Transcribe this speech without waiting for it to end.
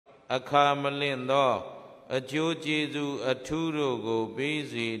အခါမလင့်သောအကျိုးကျေးဇူးအထူးတို့ကိုပေး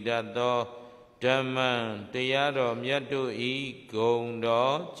စေတတ်သောဓမ္မံတရားတော်မြတ်တို့ဤဂုဏ်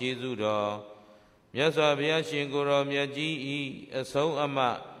တော်ကျေးဇူးတော်မြတ်စွာဘုရားရှင်ကိုယ်တော်မြတ်ကြီးဤအဆုံးအမ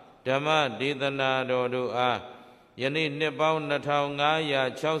ဓမ္မဒေသနာတော်တို့အားယနေ့နှစ်ပေါင်း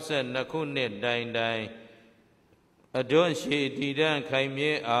2562ခုနှစ်တိုင်တိုင်အတွန်းရှိတည်တံ့ခိုင်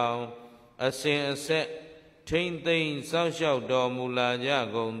မြဲအောင်အစဉ်အဆက်ထိမ့်သိမ့်စောင့်ရှောက်တော်မူလာကြ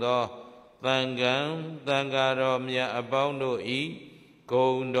ကုန်သောသံဃံသံဃာတော်မြတ်အပေါင်းတို့ဤဂု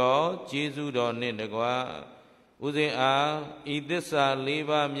ဏ်တော်ကျေးဇူးတော်နှင့်တကားဥစဉ်အားဤသစ္စာ၄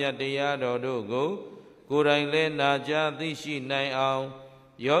ပါးမြတ်တရားတော်တို့ကိုကိုယ်တိုင်လည်းနာကြားသိရှိနိုင်အောင်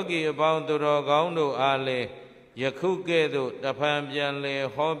ယောဂီအပေါင်းသူတော်ကောင်းတို့အားလည်းယခုကဲ့သို့တဖန်ပြန်လည်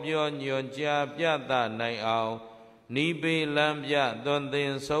ဟောပြောညွှန်ကြားပြသနိုင်အောင်နိဗ္ဗေလံပြသွန်သ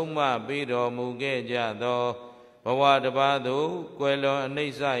င်ဆုံးမပေးတော်မူခဲ့ကြသောဘဝတစ်ပါးသို့ကွယ်လွန်အနိ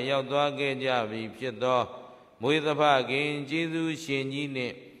စ္စရောက်သွားခဲ့ကြပြီဖြစ်သောမွေးသဖခင်ကျေးဇူးရှင်ကြီးနှ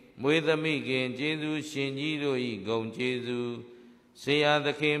င့်မွေးသမိခင်ကျေးဇူးရှင်ကြီးတို့၏ဂုဏ်ကျေးဇူးဆရာသ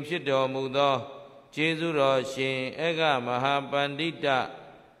ခင်ဖြစ်တော်မူသောကျေးဇူးတော်ရှင်အေကမဟာပန္တိတ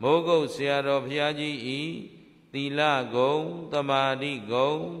မိုးကုတ်ဆရာတော်ဘုရားကြီး၏သီလဂုဏ်သမာဓိဂု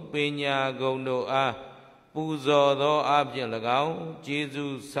ဏ်ပညာဂုဏ်တို့အားပူဇော်သောအဖြင့်၎င်းကျေး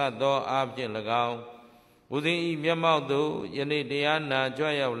ဇူးဆက်သောအဖြင့်၎င်းဥစဉ်ဤမျက်မှောက်သို့ယနေ့တရားနာကြွ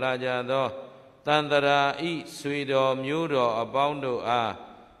ရောက်လာကြသောတန်တရာဤဆွေတော်မျိုးတော်အပေါင်းတို့အား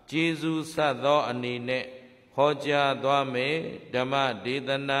ကျေးဇူးဆက်သောအနေနဲ့ဟောကြားသွားမယ်ဓမ္မဒေသ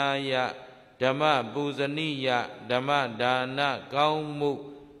နာယဓမ္မပူဇနိယဓမ္မဒါနကောင်းမှု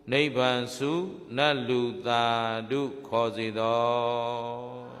နိဗ္ဗာန်စုနတ်လူသာဓုခေါ်စေ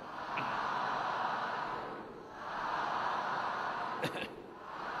သော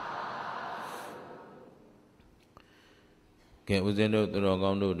ကဲဦးဇင်းတို့သူတော်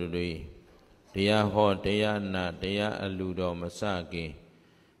ကောင်းတို့တွေတရားဟောတရားနာတရားအလှူတော်မစခင်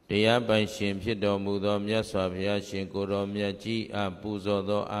တရားပိုင်ရှင်ဖြစ်တော်မူသောမြတ်စွာဘုရားရှင်ကိုယ်တော်မြတ်ကြီးအားပူဇော်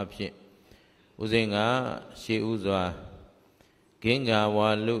သောအဖြစ်ဦးဇင်းကရှေးဥစွာဂင်္ဂါဝါ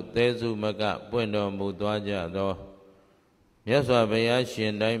လူသဲစုမကပွင့်တော်မူသွားကြသောမြတ်စွာဘုရားရှ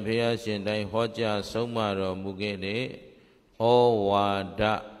င်တိုင်းဘုရားရှင်တိုင်းဟောကြားဆုံးမတော်မူခဲ့တဲ့ဩဝါဒ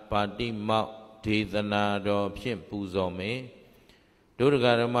ပါတိမောက်ဒေသနာတော်ဖြင့်ပူဇော်မယ်ဒုဒက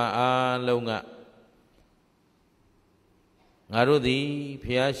ဓမ္မအားလုံးကငါတို့သည်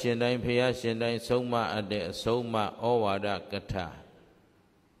ဘုရားရှင်တိုင်းဆုံးမအပ်တဲ့အဆုံးအမဩဝါဒကထာ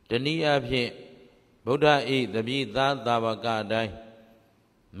တနည်းအားဖြင့်ဗုဒ္ဓ၏တပည့်သားသာဝကအတိုင်း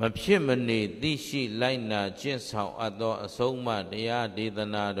မဖြစ်မနေသိရှိလိုက်နာကျင့်ဆောင်အပ်သောအဆုံးအမတရားဒေသ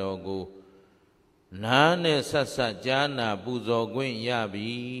နာတော်ကိုနားနဲ့ဆက်ဆက်ကြားနာပူဇော်ခွင့်ရပြီ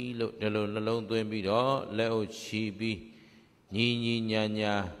လို့ဒီလိုနှလုံးသွင်းပြီးတော့လက်အုပ်ချီပြီးညီညီညာ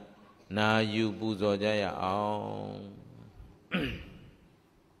ညာနာယူပူဇော်ကြရအောင်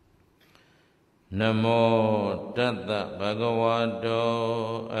နမောတတ္တဗဂဝတော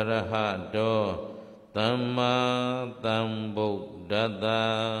အရဟတောသမ္မာသမ္ဗုဒ္ဓတ္တ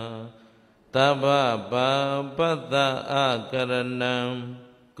သဗ္ဗပါပတ္တအကရဏံ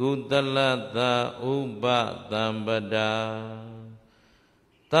ကုသလတ္တဥပသံပဒာ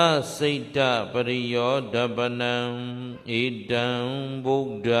သစိတ်တပရိယောဓပနံဣဒံဗု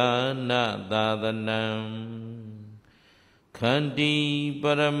ဒ္ဓနာသာသနံခန္တီပ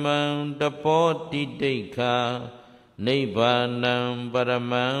ရမံတပောတိတိခာနိဗ္ဗာနံပရ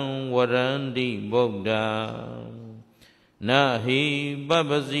မံဝရန္တိဗုဒ္ဓနာဟိပပ္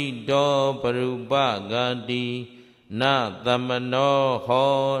ပစီတောပရုပဂာတိနာသမနော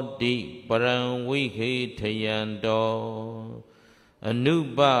ဟောတိပရံဝိခေထယံတောအနု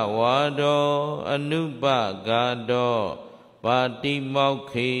ပဝါဒောအနုပဂါဒောပါတိမောက္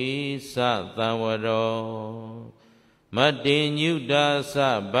ခေသသံဝရောမတ္တေညုတာသ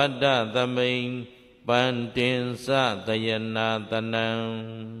ဗတ္တသမိန်ပန္တင်သတယနာတနံ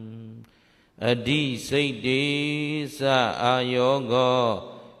အဓိစိတ်တေသအာယောဂော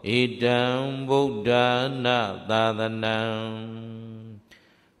ဣဒံဗုဒ္ဓနာသာသနံ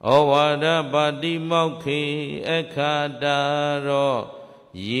ဩဝါဒပါတိမောက္ခေအခါတာရော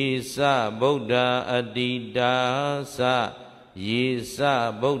ယေသဗုဒ္ဓအတိတာသယေသ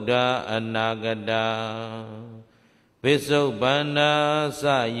ဗုဒ္ဓအနာဂတာပိစုပန္နာသ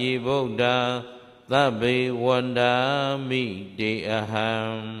ယေဗုဒ္ဓသဗ္ဗေဝန္ဒာမိတေအဟံ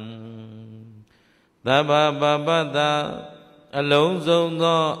သဗ္ဗပပတ္တအလုံးစုံ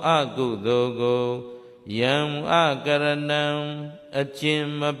သောအကုသိုလ်ကိုယံအကရဏံအကျင့်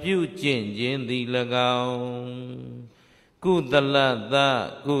မပြုကျင့်ခြင်းသည်၎င်းကုသလတ္တ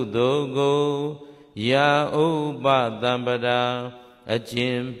ကုသိုလ်ကိုယာဥပသံပဒာ အကျ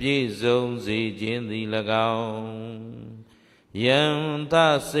င့်ပြည့်စုံစေခြင်းသည်၎င်းယံသ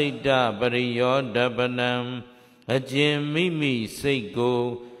စိတ်တပရိယောဓပနံအကျင့်မိမိစိတ်ကို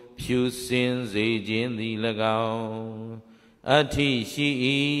ဖြူစင်စေခြင်းသည်၎င်းအဋ္ဌိရှိ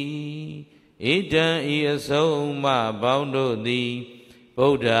၏ဣဒံဤအဆုံးမပေါင်းတို့သည်ဗု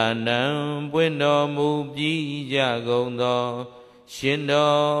ဒ္ဓနံပွင့်တော်မူပြီးကြကုန်သောရှင်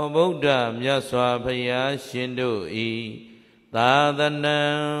တော်ဗုဒ္ဓမြတ်စွာဘုရားရှင်တို့၏သာသနံ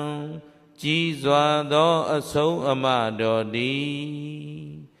ကြီးစွာသောအဆုံးအမတော်သည်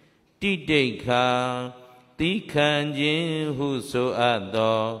တိတိခာသီခံခြင်းဟုဆိုအပ်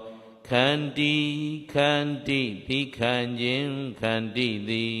သောခန္တီခန္တိသီခံခြင်းခန္တိ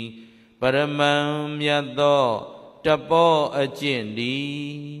သည်ပရမံမြတ်သောတပောအကျင့်သည်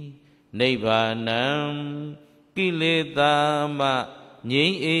နိဗ္ဗာနံကိလေသာမှငြိ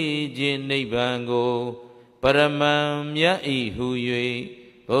မ်းအေးခြင်းနိဗ္ဗာန်ကိုပရမံမြတ်ဤဟု၍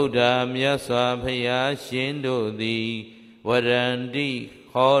ဗုဒ္ဓမြတ်စွာဘုရားရှင်တို့သည်ဝရန္တိ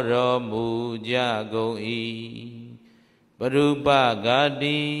ဟောတော်မူကြကုန်၏ပရုပဂါ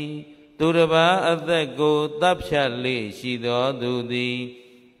တိသူတစ်ပါးအသက်ကိုတပ်ဖြတ်လေရှိသောသူသည်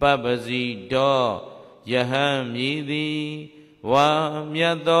ပပ္ပစီတော်ယဟန်မည်သည်ဝါမြ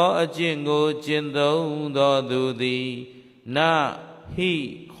တ်သောအကျင့်ကိုကျင့်သုံးသောသူသည်နဟိ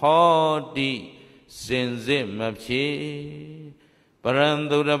ခောတိစင်စစ်မဖြစ်ပရံ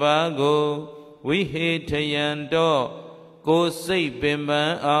သူတစ်ပါးကိုဝိဟေထယံတော်ကိုယ်စိတ်ပင်ပ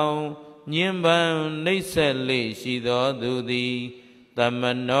န်းအောင်ညှဉ်းပန်းနှိပ်စက်လေရှိသောသူသည်သမ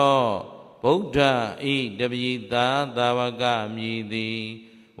နောဗုဒ္ဓဤတပိသာသာဝကမြည်သည်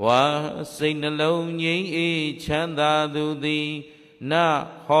ဝါစိတ်နှလုံးငြိမ်းအေးချမ်းသာသူသည်န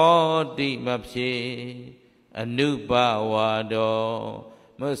ဟောတိမဖြစ်အနုပဝါဒော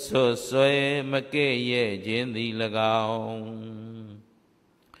မဆွဆွဲမကဲ့ရဲ့ခြင်းသည်၎င်း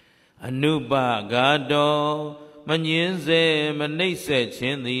အနုပဂါတောမငင်းစေမနှိပ်စက်ခြ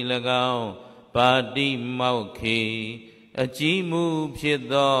င်းသည်၎င်းပါတိမောက်ခေအကြီးမှုဖြစ်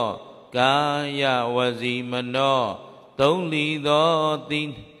သောကာယဝစီမနောသုံးလီသော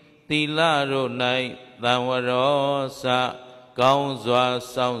သီလတို့၌သံဝရောစကောင်းစွာ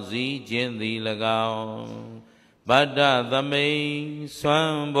စောင့်စည်းခြင်းသည်၎င်းဗတ္တသမိန်ဆွ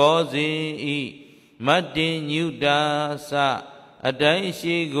မ်းဘောဇင်ဤမတ္တင်ညုတာစအတိုင်း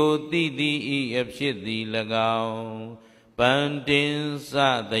ရှိကိုသိသည်ဤအဖြစ်သည်၎င်းပန္တင်စ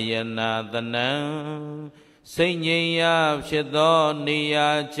သယနာတနံစိတ်ငြိမ်ရာဖြစ်သောနေရာ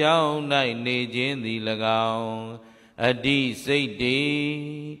ကြောင်း၌နေခြင်းသည်၎င်းအတ္တိစိတ်တေ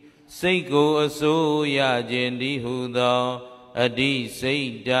စိတ်ကိုအစိုးရခြင်းသည်ဟုသောအတ္တိစိ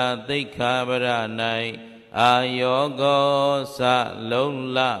တ်တာသိက္ခာပရ၌အာယောကောစလုံး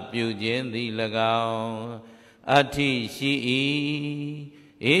လပြုခြင်းသည်၎င်းအဋ္ဌိရှိ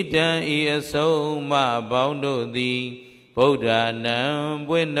၏ဣတံဤအဆုံးမပေါင်းတို့သည်ဗုဒ္ဓနံ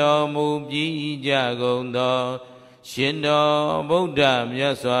ပွင့်တော်မူပြီးကြကုန်သောရှင်တော်ဗုဒ္ဓမြ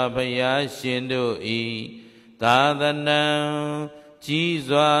တ်စွာဘုရားရှင်တို့၏သာသနံကြီး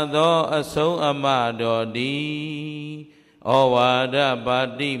စွာသောအဆုံးအမတော်သည်ဩဝါဒပါ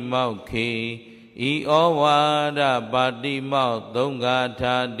တိမောက္ခေဤဩဝါဒပါတိမောက်သုံးဂါ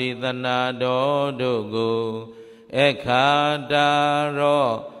ထာဒေသနာတော်တို့ကိုအခါတာရော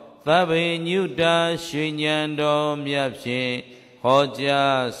သဗ္ဗညုတာရွှေဉဏ်တော်မြတ်ဖြင့်ဟော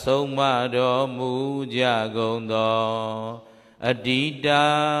ကြားဆုံးမတော်မူကြကုန်သောအတ္တိတာ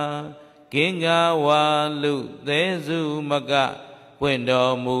ကင်္ဂဝါလူသဲစုမကပွင့်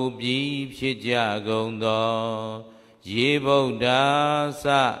တော်မူပြီးဖြစ်ကြကုန်သောယေဗုဒ္ဓစ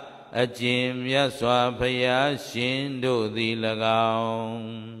အကျင့်မြတ်စွာဘုရားရှင်တို့သည်၎င်း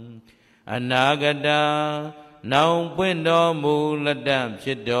အနာဂတနောင်ပွင့်တော်မူလက်တံဖြ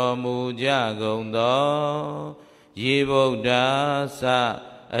စ်တော်မူကြကုန်သောယေဗုဒ္ဓစ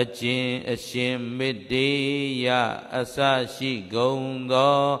အကျင့်အရှင်မေတ္တေယအစရှိကုန်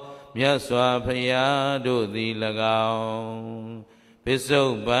သောမြတ်စွာဘုရားတို့သည်၎င်းပစ္စု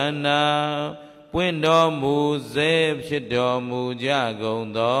ပ္ပန္နာပွင့်တော်မူစေဖြစ်တော်မူကြကုန်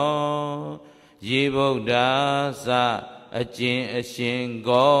သောယေဗုဒ္ဓစအကျင့်အရှင်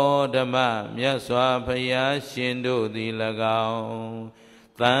ဂေါတမမြတ်စွာဘုရားရှင်တို့သည်၎င်း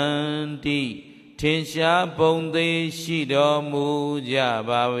တန်တိထင်ရှားပုံသေးရှိတော်မူကြ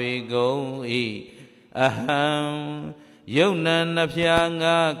ပါဝေကုန်၏အဟံယုံနံနှဖျား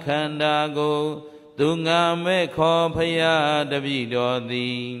ငါခန္ဓာကိုသူငါမဲ့ခေါ်ဖရာတပိတော်သ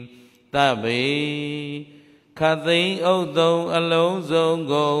ည်တဗေခသိမ့်ဥဒ္ဒုံအလုံးစုံ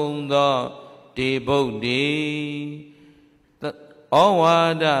ကုန်သောတေဗုဒ္ဓေ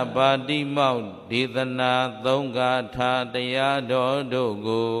Owada Badi Mau Didana Donga Tha Tayar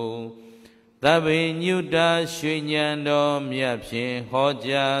Dogo Tabi Nyuta Shunyando Myapshin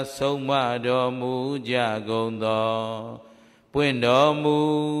Hoja Soma Do Muja Gondo Puendo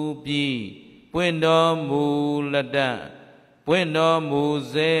Mu Pi Puendo Mu Lada Puendo Mu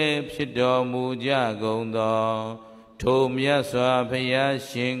Ze Pshido Muja Gondo Tomya Swapaya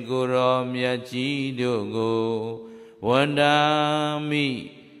Shinguro Myaji Dogo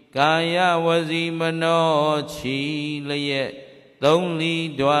Wandami Kaya Wazimano Chi Layet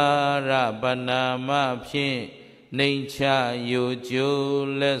Donli Dwara Banama Pin Nature Yojo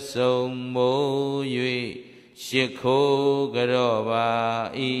Lesson Mo Yui Shiko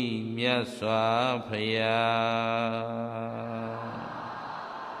Garoba I Myaswa Paya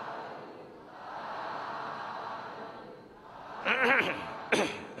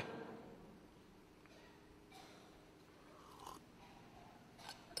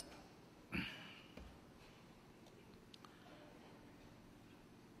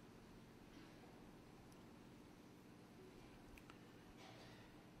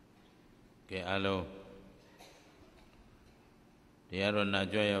Hello. Tayar na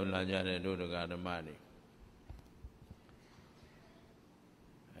joy of Lajare Duga Madi.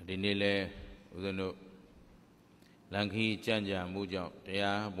 Dinile Udano Lanki Chanja Mujo,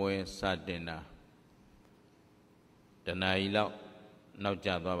 Tayar Boy Sadena Danaila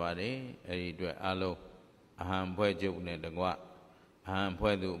Nauchabari, Eridwe Alo, Aham Puejuk the Gua, Aham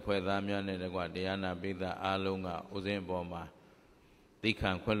Puedu, Puedamian the Gua, Diana Bida Alunga, Uzin Boma. They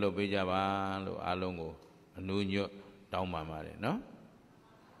can follow Bijava, Alongo, a new York down my mother, no?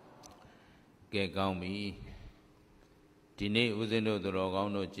 Get gone me. Tine Uzino the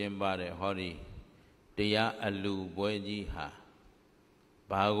Rogano Jembare, Hori, Dea Alu, Boyji Ha.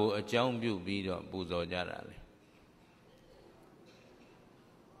 Bago a jump you beat up Buzo Jarale.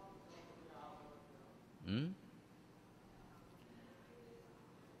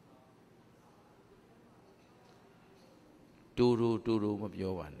 Turu mập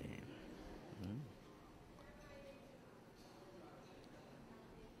vô bạn này.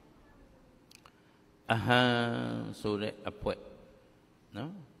 Aha, so that a poet,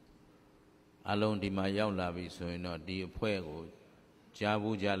 no? Alone di Mayao Lavi, so you know, the poego,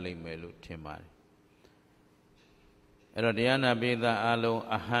 Jabu Jali Melu Timari. Erodiana Beda Alo,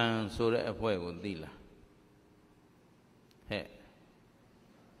 aha, so that a poego dila. He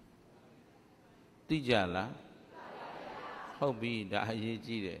Tijala. How be that I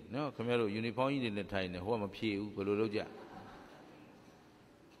did no, Camero uniform in the time, home of Pew, Goloja.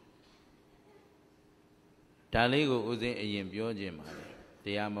 Taligo Uze a Yambio Jim,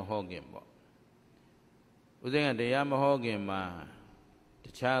 the Yamahogan. Uzing the Yamahogan, ma, the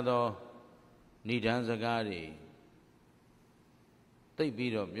Chado, Nidanzagari. They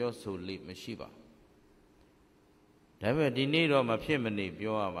beat up your soul, leap Mashiba. Never denied of my pimney,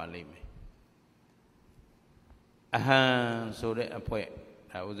 Bioa Valime. Aha, so that a poet.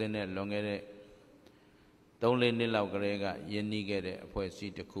 I was in it long at it. Don't let me love Grega, Yenny get a poet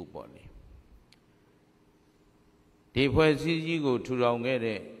see the cool body. The poet sees you go to long at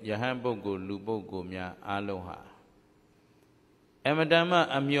it, Yahambogo, Lubogo, Mia, Aloha. Emadama,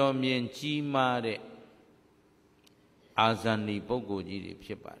 Amio, Mien, Chi Mare Azani, Bogo, Gidi,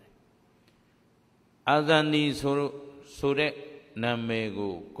 Pipare Azani, so that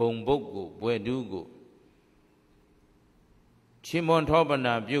Namego, Gombogo, Buedugo. Chimon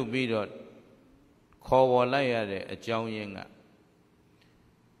Tobana, Bew Bidot, Kowalaya, a Jowyanga.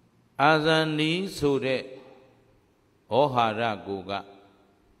 Azani Sude Ohara Goga.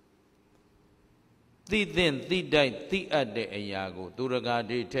 Thi then, thi died, thi at the Ayago, Duraga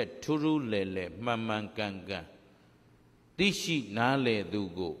de Tet, Turu Lele, Maman Ganga. Tishi Nale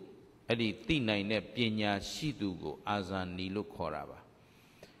Dugo, Adi Tina Pina Shidugo, Azani Lukoraba.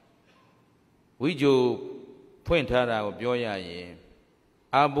 Wijo. Pointara of Joya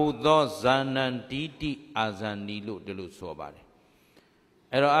Abu Do Zanan Titi Azanilu de Lusobari.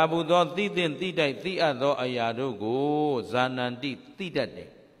 Ero Abu Do Titin Tita Tiado Ayado go Zanan Titade.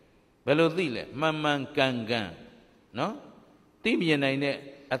 Belodile, Maman Gangan. No? Tibianine,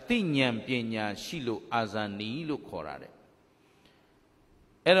 Athenian Pina Shilo Azanilu Corare.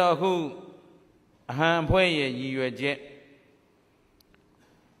 Ero who Hampoye you a jet.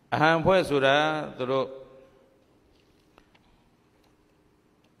 Hampoe Sura, the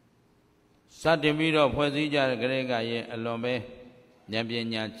Satimiro Posija Grega Alome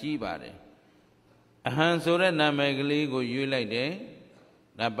Nabiana Chibare. A Hansura Namagli go you like day,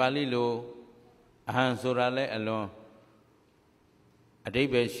 Nabalilo, a Hansurale alone. A day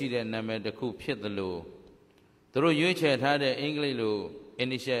by she that Namad the coop hit the low. သူတို့ရွေးချယ်ထားတဲ့အင်္ဂလိပ်လို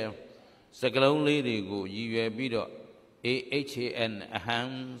initial စကားလုံးလေးတွေကိုရည်ရွယ်ပြီးတော့ AHAN အဟံ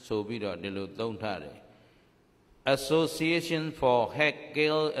ဆိုပြီးတော့ဒီလိုသုံးထားတယ် Association for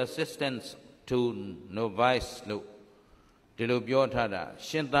Hegel Assistance to Novice လို့ဒီလိုပြောထားတာ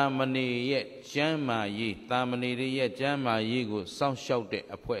ရှင်သာမဏေရဲ့ကျမ်းမာရေးသာမဏေတွေရဲ့ကျမ်းမာရေးကိုစောင့်ရှောက်တဲ့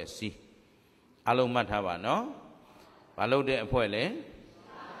အဖွဲ့အစည်းအလုံးမှတ်ထားပါနော်ဘာလို့တဲ့အဖွဲ့လဲ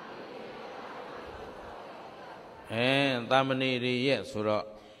သာမဏေတွေရဲ့ဆိုတော့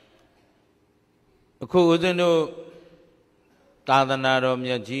အခုဦးဇင်းတို့သာသနာတော်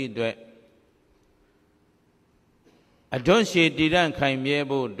မြတ်ကြီးအတွက်အတွန်းရှည်တည်တံ့ခိုင်မြဲ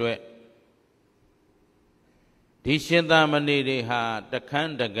ဖို့အတွက်ဒီရှင်သာမဏေတွေဟာတခ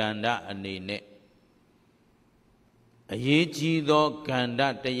န်းတကန္တအနေနဲ့အရေးကြီးသောကန္တ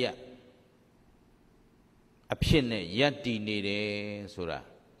တရအဖြစ်နဲ့ယက်တည်နေတယ်ဆိုတာ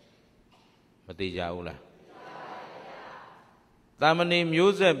မသိကြဘူးလားသာမဏေ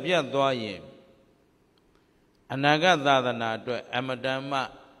မျိုးဆက်ပြတ်သွားရင်အနာဂတ်သာသနာအတွက်အမတန်မှ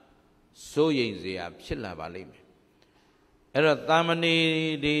စိုးရိမ်စရာဖြစ်လာပါလိမ့်မယ်အဲ့တော့သာမဏေ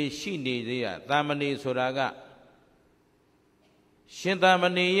တွေရှိနေသေးရသာမဏေဆိုတာကရှင်သာမ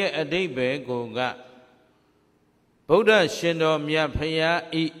ဏေရဲ့အဓိပ္ပာယ်ကိုကဗုဒ္ဓရှင်တော်မြတ်ဖရာ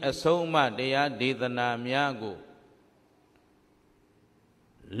ဤအဆုံးအမတရားဒေသနာများကို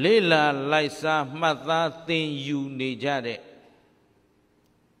လေ့လာလိုက်စားမှတ်သားသင်ယူနေကြတဲ့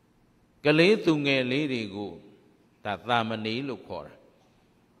ကလေးသူငယ်လေးတွေကိုဒါသာမဏေလို့ခေါ်တာ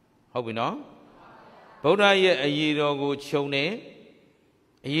ဟုတ်ပြီနော်ဗုဒ္ဓရဲ့အရေးတော်ကိုခြုံနေ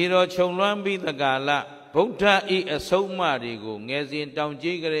အရေးတော်ခြုံလွှမ်းပြီးသကာလဗုဒ္ဓဤအဆုံးအမတွေကိုငယ်စဉ်တောင်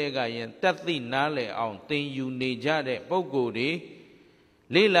ကြီးကလေးကရင်တတ်သိနားလည်အောင်သင်ယူနေကြတဲ့ပုဂ္ဂိုလ်တွေ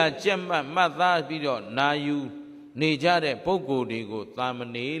လေ့လာကြက်မှတ်မှတ်သားပြီးတော့နာယူနေကြတဲ့ပုဂ္ဂိုလ်တွေကိုသာမ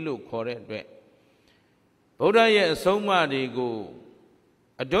ဏေလို့ခေါ်တဲ့အတွက်ဗုဒ္ဓရဲ့အဆုံးအမတွေကို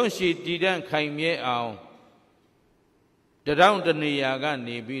အတွန်းရှိတည်တံ့ခိုင်မြဲအောင်တရောင်းတနေရာက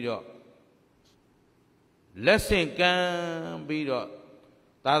နေပြီးတော့လက်ဆင့်ကမ်းပြီးတော့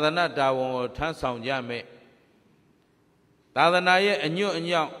သာသနာတာဝန်ကိုထမ်းဆောင်ကြမယ်သာသနာရဲ့အညွတ်အ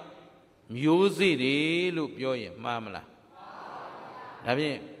ညောက်မျိုးစေ့တွေလို့ပြောရင်မှားမလားဒါဖြ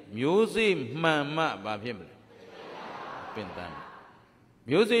င့်မျိုးစေ့မှန်မှဘာဖြစ်မလဲပင်တန်း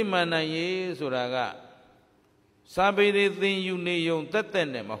မျိုးစေ့မှန်နိုင်ရေးဆိုတာကစာပေတွေသင်ယူနေုံတက်တက်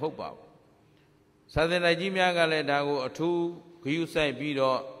နဲ့မဟုတ်ပါဘူးစာသင်တိုက်ကြီးများကလည်းဒါကိုအထူးဂရုစိုက်ပြီး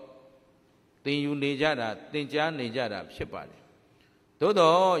တော့သင်ယူနေကြတာသင်ကြားနေကြတာဖြစ်ပါတယ်သို့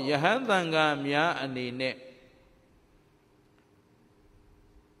တော့ယဟန်သံဃာများအနေနဲ့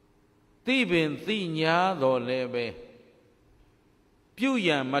သိပင်သိညာတော်လည်းပဲပြုရ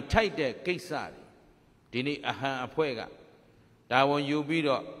န်မထိုက်တဲ့ကိစ္စတွေဒီနေ့အဟံအဖွဲ့ကတာဝန်ယူပြီး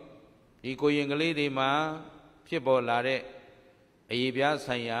တော့ဒီကိုရင်ကလေးတွေမှာဖြစ်ပေါ်လာတဲ့အရေးပြား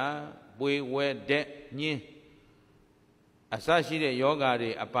ဆိုင်ရာပွေဝဲတဲ့ညင်းအစရှိတဲ့ယောဂါ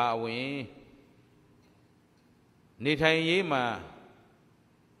တွေအပါအဝင်နေထိုင်ရေးမှာ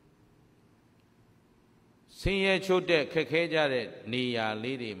ဆင်းရဲချို့တဲ့ခက်ခဲကြတဲ့နေရာ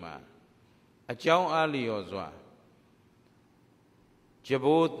လေးတွေမှာအကြောင်းအားလျော်စွာကြ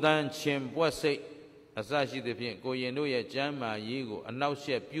ဘိုးတန်ချင်ပွက်စိတ်အစရှိသဖြင့်ကိုရင်တို့ရဲ့ကျမ်းမာရေးကိုအနောက်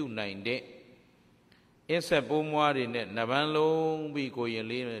ရှက်ပြုနိုင်တဲ့အင်းဆက်ပိုးမွားတွေနဲ့နှပန်းလုံးပြီးကိုရင်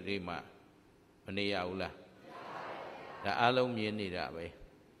လေးတွေမှာမနေရဘူးလားဒါအလုံးမြင်နေတာပဲ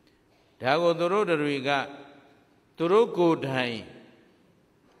ဒါကိုသူတို့တွေကသူတို့ကိုယ်တိုင်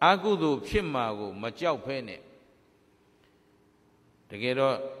အကုသိုလ်ဖြစ်မှာကိုမကြောက်ဖဲနဲ့တကယ်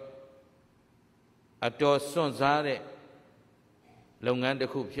တော့အတော်စွန့်စားတဲ့လုပ်ငန်းတစ်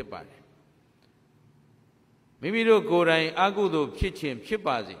ခုဖြစ်ပါတယ်မိမိတို့ကိုယ်တိုင်အကုသိုလ်ဖြစ်ခြင်းဖြစ်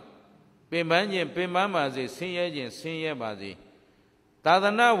ပါစေပင်ပန်းခြင်းပင်ပန်းပါစေဆင်းရဲခြင်းဆင်းရဲပါစေသာသ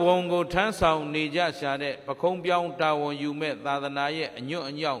နာဝန်ကိုထမ်းဆောင်နေကြရှာတဲ့ပခုံးပြောင်းတာဝန်ယူမဲ့သာသနာရဲ့အညွတ်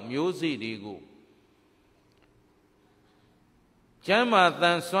အညောက်မျိုးစေ့တွေကိုကျမ်းမာတ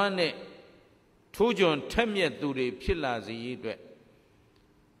န်ဆွမ်းတဲ့ထိုးကျွန်ထက်မြက်သူတွေဖြစ်လာစေရေးအတွက်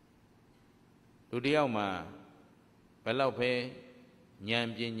လူတယောက်မှာဘယ်လောက်ပဲဉာဏ်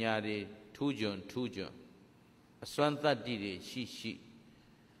ပညာတွေထူးကျွန်အစွမ်းတတ္တိတွေရှိ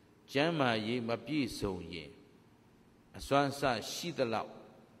ကျမ်းမာရေးမပြည့်စုံရင်အစွမ်းစရှိသလောက်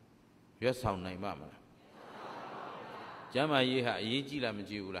ရွတ်ဆောင်နိုင်ပါမလားကျမ်းမာရေးဟာအရေးကြီးလားမ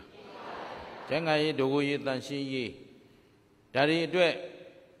ကြီးဘူးလားကျမ်းမာရေးဒုက္ခရေးတန်ရှင်းရေးဒါတွေအတွက်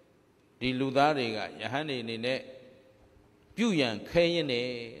ဒီလူသားတွေကယဟန်တွေအနေနဲ့ပြုရန်ခဲရင်နေ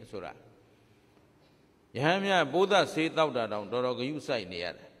ဆိုတာယဟန်များဘိုးသက်ဆေးတောက်တာတောင်တော်တော်ဂရုစိုက်နေရ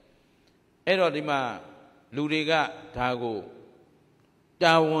တယ်အဲ့တော့ဒီမှာလူတွေကဒါကို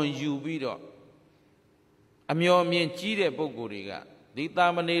တာဝန်ယူပြီးတော့ အမျော်မြင်ကြီးတဲ့ပုဂ္ဂိုလ်တွေကဒီတာ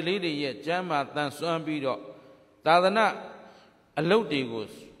မဏေလေးတွေရဲ့ကျမ်းမာတန်ဆွမ်းပြီးတော့သာသနာအလုပ်တွေကို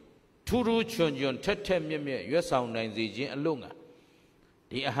ထူးထူးချွန်ချွန်ထက်ထက်မြက်မြက်ရွတ်ဆောင်နိုင်စေခြင်းအလို့ငါ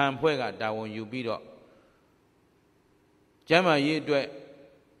ဒီအဟံဖွဲ့ကတာဝန်ယူပြီးတော့ကျမ်းမာရေးအတွက်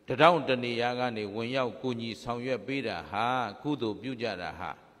တထောင်တနေရာကနေဝင်ရောက်ကိုကြီးဆောင်ရွက်ပေးတာဟာကုသိုလ်ပြုကြတာ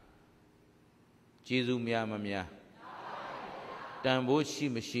ဟာကျေးဇူးများမများတန်ဖိုးရှိ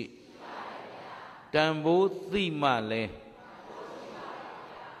မရှိတန်ဖိုးသိမှလဲ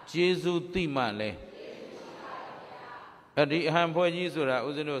ကျေးဇူးသိမှလဲဒီအဟံဖွဲ့ကြီးဆိုတာ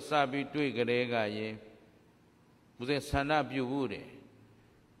ဦးဇင်းတို့စပြီးတွေ့ကြတဲ့ကရင်ဦးဇင်းဆန္ဒပြုဖို့တယ်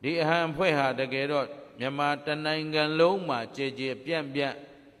ဒီအဟံဖွဲ့ဟာတကယ်တော့မြန်မာတနိုင်ငံလုံးမှာကြည်ကြည်ပြန့်ပြန့်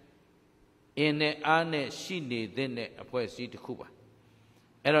အင်းနဲ့အားနဲ့ရှိနေတဲ့အဖွဲ့အစည်းတစ်ခုပါ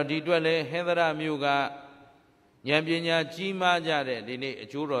အဲ့တော့ဒီအတွက်လဲဟင်္သရမြို့ကဉာဏ်ပညာကြီးမားကြတဲ့ဒီနေ့အ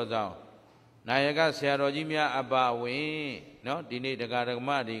ကျိုးတော်ဆောင်နာယကဆရာတော်ကြီးများအပါဝင်နော်ဒီနေ့တရားဓမ္မ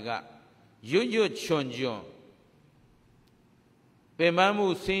တွေကရွတ်ရွတ်ချွန်ချွန်ပင်ပန်းမှု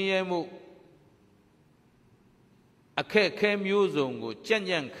ဆင်းရဲမှုအခက်ခဲမျိုးစုံကိုကြံ့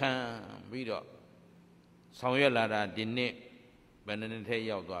ကြံ့ခံပြီးတော့ဆောင်ရွက်လာတာဒီနေ့ဘယ်နှစ်ထဲ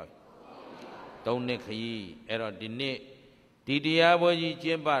ရောက်သွားပြီ3နှစ်ခရီးအဲ့တော့ဒီနေ့ဒီတရားပွဲကြီးကျ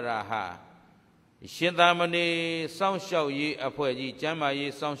င်းပတာဟာရှင်သာမဏေစောင့်ရှောက်ရေးအဖွဲ့ကြီးကျမ်းမာ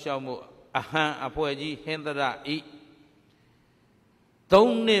ရေးစောင့်ရှောက်မှုအဟံအဖွဲ့ကြီးဟင်္သရဤ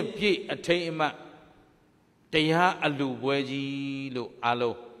3နှစ်ပြည့်အထိမ်းအမှတ်တရားအလူပွဲကြီးလို့အား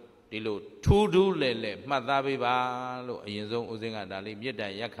လုံးဒီလိုထူးထူးလဲလဲမှတ်သားပေးပါလို့အရင်ဆုံးဦးစင်းကဒါလေးမြစ်တ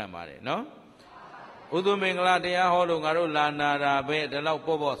န်ရက်ခံပါတယ်နော်ဥဒုမင်္ဂလာတရားဟောလို့ငါတို့လာနာတာပဲဒီလောက်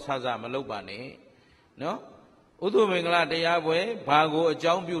ပေါ့ပေါ့ဆဆမလုပ်ပါနဲ့နော်ဥဒုမင်္ဂလာတရားပွဲဘာကိုအ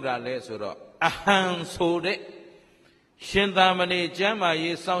ကြောင်းပြုတာလဲဆိုတော့အဟံဆိုတဲ့ရှင်သာမဏေကျမ်းမာ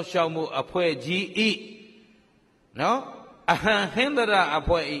ရေးစောင့်ရှောက်မှုအဖွဲ့ကြီးဤနော်အဟံဟင်္သရအ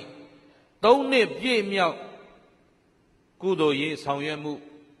ဖွဲ့ဤ3နှစ်ပြည့်မြောက်ကုသိုလ်ရေးဆောင်ရွက်မှု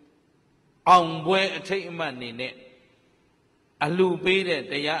အောင်ပွဲအထိတ်အမှတ်နေနဲ့အလှပေးတဲ့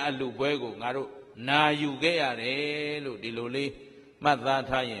တရားအလှပွဲကိုငါတို့နာယူခဲ့ရတယ်လို့ဒီလိုလေးမှတ်သား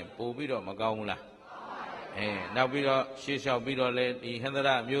ထားရင်ပို့ပြီးတော့မကောင်းဘူးလားနောက်ပြီးတော့ရှေ့လျှောက်ပြီးတော့လဲဒီဟင်္သရ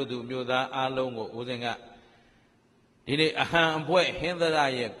မြို့သူမြို့သားအားလုံးကိုဦးဇင်းကဒီနေ့အဟံအဖွဲ့ဟင်္သရ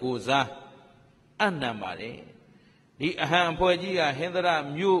ရဲ့ကိုစားအနံပါတယ်ဒီအဟံအဖွဲ့ကြီးကဟင်္သရ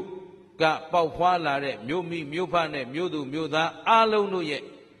မြို့ကပေါက်ဖွာလာတဲ့မြို့မိမြို့ဖနဲ့မြို့သူမြို့သားအားလုံးတို့ရဲ့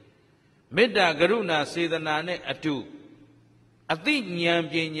မေတ္တာကရုဏာစေတနာနဲ့အတူအသိဉာဏ်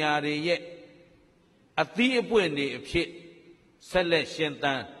ပညာတွေရဲ့အသီးအပွင့်တွေအဖြစ်ဆက်လက်ရှင်သ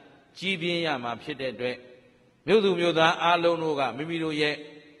န်ကြီးပြင်းရမှာဖြစ်တဲ့အတွက်မြို့သူမြို့သားအားလုံးတို့ကမိမိတို့ရဲ့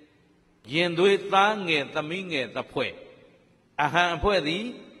ရင်သွေးသားငယ်သမီးငယ်သဖွယ်အဟံအဖွဲ့သည်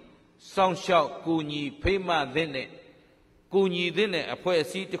စောင့်ရှောက်ကူညီဖိမသင့်တဲ့ကူညီသင့်တဲ့အဖွဲ့အ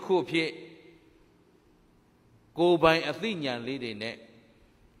စည်းတစ်ခုဖြစ်ကိုယ်ပိုင်အသိဉာဏ်လေးတွေနဲ့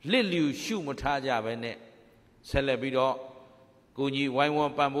လစ်လျူရှုမထားကြပဲနဲ့ဆက်လက်ပြီးတော့ကူညီဝိုင်းဝ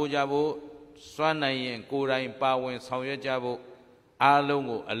န်းပံ့ပိုးကြဖို့စွမ်းနိုင်ရင်ကိုယ်တိုင်ပါဝင်ဆောင်ရွက်ကြဖို့အားလုံး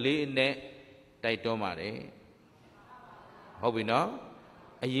ကိုအလေးအနက်တိုက်တွန်းပါတယ်ဟုတ်ပြီနော်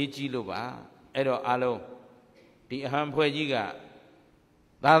အရေးကြီးလို့ပါအဲ့တော့အားလုံးဒီအဟံဖွဲ့ကြီးက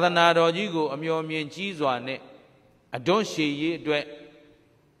သာသနာတော်ကြီးကိုအမျှော်မြင်ကြီးစွာနဲ့အတွန်းရှည်ရေးအတွက်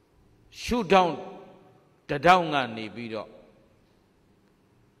ရှုထောင့်တထောင့်ကနေပြီးတော့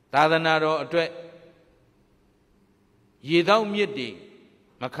သာသနာတော်အတွက်ရေတောက်မြစ်တွေ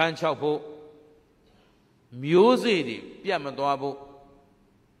မခန်းချောက်ဖို့မျိုးစေ့တွေပြတ်မသွားဖို့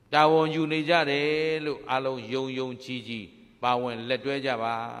တာဝန်ယူနေကြတယ်လို့အားလုံးယုံယုံကြည်ကြည်ပါဝင်လက်တွဲကြ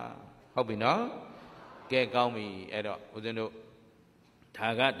ပါဟုတ်ပြီနော်ကဲကောင်းပြီအဲ့တော့ဦးဇင်းတို့ဒါ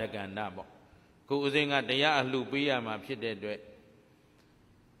ကတက္ကန္တပေါ့ကိုဦးဇင်းကတရားအလှပေးရမှာဖြစ်တဲ့အတွက်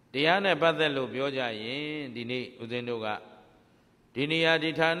တရားနဲ့ပတ်သက်လို့ပြောကြရင်ဒီနေ့ဦးဇင်းတို့ကဒီနေရာဒီ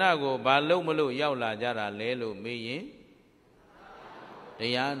ဌာနကိုဘာလို့မလို့ရောက်လာကြတာလဲလို့မေးရင်တ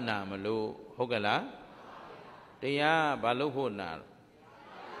ရားနာမလို့ဟုတ်ကဲ့လားတရားဘာလို့ဖို့နာ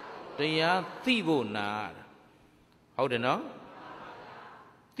တရားသိဖို့နာဟုတ်တယ်နော်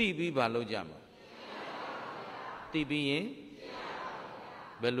သိပြီးဘာလို့ကြမှာသိပြီးရင်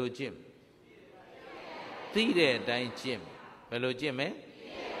ဘယ်လိုကျင့်သိတဲ့အတိုင်းကျင့်ဘယ်လိုကျင့်မလဲ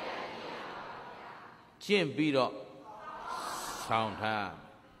ကျင့်ပြီးတော့ဆောင်ထား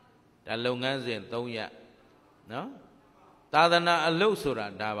ဒါလုပ်ငန်းစဉ်3ရပ်နော်သာသနာအလုပ်ဆိုတာ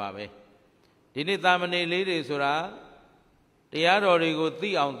ဒါပါပဲဒီနေ့သာမဏေလေးတွေဆိုတာတရားတော်တွေကိုသိ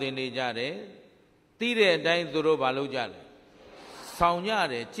အောင်သင်နေကြတယ်သိတဲ့အတိုင်းသူတို့ဘာလုပ်ကြလဲဆောင်ကြ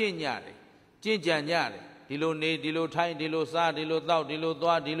တယ်ကျင့်ကြတယ်ကျင့်ကြံကြတယ်ဒီလိုနေဒီလိုထိုင်ဒီလိုစားဒီလိုတောက်ဒီလို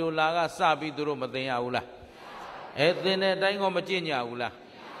သွားဒီလိုလာကစပြီးသူတို့မသိရဘူးလား thìn này đánh có mà chiên nhà là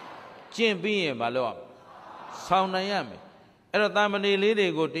chiên bi mà lo sau này à mày ở ta mình đi lấy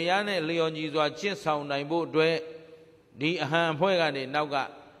để của Tayar này liều gì rồi chiên sau này bộ đuôi đi hàng phơi cái này nào cả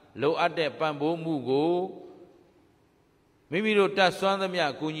lỗ ắt để bàn bố mù gỗ mấy mi đồ ta xoan tâm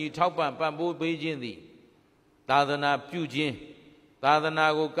nhà cùng nhị tháo bàn bố bê chiên gì ta thân na piu chiên ta thân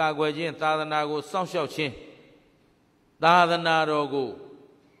na của cá quay chiên ta thân na của song sào chiên ta thân na rồi của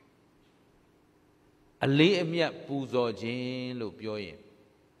lấy em nhẹ pu giò chiên lục biểu hiện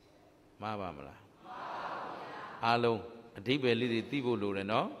mà bà mà là alo đi về đi ti bộ lù này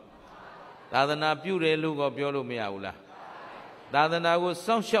nó ta thân na piu để lù có biểu lù mày à ula ta thân na của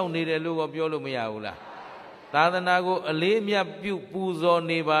song sào này để lù có biểu lù mày à ula ta thân na của lấy em nhẹ piu pu giò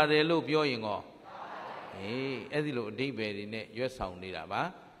này bà để lù biểu hiện ngọ ấy gì lộ đi về đi nèရွက်ဆောင်နေတာပါ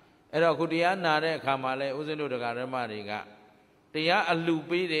အဲ့တော့ခုတရားနာတဲ့အခါမှာလဲဦးဇင်းတို့တရားဓမ္မတွေကတရားအလှ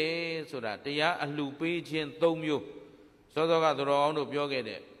ပေးတယ်ဆိုတာတရားအလှပေးခြင်း၃မျိုးစောစောကသူတော်အောင်တို့ပြောခဲ့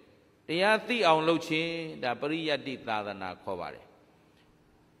တဲ့တရားသိအောင်လုပ်ခြင်းဒါပရိယတ္တိသာသနာခေါ်ပါတယ်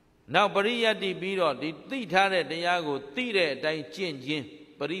နောက်ပရိယတ္တိပြီးတော့ဒီသိထားတဲ့တရားကိုသိတဲ့အတိုင်းကျင့်ခြင်း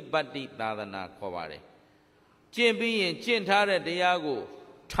ပရိပတ်တိသာသနာခေါ်ပါတယ်ကျင့်ပြီးရင်ကျင့်ထားတဲ့တရားကို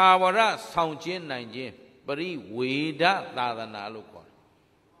ထာဝရဆောင်ကျင့်နိုင်ခြင်းပရိဝေဒသာသနာလို့ခေါ်တယ်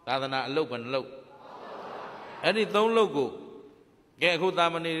သာသနာအလုပ်ဘယ်နှလုပ်အဲ့ဒီ၃လုပ်ကိုကဲအခုတာ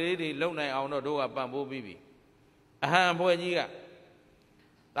မဏေလေးတွေလုံနိုင်အောင်တော့တို့ကပံ့ပိုးပြီးပြီအဟံအဖွဲ့ကြီးက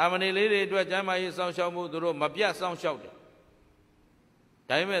တာမဏေလေးတွေအတွက်ကျမ်းမာရေးစောင့်ရှောက်မှုသူတို့မပြတ်စောင့်ရှောက်တယ်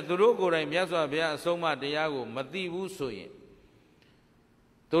ဒါပေမဲ့သူတို့ကိုယ်တိုင်မြတ်စွာဘုရားအဆုံးအမတရားကိုမသိဘူးဆိုရင်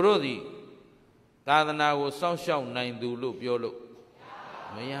သူတို့ဒီသာသနာကိုစောင့်ရှောက်နိုင်သူလို့ပြောလို့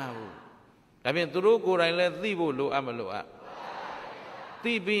မရဘူးဒါဖြင့်သူတို့ကိုယ်တိုင်လည်းသိဖို့လိုအပ်မလို့အပ်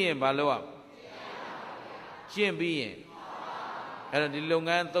သိပြီးရင်ဘာလို့အပ်ကျင့်ပြီးရင်အဲ့ဒါဒီလုပ်င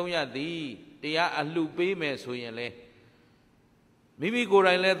န်း၃ရပ်သည်တရားအလှပေးမယ်ဆိုရင်လေမိမိကိုယ်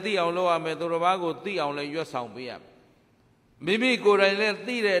တိုင်လည်းသိအောင်လုပ်ရမယ်သူတစ်ပါးကိုသိအောင်လည်းရွတ်ဆောင်ပေးရမယ်မိမိကိုယ်တိုင်လည်း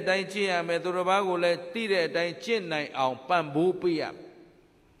သိတဲ့အတိုင်းကျင့်ရမယ်သူတစ်ပါးကိုလည်းသိတဲ့အတိုင်းကျင့်နိုင်အောင်ပံ့ပိုးပေးရမယ်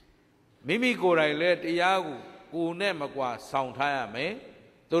မိမိကိုယ်တိုင်လည်းတရားကိုယ်နဲ့မကွာဆောင်ထားရမယ်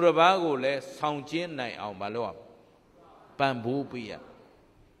သူတစ်ပါးကိုလည်းဆောင်ကျင်းနိုင်အောင်မလုပ်ရပံ့ပိုးပေးရ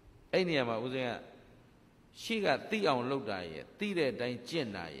အဲ့နေရာမှာဦးဇင်းကရှိကသိအောင်လုပ်တာရဲ့သိတဲ့အတိုင်းကျင့်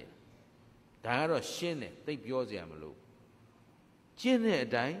တာရဲ့ဒါကတော့ရှင်းတယ်သိပြောစရာမလိုကျင့်တဲ့အ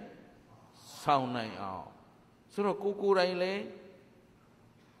တိုင်းဆောင်နိုင်အောင်ဆိုတော့ကိုယ်တိုင်လည်း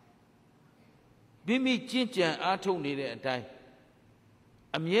မိမိကျင့်ကြံအားထုတ်နေတဲ့အတိုင်း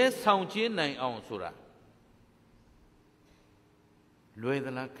အမြဲဆောင်ကျင်းနိုင်အောင်ဆိုတာလွယ်သ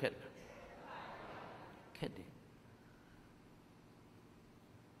လားခက်တယ်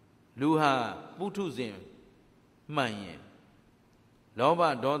လူဟာပုထုဇဉ်မှန်ရင်လောဘ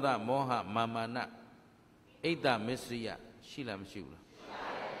ဒေါသမောဟမာမာနအိတ်တမစ္စရိယရှိလားမရှိဘူးလား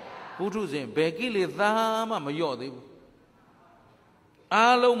ပုထုဇဉ်ဘယ်ကိလေသာမှမလျော့သေးဘူး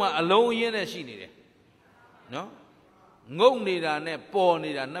အားလုံးမှာအလုံးအရင်းနဲ့ရှိနေတယ်နော်ငုံနေတာနဲ့ပေါ်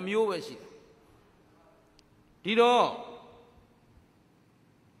နေတာနှမျိုးပဲရှိတယ်ဒီတော့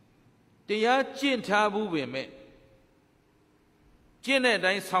တရားကျင့်ထားဘူးပင်မဲ့ကျင့်တဲ့အ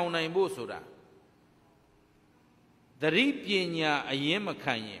တိုင်းဆောင်နိုင်ဖို့ဆိုတာသတိပညာအရင်မ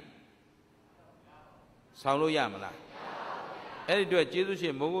ခံရင်ဆောင်လို့ရမလားအဲ့ဒီအတွက်ကျေးဇူးရှ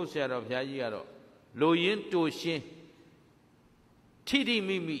င်မိုးကုတ်ဆရာတော်ဘုရားကြီးကတော့လိုရင်းတူရှင်းထိထိ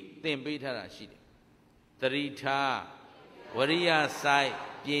မိမိသင်ပေးထားတာရှိတယ်သတိထားဝရိယဆိုင်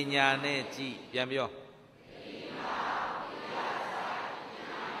ပညာနဲ့ကြည်ပြန်ပြော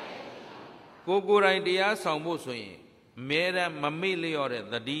ကိုယ်တိုင်တရားဆောင်ဖို့ဆိုရင်အမြဲတမ်းမမေ့လျော့တဲ့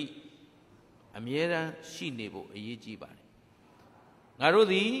သတိအမြဲတမ်းရှိနေဖို့အရေးကြီးပါတယ်ငါတို့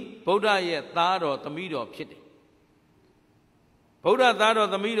သည်ဗုဒ္ဓရဲ့သားတော်သမီးတော်ဖြစ်တယ်ဗုဒ္ဓသားတော်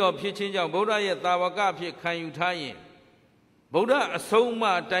သမီးတော်ဖြစ်ခြင်းကြောင့်ဗုဒ္ဓရဲ့တာဝကဖြစ်ခံယူထားရင်ဗုဒ္ဓအဆုံးအမ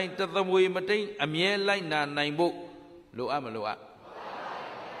အတိုင်းတသမွေမတိန်အမြဲလိုက်နာနိုင်ဖို့လိုအပ်မလိုအပ်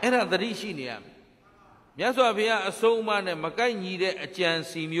အဲ့ဒါသတိရှိနေရမယ်မြတ်စွာဘုရားအဆုံးအမနဲ့မကိုက်ညီတဲ့အကြံ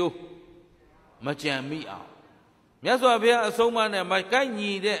စီမျိုးမကြံမိအောင်မြတ်စွာဘုရားအဆုံးအမနဲ့မကိုက်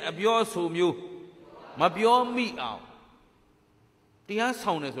ညီတဲ့အပြောဆိုမျိုးမပြောမိအောင်တရား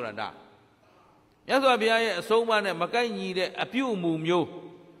ဆောင်တယ်ဆိုတာဒါမြတ်စွာဘုရားရဲ့အဆုံးအမနဲ့မကိုက်ညီတဲ့အပြုအမူမျိုး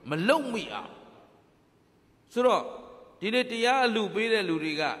မလုံမိအောင်ဆိုတော့ဒီနေ့တရားအလှပေးတဲ့လူ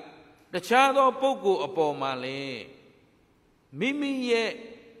တွေကတခြားသောပုဂ္ဂိုလ်အပေါ်မှာလဲမိမိရဲ့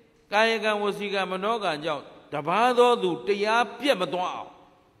ကာယကံဝစီကံမနောကံကြောင့်တပါးသောသူတရားပြတ်မသွားအောင်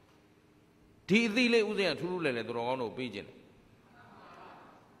ဒီအသီးလေးဥစဉ်ကထူးထူးလဲလဲသူတော်ကောင်းတို့ပေးခြင်းတယ်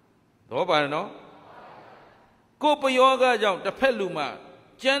တော့ပါနော်ကိုပယောဂကြောင့်တစ်ဖက်လူမှ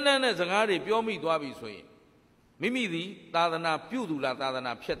ကြမ်းတမ်းတဲ့စကားတွေပြောမိသွားပြီဆိုရင် မိမိသည်သာသနာပြုသူလားသာသ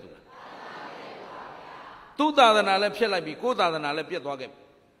နာဖျက်သူလားသူ့သာသနာလည်းဖျက်လိုက်ပြီကိုယ်သာသနာလည်းပြတ်သွားခဲ့ပြီ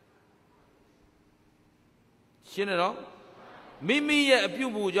ရှင်းတယ်နော်မိမိရဲ့အပြု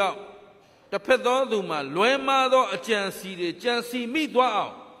မှုကြောင့်တစ်ဖက်သောသူမှာလွဲမှားသောအကြံစီတွေကြံစီမိသွားအော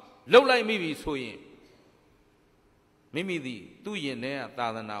င်လှုပ်လိုက်မိပြီဆိုရင်မိမိသည်သူ့ရင်ထဲကသာ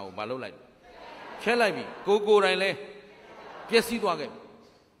သနာကိုမလှုပ်လိုက်ဖျက်လိုက်ပြီကိုယ်တိုင်လည်းပျက်စီးသွားခဲ့ပြီ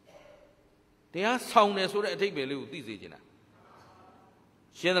တရားဆောင်တယ်ဆိုတဲ့အဓိပ္ပာယ်လေးကိုသိစေချင်တာ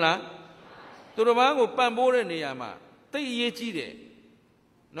ရှင်းသလားသူတစ်ပါးကိုပံ့ပိုးတဲ့နေရာမှာသိအရေးကြီးတယ်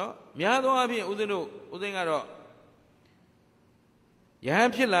နော်များသောအားဖြင့်ဦးဇင်းကတော့ယဟန်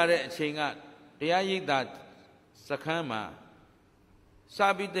ဖြစ်လာတဲ့အချိန်ကတရားရိပ်သာစခန်းမှာစာ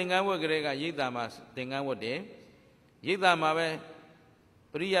ပြီးသင်္ကန်းဝတ်ကလေးကရိပ်သာမှာသင်္ကန်းဝတ်တယ်ရိပ်သာမှာပဲ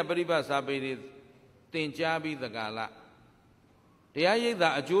ပရိယပရိပတ်စာပေတွေသင်ကြားပြီးသကာလတရားရိပ်သာ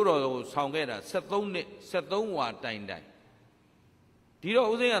အကျိုးတော်ကိုဆောင်ခဲ့တာ73နှစ်73ဝါတိုင်ဒီတော့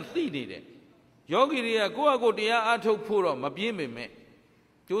ဦးဇင်းကသိနေတယ်ယောဂီတွေကကိုယ့်အကိုတရားအားထုတ်ဖို့တော့မပြင်းပေမဲ့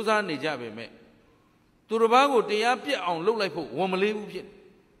ကြိုးစားနေကြပေမဲ့သူတစ်ပါးကိုတရားပြတ်အောင်လုပ်လိုက်ဖို့ဝန်မလေးဘူးဖြစ်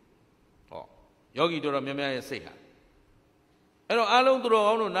ဟောယောဂီတော်များများရဲ့စိတ်ဟာအဲ့တော့အားလုံးသူတော်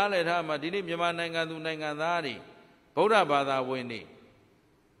ကောင်းတို့နားလည်ထားမှာဒီနေ့မြန်မာနိုင်ငံသူနိုင်ငံသားတွေဗုဒ္ဓဘာသာဝင်တွေ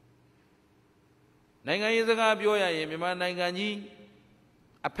နိုင်ငံရေးစကားပြောရရင်မြန်မာနိုင်ငံကြီး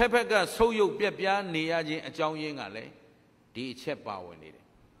အဖက်ဖက်ကဆုပ်ယုပ်ပြက်ပြားနေရခြင်းအကြောင်းရင်းကလည်းဒီအချက်ပါဝင်နေတယ်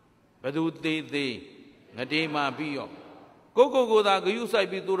ဘသူသေးသေးငတေမာပြီးရောကိုသာဂယုစိုက်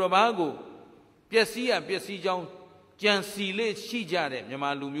ပြီးသူတော်ဘာကိုပျက်စီးကြောင်းကြံစီလေးရှိကြတဲ့မြန်မာ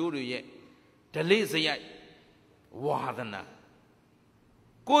လူမျိုးတွေရဲ့ဓလေ့စရိုက်ဝါဒနာ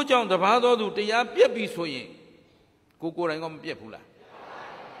ကိုကြောင့်တပါးသောသူတရားပြက်ပြီဆိုရင်ကိုယ်တိုင်ကမပြက်ဘူးလား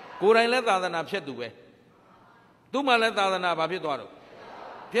ကိုယ်တိုင်လည်းသာသနာဖျက်သူပဲသူ့မှလည်းသာသနာဘာဖြစ်သွားတော့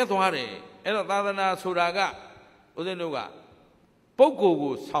ပြက်သွားတယ်အဲ့တော့သာသနာဆိုတာကဦးဇင်းတို့ကပုဂ္ဂိုလ်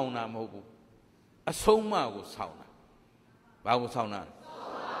ကိုဆောင်တာမဟုတ်ဘူးအဆုံးအမကိုဆောင်တာဘာကိုဆောင်တာ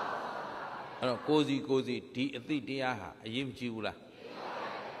အဲ့တော့ကိုစီဒီအသိတရားဟာအရေးမကြီးဘူးလား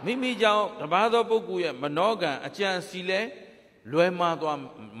မိမိကြောင့်တပါးသောပုဂ္ဂိုလ်ရဲ့မနောကံအကြံစီလဲလွဲမှားသွား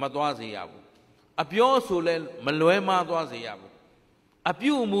မသွားစေရဘူးအပြောဆိုလဲမလွဲမှားသွားစေရဘူးအ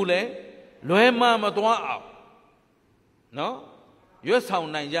ပြုအမူလဲလွဲမှားမသွားအောင်နော်ရွတ်ဆောင်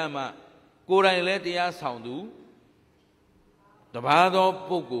နိုင်ကြမှကိုယ်တိုင်လဲတရားဆောင်သူတပါးသော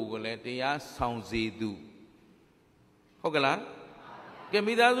ပုဂ္ဂိုလ်ကိုလည်းတရားဆောင်စေသူဟုတ်ကလားကဲ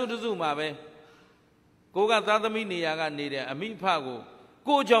မိသားစုတစုမှာပဲကိုကသားသမီးနေရာကနေတဲ့အမိဖ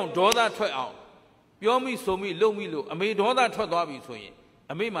ကိုကြောင့်ဒေါသထွက်အောင်ပြောမိဆိုမိလုပ်မိလို့အမေဒေါသထွက်သွားပြီဆိုရင်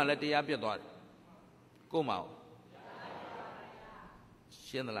အမေမှလည်းတရားပြတ်သွားတယ်ကိုမအောင်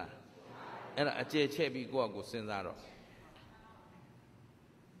ရှင်းသလားအဲ့ဒါအကျယ်ချက်ပြီးကိုယ့်အကိုစဉ်းစားတော့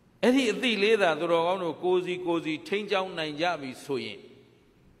အဲ့ဒီအသိလေးသာသူတော်ကောင်းတို့ကိုစီထိန်းချောင်းနိုင်ကြပြီဆိုရင်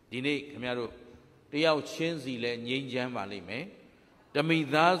ဒီနေ့ခင်ဗျားတို့တယောက်ချင်းစီလဲငြိမ်းချမ်းပါလိမ့်မယ်ဓမိ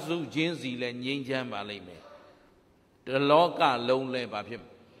သားစုချင်းစီလဲငြိမ်းချမ်းပါလိမ့်မယ်တလောကလုံးလဲဘာဖြစ်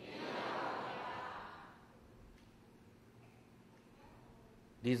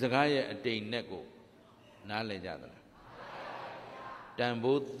ဒီစကားရဲ့အတိမ်နဲ့ကိုနားလည်ကြသလားတန်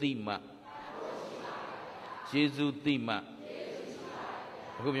ဖိုးသိမှယေရှုသိမှ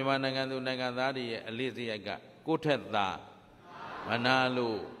အခုမြန်မာနိုင်ငံသူနိုင်ငံသားတွေရဲ့အလေးစရိုက်ကကိုယ့်ထက်သာမနာ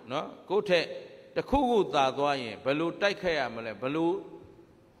လို့နော်ကိုယ့်ထက်တစ်ခုခုသာသွားရင်ဘယ်လိုတိုက်ခတ်ရမလဲဘယ်လို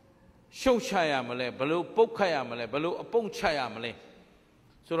ရှုပ်ချရမလဲဘယ်လိုပုတ်ခတ်ရမလဲဘယ်လိုအပုံချရမလဲ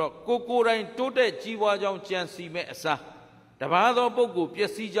ဆိုတော့ကိုယ်တိုင်တိုးတက်ကြီးပွားကြောင်းကြံစီမဲ့အစားတပါးသောပုဂ္ဂိုလ်ပျ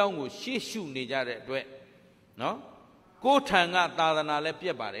က်စီးကြောင်းကိုရှေ့ရှုနေကြတဲ့အတွက်နော်ကိုယ်ထံကသာသနာလည်းပြ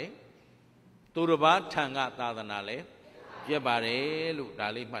က်ပါတယ်သူတစ်ပါးထံကသာသနာလည်းပြက်ပါတယ်လို့ဒါ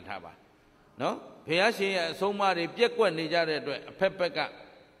လေးမှတ်ထားပါနော်ဘုရားရှင်ရဲ့အဆုံးအမတွေပြက်ကွက်နေကြတဲ့အတွက်အဖက်ဖက်က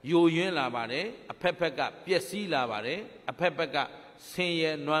ယိုယွင်းလာပါတယ်အဖက်ဖက်ကပျက်စီးလာပါတယ်အဖက်ဖက်ကဆင်း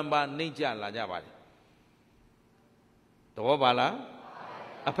ရဲနွမ်းပါနှိမ့်ကျလာကြပါတယ်သဘောပါလား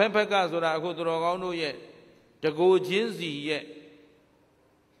အဖက်ဖက်ကဆိုတာအခုသူတော်ကောင်းတို့ရဲ့တကိုချင်းစီရဲ့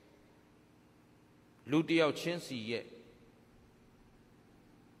လူတယောက်ချင်းစီရဲ့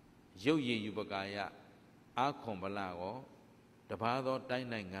ရုပ်ရည်ယူပကာယအာခွန်ဗလာကိုတပါးသောတိုင်း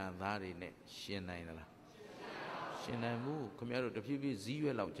နိုင်ငံသားတွေနဲ့ရှင်နိုင်သလားရှင်နိုင်မှုခင်ဗျားတို့တဖြည်းဖြည်းဇီးရွ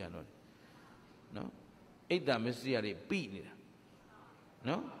က်လောက်ကြံတော့နော်အိတ်တမစ္စရိယတွေပြိနေတာ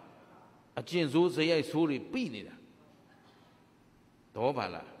နော်အကျင့်ဆိုးဇယိုက်ဆိုးတွေပြိနေတာတော့ပါ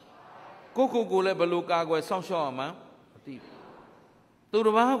လားကိုလည်းဘလို့ကာကွယ်စောင့်ရှောက်ရမှာမသိဘူးသူတ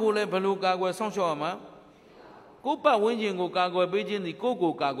စ်ပါးကိုလည်းဘလို့ကာကွယ်စောင့်ရှောက်ရမှာကိုပတ်ဝန်းကျင်ကိုကာကွယ်ပေးခြင်းသည်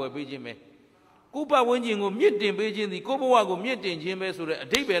ကိုကာကွယ်ပေးခြင်းပဲကိုပတ်ဝန်းကျင်ကိုမြင့်တင်ပေးခြင်းသည်ကိုဘဝကိုမြင့်တင်ခြင်းပဲဆိုတဲ့အ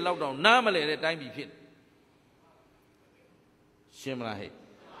ဓိပ္ပာယ်လောက်တောင်နားမလည်တဲ့အတိုင်းပြီဖြစ် ရှင်းမလားဟဲ့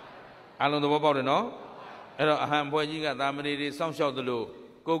အလုံးသဘောပေါက်တယ်နော်အဲ့တော့အဟံဘွယ်ကြီးကသာမဏေတွေစောင့်ရှောက်သလို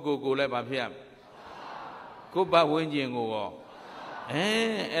ကိုလည်းဗာဖြစ်ရမယ်ကိုပတ်ဝန်းကျင်ကိုရော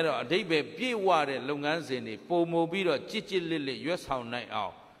အဲ့တော့အဓိပ္ပာယ်ပြည့်ဝတဲ့လုပ်ငန်းစဉ်တွေပုံမူပြီးတော့ကြစ်လစ်ရွတ်ဆောင်နိုင်အော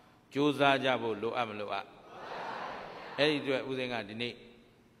င်ကြိုးစားကြဖို့လိုအပ်မလိုအပ်အဲ့ဒီအတွက်ဦးဇင်းကဒီနေ့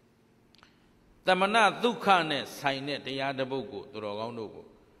သမဏဒုက္ခနဲ့ဆိုင်တဲ့တရားတစ်ပုဒ်ကိုသူတော်ကောင်းတို့ကို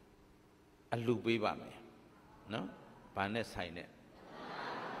အလှပေးပါမယ်နော်ဘာနဲ့ဆိုင်တဲ့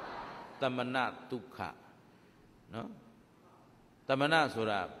သမဏဒုက္ခနော်သမဏဆို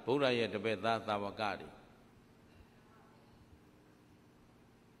တာဗုဒ္ဓရဲ့တပည့်သားသာဝကတွေ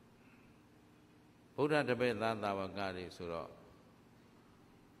ဗုဒ္ဓတပည့်သားသာဝကတွေဆိုတော့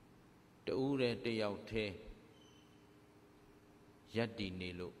တူးတဲ့တယောက်သေးယက်တည်နေ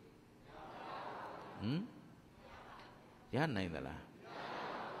လို့ရနိုင်သလား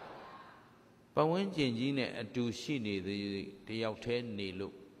ပဝန်းကျင်ကြီးနဲ့အတူရှိနေသည်တယောက်သေးနေ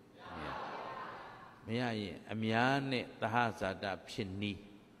လို့မရရင်အများနဲ့သဟဇာတဖြစ်နီး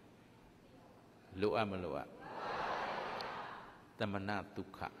လိုအပ်မလိုအပ်သမဏဒု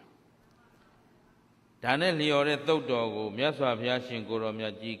က္ခဒါနဲ့လျော်တဲ့သုတ်တော်ကိုမြတ်စွာဘုရားရှင်ကိုရောမြ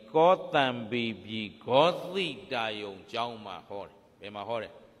တ်ကြီးကောတံပေပြီဂောသိတာယုံကျောင်းမှာဟောတယ်ဘယ်မှာဟောတ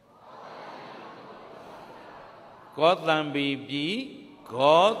ယ်ကောတံပေပြီ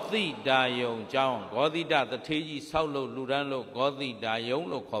ဂောသိတာယုံကျောင်းဂောသိတတထေးကြီးဆောက်လို့လူရန်လို့ဂောသိတာယုံ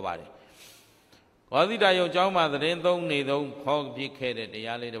လို့ခေါ်ပါတယ်ဂောသိတာယုံကျောင်းမှာသတင်းသုံးနေသုံးခေါ်ပြခဲ့တဲ့တ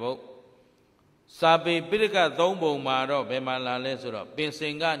ရားလေးတစ်ပုဒ်စာပေပိဋကသုံးပုံမှာတော့ဘယ်မှာလာလဲဆိုတော့ပင်စ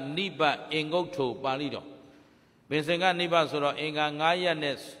င်ကနိဗ္ဗအင်္ဂုတ္ထုပါဠိတော်ပင်စင်ကနိဗ္ဗဆိုတော့အင်္ဂါ9ရက်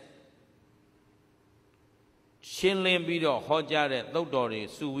နဲ့ရှင်းလင်းပြီးတော့ဟောကြားတဲ့သုတ်တော်တွေ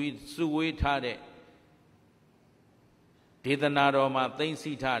စုဝေးထားတဲ့ဒေသနာတော်မှာသိမ့်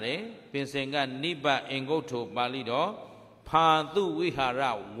စီထားတယ်ပင်စင်ကနိဗ္ဗအင်္ဂုတ္ထုပါဠိတော်ဖာတုဝိဟာရ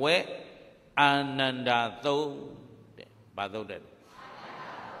ဝဲအာနန္ဒာသုတ်တဲ့ဘာသုတ်တဲ့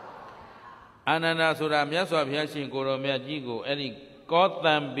အာနန္ဒာဆိုတာမြတ်စွာဘုရားရှင်ကိုရောမြတ်ကြီးကိုအဲ့ဒီကော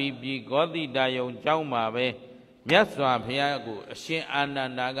တံပိပိဂောတိတာယုံကျောင်းမှာပဲမြတ်စွာဘုရားကိုအရှင်အာန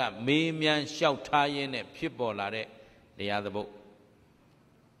န္ဒာကမေးမြန်းလျှောက်ထားရင်းနဲ့ဖြစ်ပေါ်လာတဲ့တရားသဘုတ်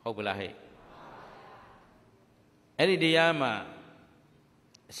ဟုတ်ကလားဟဲ့အဲ့ဒီတရားမှာ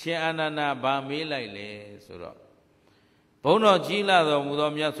အရှင်အာနန္ဒာဗာမေးလိုက်လေဆိုတော့ဘုန်းတော်ကြီးလာတော်မူ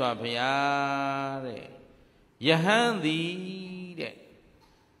သောမြတ်စွာဘုရားတဲ့ယဟန်သည်တဲ့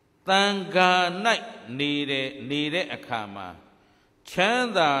တန်ခါ၌နေတဲ့အခါမှာချမ်း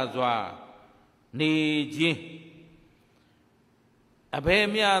သာစွာနေခြင်းအဘယ်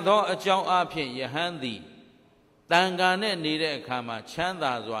မြတ်သောအကြောင်းအဖြစ်ယဟန်သည်တန်ခါနဲ့နေတဲ့အခါမှာချမ်း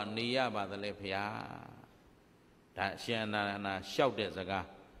သာစွာနေရပါသလဲဘုရားဒါအရှင်အနန္ဒာလျှောက်တဲ့စကား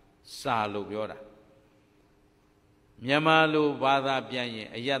စာလို့ပြောတာမြန်မာလိုဘာသာပြန်ရင်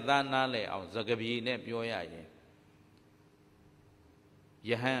အယတ္တနားလည်အောင်စကားပြေနဲ့ပြောရရင်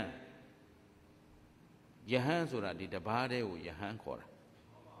ယဟန်ဆိုတာဒီတပါးတဲ့ကိုယဟန်ခေါ်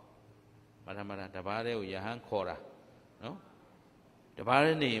တာမထတပါးတဲ့ကိုယဟန်ခေါ်တာနော်တပါး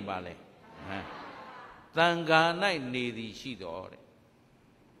တဲ့နေရင်ပါလဲသံဃာ၌နေသည်ရှိတော်တဲ့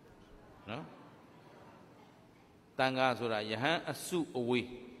နော်သံဃာဆိုတာယဟန်အစုအဝေး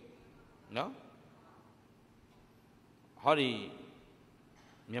နော်ဟောဒီ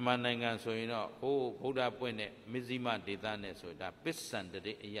မြန်မာနိုင်ငံဆိုရင်တော့ဟိုးဗုဒ္ဓပွင့်တဲ့မဇ္ဈိမဒေသနဲ့ဆိုဒါပစ္စန္တ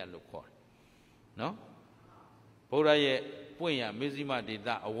ရေအယလို့ခေါ်တယ်နော်ဗုဒ္ဓရဲ့ပွင့်ရမဇ္ဈိမဒေသ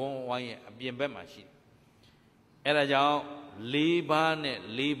အဝန်းဝိုင်းရဲ့အပြင်ဘက်မှာရှိတယ်အဲ့ဒါကြောင့်၄ပါးနဲ့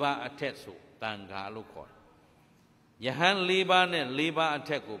၄ပါးအထက်ဆိုတန်ခါလို့ခေါ်တယ်ယဟန်၄ပါးနဲ့၄ပါးအထ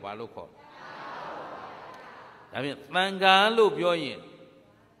က်ကိုဘာလို့ခေါ်လဲဒါဖြင့်တန်ခါလို့ပြောရင်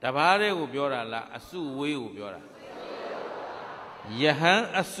တပါးတဲ့ကိုပြောတာလားအစုဝေးကိုပြောတာယဟန်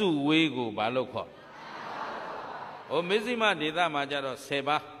အစုဝေးကိုဘာလို့ခေါ်ဟိုမဇ္ဈိမဒေသမှာကြတော့10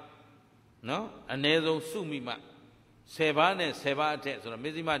ပါးနော်အ ਨੇ ဆုံးစုမိမှ10ပါးနဲ့10ပါးအထက်ဆိုတော့မ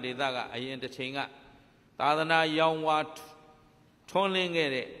ဇ္ဈိမဒေသကအရင်တစ်ချိန်ကသာသနာရောင်ဝါထွန်းလင်းခဲ့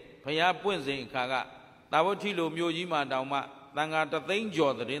တဲ့ဘုရားပွင့်စဉ်အခါကတာဝတိလိုမြို့ကြီးမှာတောင်မှတန်ခါ3သိန်း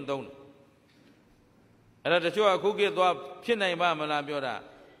ကျော်သတင်းသုံးတယ်အဲ့ဒါတချို့အခုခေတ်သွားဖြစ်နိုင်ပါမလားပြောတာ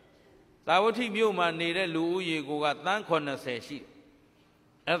တာဝတိမြို့မှာနေတဲ့လူဦးရေကတန်း80ရှိတယ်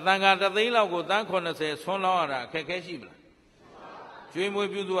အဲတန်ခါ3သိန်းလောက်ကိုတန်း80ဆွန်းလောင်းရတာအခက်ခဲရှိမလားကျွေးမွေး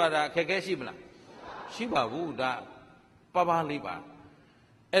ပြုစုရတာအခက်ခဲရှိမလားရှိပါဘူးဒါပါလေးပါ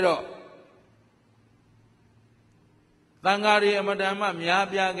အဲ့တော့တန်ခါတွေအမတန်မှများ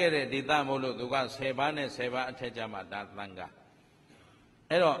ပြားခဲ့တဲ့ဒေသမို့လို့သူက10ပါးနဲ့10ပါးအထက်ကြမှာဒါတန်ခါ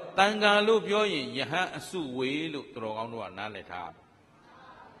အဲ့တော့တန်ခါလို့ပြောရင်ယဟန်အစုဝေးလို့တော်ကောင်းတို့ကနားလည်ထား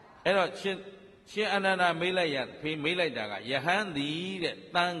အဲ့တော့ရှင် ရှင်အနန္ဒာမေးလိုက်ရဖေးမေးလိုက်တာကယဟန်သည်တဲ့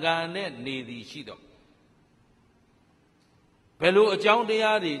တန်ခါနဲ့နေသည်ရှိတော့ဘယ်လိုအကြောင်းတ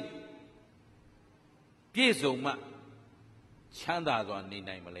ရားတွေပြည့်စုံမှချမ်းသာစွာနေ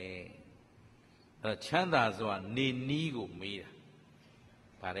နိုင်မလဲအဲချမ်းသာစွာနေနည်းကိုမေးတာ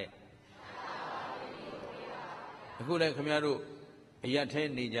ဗါတဲ့အခုလည်းခင်ဗျားတို့အရက်ထဲ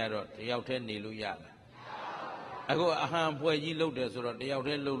နေကြတော့တယောက်ထဲနေလို့ရလားအခုအဟံဖွဲ့ကြီးလှုပ်တယ်ဆိုတော့တယောက်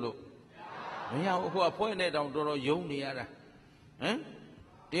ထဲလှုပ်လို့မရဘူးအခုအဖွဲနဲ့တောင်တော်တော်ယုံနေရတာဟမ်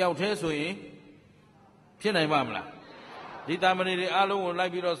တယောက်ထဲဆိုရင်ဖြစ်နိုင်ပါမလားဒီတာမဏေတွေအားလုံးကိုလို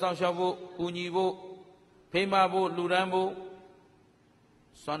က်ပြီးတော့စောင့်ရှောက်ဖို့ကူညီဖို့ဖိမဖို့လူရန်ဖို့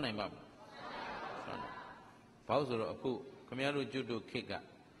စွမ်းနိုင်ပါမလားဘာလို့ဆိုတော့အခုခမည်းတော်ကျွတ်တို့ခေတ်က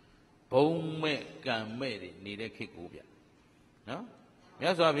ဘုံမဲ့ကံမဲ့တွေနေတဲ့ခေတ်ကိုဗျနော်မြ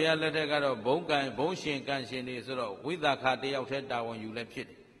တ်စွာဘုရားလက်ထက်ကတော့ဘုံကံဘုံရှင်ကံရှင်တွေဆိုတော့ဝိသခာတယောက်ထဲတာဝန်ယူလဲဖြစ်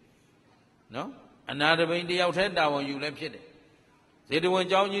တယ်နော်အနာတပိန်တယောက်ထဲတာဝန်ယူလဲဖြစ်တယ်ဇေတဝန်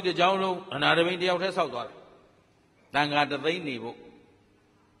ကျောင်းကြီးတစ်ကျောင်းလုံးအနာတပိန်တယောက်ထဲဆောက်သွားတယ်တန်ခါတသိန်းနေဖို့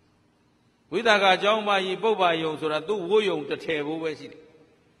ဝိသခာကျောင်းမကြီးပုပ္ပါယုံဆိုတာသူ့ဝိုးယုံတစ်ထည်ဖို့ပဲရှိတယ်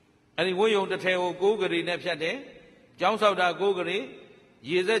အဲ့ဒီဝိုးယုံတစ်ထည်ကိုကိုးဂရီနဲ့ဖြတ်တယ်ကျောင်းဆောက်တာကိုးဂရီ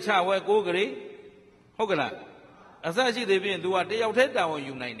ရေစက်ချဝဲကိုးဂရီဟုတ်ကလားအစရှိသေးဖြင့် तू ကတယောက်ထဲတာဝန်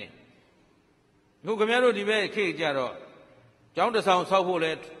ယူနိုင်တယ်ခုခင်ဗျားတို့ဒီဘက်ခေတ်ကြတော့ကျောင်းတစ်ဆောင်ဆောက်ဖို့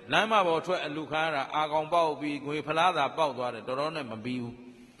လဲလမ်းမပေါ်ထွက်အလူခါရတာအာကောင်ပေါက်ပြီးငွေဖလားသာပေါက်သွားတယ်တော်တော်နဲ့မပြီးဘူး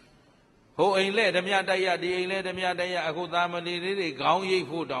ဟိုအိမ်လဲဓမြတိုက်ရဒီအိမ်လဲဓမြတိုက်ရအခုသာမဏေလေးတွေခေါင်းရိပ်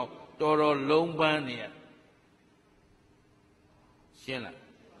ဖို့တောင်တော်တော်လုံးပန်းနေရရှင်းလား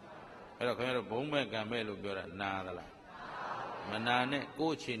အဲ့တော့ခင်ဗျားတို့ဘုံမဲ့ကံမဲ့လို့ပြောတာနာသလားမနာနဲ့ကို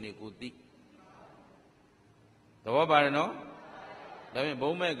ယ့်အခြေအနေကိုသိသဘောပါတယ်နော်ဒါဖြင့်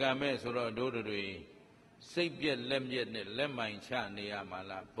ဘုံမဲ့ကံမဲ့ဆိုတော့တို့တွေစိတ်ပြက်လက်မြက်နဲ့လက်မိုင်ချနေရမှာ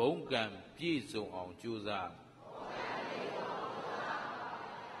လားဘုံကံပြည့်စုံအောင်ကြိုးစား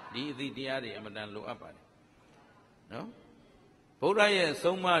ဒီအသည့်တရားတွေအမှန်တန်လိုအပ်ပါတယ်နော်ဗုဒ္ဓရဲ့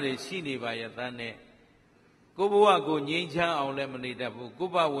ဆုံးမတွေရှိနေပါရဲ့တန်းနဲ့ကိုဘဝကိုငြိမ်းချမ်းအောင်လည်းမနေတတ်ဘူးကို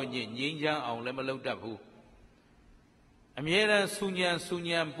ဘဝဝင်ငြိမ်းချမ်းအောင်လည်းမလုပ်တတ်ဘူးအမြဲတမ်းဆူ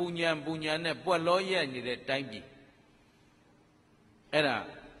ညံပူညံနဲ့ပွက်လောရက်နေတဲ့တိုင်းပြည်အဲ့ဒါ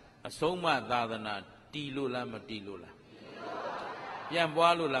အဆုံးမသာသနာတီလို့လားမတီလို့လားပြန့်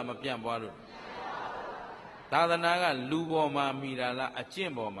ပွားလို့လားမပြန့်ပွားလို့သာသနာကလူပေါ်မှာမိတာလားအကျ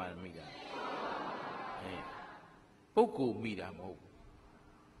င့်ပေါ်မှာမိတာပုဂ္ဂိုလ်မိတာမဟုတ်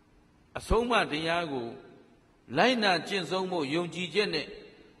အဆုံးမတရားကိုလိုက်နာကျင့်ဆုံးဖို့ယုံကြည်ချက်နဲ့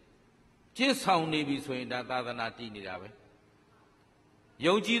ကျင့်ဆောင်နေပြီဆိုရင်ဒါသာသနာတည်နေတာပဲ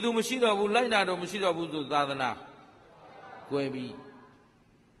ယုံကြည်သူမရှိတော့ဘူးလိုက်နာတော့မရှိတော့ဘူးဆိုသာသနာကွယ်ပြီ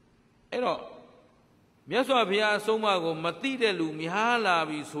အဲ့တော့မြတ်စွာဘုရားအဆုံးအမကိုမသိတဲ့လူများလာ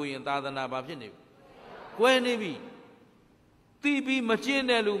ပြီဆိုရင်သာသနာဘာဖြစ်နေပြီကွယ်နေပြီသိပြီးမကျင့်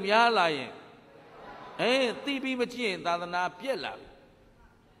တဲ့လူများလာရင်သိပြီးမကျင့်ရင်သာသနာပြက်လာပြီ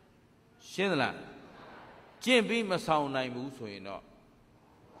ရှင်းသလားကျင့်ပြီးမဆောင်နိုင်ဘူးဆိုရင်တော့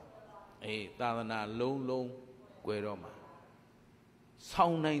သာသနာလုံးကွယ်တော့မှာဆော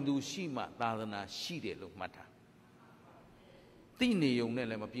င်နိုင်သူရှိမှသာသနာရှိတယ်လို့မှတ်တာသိနေုံနဲ့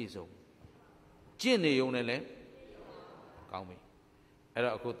လည်းမပြည့်စုံကျင့်နေုံနဲ့လည်းကောင်းပြီအဲ့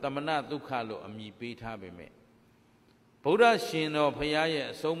တော့အခုတမနာဒုက္ခလို့အမည်ပေးထားပေမဲ့ဗုဒ္ဓရှင်တော်ဘုရားရဲ့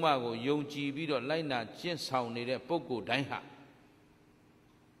အဆုံးအမကိုယုံကြည်ပြီးတော့လိုက်နာကျင့်ဆောင်နေတဲ့ပုဂ္ဂိုလ်တိုင်းဟာ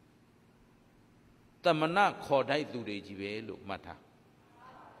တမနာခေါ်တိုက်သူတွေကြီးပဲလို့မှတ်ထား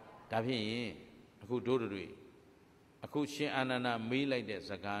ဒါဖြင့်အခုတို့တွေအခုရှင်အာနန္ဒာမေးလိုက်တဲ့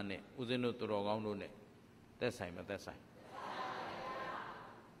စကားနဲ့ဦးဇင်းတို့တော်ကောင်းတို့နဲ့သက်ဆိုင်မသက်ဆိုင်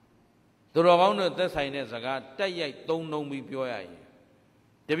တော်ကောင်းတို့သက်ဆိုင်တဲ့စကားတက်ရိုက်သုံးလုံးပြီးပြောရရင်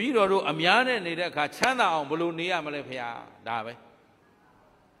တပည့်တော်တို့အများနဲ့နေတဲ့အခါချမ်းသာအောင်ဘယ်လိုနေရမလဲဖေ။ဒါပဲ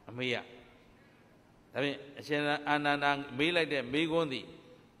အမေရဒါဖြင့်အရှင်အာနန္ဒာမေးလိုက်တဲ့မေးခွန်းသည်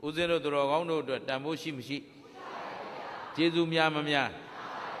ဦးဇင်းတို့တော်ကောင်းတို့အတွက်တန်ဖိုးရှိမရှိကျေးဇူးများမများ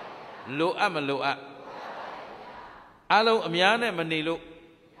လိုအပ်မလိုအပ်အလုံးအများနဲ့မနေလို့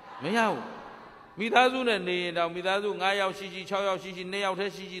မရဘူးမိသားစုနဲ့နေရင်တောင်မိသားစု9ယောက်ရှိရှိ6ယောက်ရှိရှိ2ယောက်တ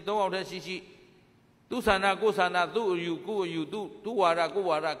ည်းရှိရှိ3ယောက်တည်းရှိရှိသူဆန္ဒကိုယ်ဆန္ဒသူ့အယူကိုယ်အယူသူ့ဝါဒကိုယ်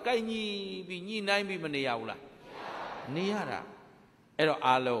ဝါဒကိုက်ညီပြီးညှိနှိုင်းပြီးမနေရဘူးလားနေရတာအဲ့တော့အ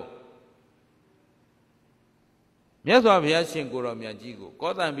လုံးမြတ်စွာဘုရားရှင်ကိုယ်တော်မြတ်ကြီးကို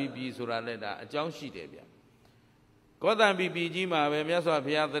ကောသံပိပြည်ဆိုတာလည်းဒါအကြောင်းရှိတယ်ဗျကောသံပိပြည်ကြီးမှာပဲမြတ်စွာ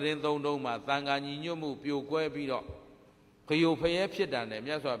ဘုရားသတင်းသုံးမှာသံဃာညီညွတ်မှုပြိုကွဲပြီးတော့ခယိုဖျဲဖြစ်တာနဲ့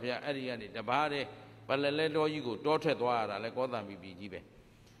မြတ်စွာဘုရားအဲ့ဒီကနေတပါးတဲ့ပလလဲတော်ကြီးကိုတောထွက်သွားရတာလဲကောသံပိပြည်ကြီးပဲ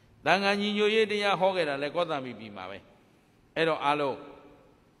သံဃာညီညွတ်ရေးတရားဟောခဲ့တာလဲကောသံပိပြည်မှာပဲအဲ့တော့အားလုံး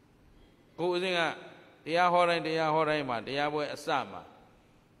ကိုဦးစင်းကတရားဟောတိုင်းမှာတရားပွဲအစမှာ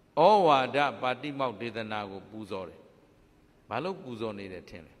ဩဝါဒပါတိမောက်ဒေသနာကိုပူဇော်တယ်ဘာလို့ပူဇော်နေတယ်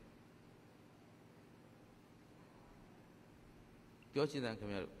ထင်လဲပြောချင်တယ်ခင်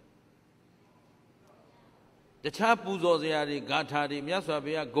ဗျားတို့တခြားပူဇော်စရာတွေဂါထာတွေမြတ်စွာ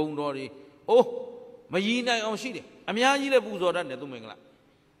ဘုရားဂုဏ်တော်တွေအိုးမရည်နိုင်အောင်ရှိတယ်အများကြီးလည်းပူဇော်တတ်တယ်သူမင်္ဂလာ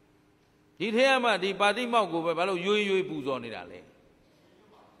ဒီထဲမှာဒီပါတိမောက်ကိုပဲဘာလို့ရွေပူဇော်နေတာလဲ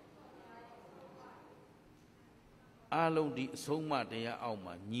အားလုံးဒီအဆုံးအမတရားအောက်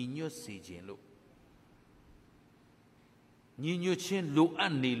မှာညီညွတ်စေခြင်းလို့ညီညွတ်ခြင်းလိုအ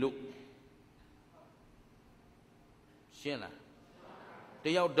ပ်နေလို့ရှင်းလားတ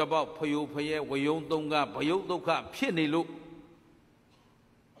ယောက်တစ်ပေါက်ဖယိုဖယဲဝယုံသုံးကဘယုတ်ဒုက္ခဖြစ်နေလို့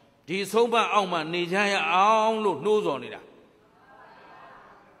ဒီဆုံးမအောက်မှာနေကြရအောင်လို့နှိုးဆော်နေတာ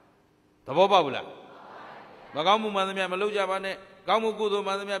သဘောပေါက်ဘူးလားမကောင်းမှုမှန်သမျှမလုပ်ကြပါနဲ့ကောင်းမှုကုသိုလ်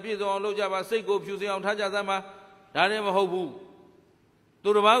မှန်သမျှပြည့်စုံအောင်လုပ်ကြပါစိတ်ကိုဖြူစင်အောင်ထားကြစမ်းပါဒါနဲ့မဟုတ်ဘူးသူ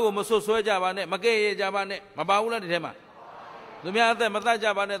တစ်ပါးကိုမဆွဆွဲကြပါနဲ့မကဲ့ရဲ့ကြပါနဲ့မပါဘူးလားဒီထဲမှာသူများအသက်မတတ်ကြ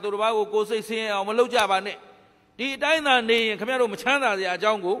ပါနဲ့သူတစ်ပါးကိုကိုယ်စိတ်ဆင်းရဲအောင်မလုပ်ကြပါနဲ့ဒီအတိုင်းသာနေရင်ခင်ဗျားတို့မချမ်းသာစရာအ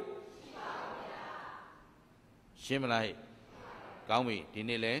ကြောင်းကိုရှင်းမလားဟဲ့ကောင်းပြီဒီ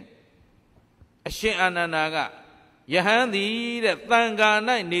နေ့လဲအရှင်အာနန္ဒာကယဟန်သည်တဲ့တန်ခါ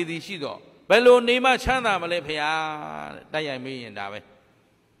၌နေသည်ရှိတော့ဘယ်လိုနေမှချမ်းသာမလဲဖေဟာတဲ့တိုက်ရိုက်မေးရင်ဒါပဲ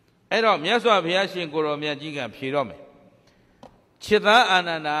အဲ့တော့မြတ်စွာဘုရားရှင်ကိုရောမြတ်ကြီးကဖြေတော့မယ်ခြေသားအာန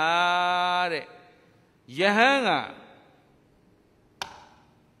န္ဒာတဲ့ယဟန်က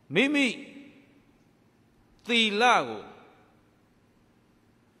မိမိသီလကို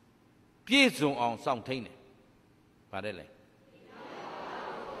ပြည့်စုံအောင်စောင့်ထိန်တယ်ဗါတယ်လေ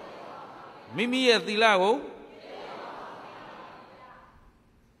မိမိရဲ့သီလကို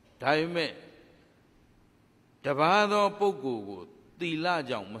ဒါပေမဲ့တပါးသောပုဂ္ဂိုလ်ကိုသီလ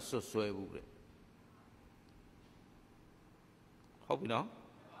ကြောင့်မဆွဆွဲဘူးတဲ့ဟုတ်ပြီနော်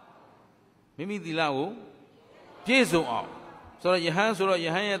မိမိသီလကိုပြည့်စုံအောင်ဆိုတော့ယဟ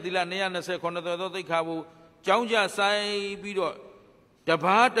န်ရဲ့သီလ229သောသိက္ခာပုကြောင်းကြဆိုင်ပြီးတော့တ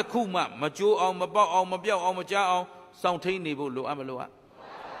ပါးတစ်ခုမှမကြိုးအောင်မပေါက်အောင်မပြောက်အောင်မကြားအောင်စောင့်ထိန်နေဖို့လိုအပ်မလို့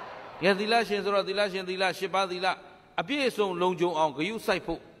ကဲသီလရှင်ဆိုတော့သီလရှင်သီလ10ပါးသီလအပြည့်အစုံလုံခြုံအောင်ဂရုစိုက်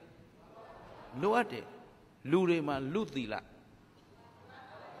ဖို့လိုအပ်တယ်လူတွေမှာလူသီလ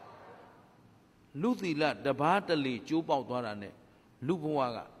တပါးတလေကျိုးပေါက်သွားတာနဲ့လူဘဝ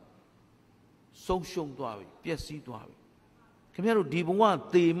ကဆုံးရှုံးသွားပြီပျက်စီးသွားပြီခင်ဗျားတို့ဒီဘဝ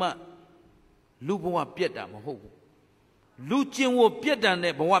သေမှလူဘဝပြက်တာမဟုတ်ဘူးလူကျင်ဝပြက်တာ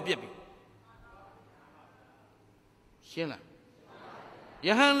နဲ့ဘဝပြက်ပြီရှင်းလားယ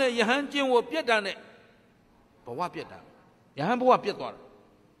ဟန်လည်းယဟန်ကျင်ဝပြက်တာနဲ့ဘဝပြက်တာယဟန်ဘဝပြက်သွားတာ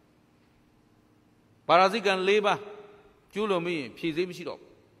ပါရဇိကံ၄ပါးကျူးလို့မရင်ဖြည့်စေးမရှိတော့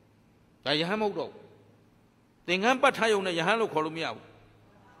ဘူးဒါယဟန်မဟုတ်တော့ဘူးသင်္ကန်းပတ်ထားရုံနဲ့ယဟန်လို့ခေါ်လို့မရဘူး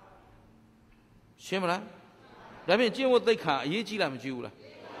ရှင်းမလားဒါဖြင့်ကျင့်ဝတ်သိက္ခာအရေးကြီးလားမကြီးဘူးလား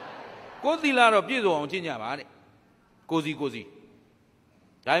ကိုယ်သီလတော့ပြည့်စုံအောင်ကျင့်ကြပါတဲ့ကိုစီ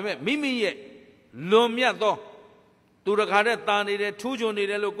ဒါပေမဲ့မိမိရဲ့လွန်မြတ်သောသူတခါတည်းတာနေတယ်ထူးချွန်နေ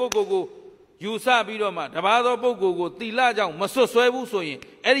တယ်လို့ကိုယူဆပြီးတော့မှတပါးသောပုဂ္ဂိုလ်ကိုသီလကြောင့်မဆွဆွဲဘူးဆိုရင်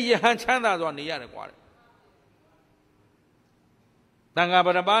အဲ့ဒီယဟန်ချမ်းသာစွာနေရတယ်ကွာတဲ့တန်ခါပ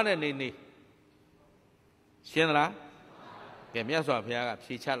ရပါနဲ့နေရှင်းသလားကဲမြတ်စွာဘုရားက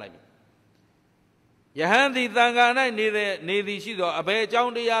ဖြေချလိုက်ပြီယဟန်သည်တန်ခါ၌နေသည်ရှိသောအဘယ်အကြော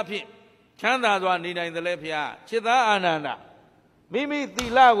င်းတရားဖြင့်ချမ်းသာစွာနေနိုင်သလဲဘုရားခြေသားအာနန္ဒာမိမိသီ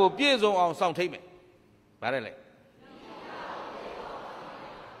လကိုပြည့်စုံအောင်စောင့်ထိတ်မယ်ဗါတယ်လေ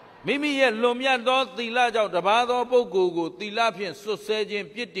မိမိရဲ့လွန်မြတ်သောသီလကြောင့်တပါးသောပုဂ္ဂိုလ်ကိုသီလဖြင့်ဆွတ်ဆဲခြင်း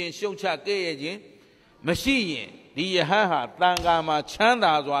ပြစ်တင်ရှုံချကဲ့ရဲ့ခြင်းမရှိရင်ဒီယဟန်ဟာတန်ခါမှာချမ်း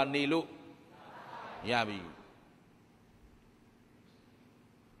သာစွာနေလို့ရပြီ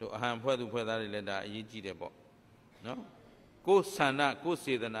တို့အဟံဖွဲ့သူဖွဲ့သားတွေလည်းဒါအရေးကြီးတယ်ပေါ့နော်ကိုယ်ဆန္ဒကိုယ်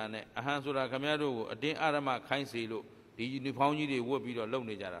စေတနာနဲ့အဟံဆိုတာခမည်းတော်ကိုအတင်းအာရမခိုင်းစေလို့ဒီယူနီဖောင်းကြီးတွေဝတ်ပြီးတော့လုပ်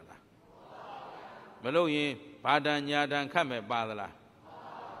နေကြတာလားမလုပ်ရင်ဘာတန်ညာတန်ခတ်မယ်ပါသလား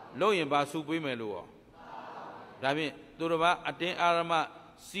လုပ်ရင်ဘာစုပေးမယ်လို့ရောဒါဖြင့်သူတစ်ပါးအတင်းအာရမ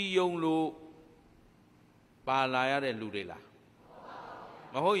စီယုံလို့ပါလာရတဲ့လူတွေလား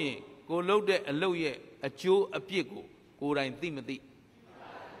မဟုတ်ရင်ကိုလှုပ်တဲ့အလုပ်ရဲ့အကျိုးအပြစ်ကိုယ်တိုင်သိမသိ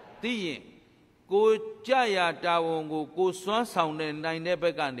သိရင်ကိုကြရာတာဝန်ကိုစွမ်းဆောင်တဲ့နိုင်တဲ့ဘ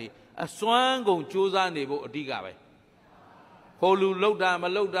က်ကနေအစွမ်းကုန်ကြိုးစားနေဖို့အဓိကပဲဟိုလူလှုပ်တာမ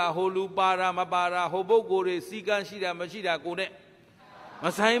လှုပ်တာဟိုလူပါတာမပါတာဟိုပုဂ္ဂိုလ်တွေစီကံရှိတာမရှိတာကိုနဲ့မ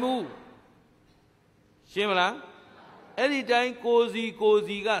ဆိုင်ဘူးရှင်းမလားအဲ့ဒီတိုင်းကိုစီက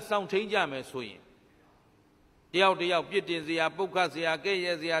စောင့်ထိန်ကြမယ်ဆိုရင် တရားတရားပြစ်တင်စရာပုတ်ခတ်စရာကဲ့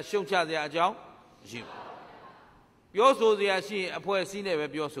ရဲ့စရာရှုံချစရာအကြောင်းမရှိဘူးပြောဆိုစရာရှိရင်အဖွဲ့အစည်းနဲ့ပဲ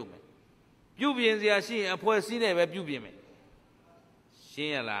ပြောဆိုမယ်ပြုပြင်စရာရှိရင်အဖွဲ့အစည်းနဲ့ပဲပြုပြင်မယ်ရှ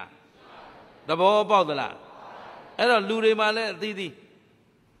င်းရလားသဘောပေါက်သလားအဲ့တော့လူတွေမှာလည်းအသီးသီး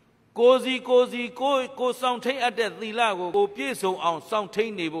ကိုစီစောင့်ထိန်အပ်တဲ့သီလကိုပြည့်စုံအောင်စောင့်ထိ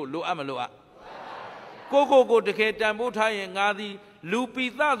န်နေဖို့လိုအပ်မလိုအပ်ကိုတကယ်တန်ဖိုးထားရင်ငါသည်လူပိ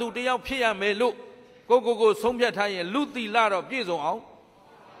သသူတယောက်ဖြစ်ရမယ်လို့ကိုဆုံးဖြတ်ထားရင်လူသီလတော့ပြည့်စုံအောင်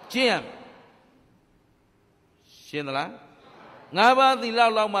ကျင့်ရမယ်ရှင်းသလား၅ပါးသီလ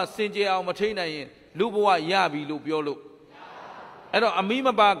လောက်မှစင်ကြယ်အောင်မထိန်နိုင်ရင်လူဘဝရပြီလို့ပြောလို့အဲ့တော့အမိမ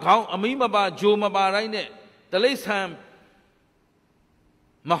ပါခေါင်းအမိမပါဂျိုမပါတိုင်းနဲ့တလိษံ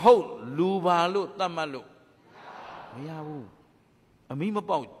မဟုတ်လူပါလို့တတ်မှတ်လို့မရဘူးအမိမ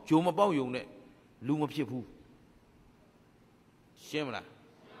ပေါက်ဂျိုမပေါက်ယုံနဲ့လူမဖြစ်ဘူးရှင်းမလား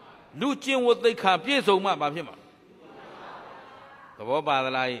လူကျင့်ဝတ်သိက္ခာပြည့်စုံမှဘာဖြစ်မှာသဘောပါသ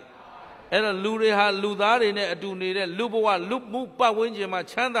လားအဲ့တော့လူတွေဟာလူသားတွေနဲ့အတူနေတဲ့လူဘဝလူမှုပတ်ဝန်းကျင်မှာ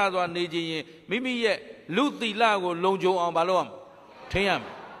ချမ်းသာစွာနေခြင်းရင်မိမိရဲ့လူသီလကိုလုံခြုံအောင်ဘာလုပ်ရမလဲထိန်းရမ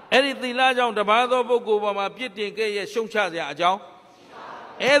ယ်အဲ့ဒီသီလကြောင့်တပါးသောပုဂ္ဂိုလ်ပေါ်မှာပြစ်တင်ခဲ့ရဲ့ရှုံချစရာအကြောင်း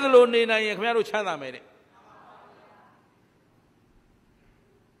အဲ့ဒါလိုနေနိုင်ရင်ခင်ဗျားတို့ချမ်းသာမယ်တဲ့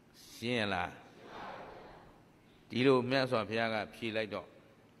ရှင်းရလားဒီလိုမြတ်စွာဘုရားကဖြေလိုက်တော့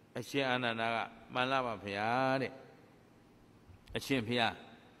အရှင်အာနန္ဒာကမှန်လားပါဘုရားတဲ့အရှင်ဘုရား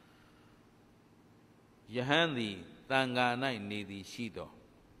ယဟန်သည်တန်ခါ၌နေသည်ရှိသော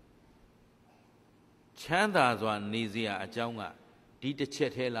ချမ်းသာစွာနေเสียအကြောင်းကဒီတစ်ချ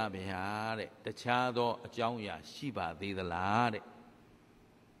က်ထဲလားဗျာတဲ့တခြားသောအကြောင်းအရာရှိပါသေးသလားတဲ့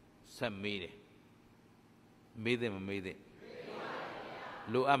ဆက်မေးတယ်မေးတယ်မမေးတယ်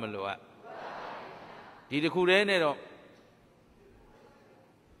လိုအပ်မလိုအပ်ဒီတစ်ခုတည်းနဲ့တော့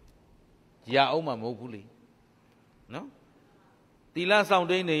ရအောင်မှာမဟုတ်ဘူးလေနော်သီလဆောင်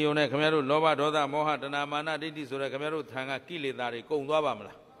တိန်နေုံနဲ့ခင်ဗျားတို့လောဘဒေါသမောဟတဏမာနဒိဋ္ဌိဆိုတဲ့ခင်ဗျားတို့ထံကကိလေသာတွေကုန်သွားပါမ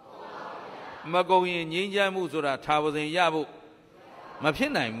လားမကုန်ရင်ငြိမ်းချမ်းမှုဆိုတာထာဝစဉ်ရဖို့မဖြ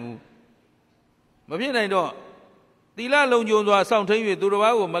စ်နိုင်ဘူးမဖြစ်နိုင်တော့သီလလုံခြုံစွာစောင့်ထိန်၍သူတစ်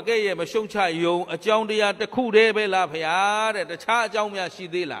ပါးကိုမကဲ့ရဲ့မရှုံချယုံအကြောင်းတရားတစ်ခုတည်းပဲလားဖရာတဲ့တခြားအကြောင်းများရှိ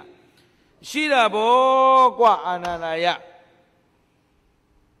သေးလားရှိတာဗောကွာအာနန္ဒာယ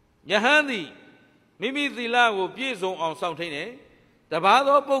ယဟန်သည်မိမိသီလကိုပြည့်စုံအောင်စောင့်ထိန်တယ်တပါး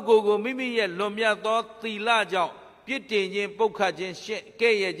သောပုဂ္ဂိုလ်ကိုမိမိရဲ့လွန်မြတ်သောသီလကြောင့်ပြစ်တင်ခြင်းပုတ်ခတ်ခြင်း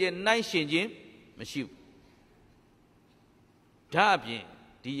ကဲ့ရဲ့ခြင်းနှိုင်းရှင်ခြင်းမရှိဘူးဒါအပြင်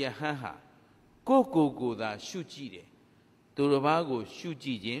ဒီယဟန်ဟာကိုသာရှုကြည့်တယ်သူတစ်ပါးကိုရှုကြ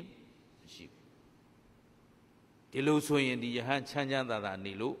ည့်ခြင်းမရှိဘူးဒီလိုဆိုရင်ဒီယဟန်ချမ်းချမ်းသာသာ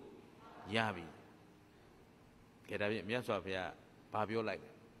နေလို့ရပြီကဲဒါဖြင့်မြတ်စွာဘုရားဘာပြောလိုက်လဲ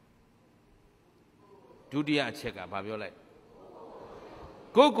ဒုတိယအချက်ကဘာပြောလိုက်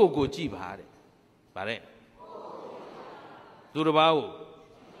ကိုကြည့်ပါတဲ့ဗါတဲ့သူတစ်ပါးကို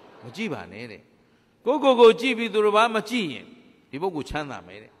မကြည့်ပါနဲ့တဲ့ကိုကြည့်ပြီးသူတစ်ပါးမကြည့်ရင်ဒီပုဂ္ဂိုလ်ချမ်းသာမ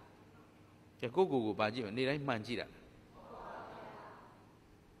ယ်တဲ့ကျကိုဘာကြည့်မနေတိုင်းမှန်ကြည့်တာ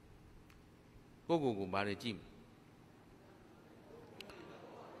ကိုဘာတွေကြည့်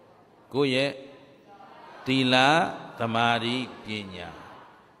ကိုရဲ့သီလသမာဓိပညာ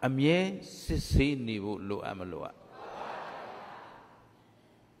အမြဲစစ်ဆေးနေဖို့လိုအပ်မလိုအပ်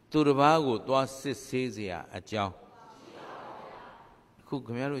သူတစ်ပါးကိုသွားစစ်ဆေးเสียအကြောင်းအခုခ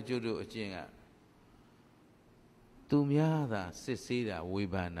င်ဗျားတို့ကျုပ်တို့အကျင့်ကသူများသာစစ်ဆေးတာဝေ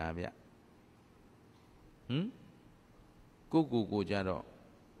ဖန်တာဗျကိုကြတော့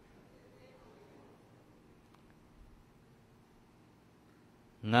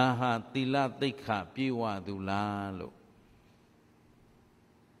ငါဟာသီလသိက္ခာပြေဝသူလားလို့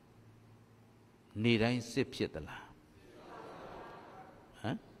နေတိုင်းစစ်ဖြစ်သလားဟ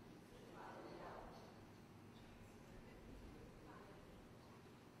မ်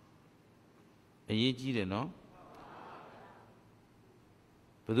အရေးကြီးတယ်နော်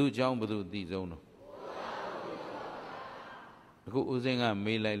ဘု து เจ้าဘု து သိဆုံးတော့အခုဦးစင်းက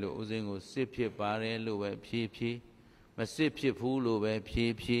မေးလိုက်လို့ဦးစင်းကိုစစ်ဖြစ်ပါတယ်လို့ပဲဖြည်းမစစ်ဖြစ်ဘူးလို့ပဲဖြ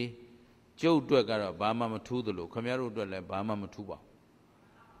ည်းကျုပ်အတွက်ကတော့ဘာမှမထူးသလိုခင်ဗျားတို့အတွက်လည်းဘာမှမထူးပါဘူး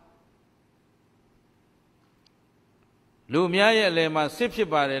လူများရဲ့အလယ်မှာစစ်ဖြစ်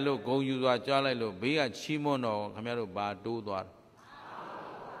ပါတယ်လို့ဂုံယူစွာကြားလိုက်လို့ဘေးကချီးမွမ်းတော့ခင်ဗျားတို့ဘာတိုးသွား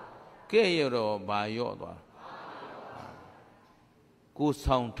ကဲ့ရတော့ဘာရော့သွားကို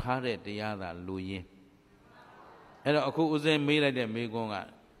ဆောင်ထားတဲ့တရားသာလူရင်းအဲ့တော့အခုဦးဇင်းမေးလိုက်တဲ့မေးခွန်းက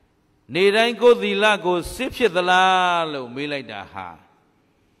နေတိုင်းကိုသီလကိုစစ်ဖြစ်သလားလို့မေးလိုက်တာဟာ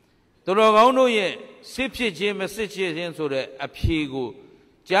သူတော်ကောင်းတို့ရဲ့စစ်ဖြစ်ခြင်းမစစ်ဖြစ်ခြင်းဆိုတဲ့အဖြေကို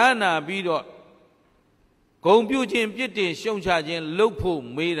ကြားနာပြီးတော့ ဂုံပြုခြင်းပြစ်တင်ရှုံချခြင်းလှုပ်ဖို့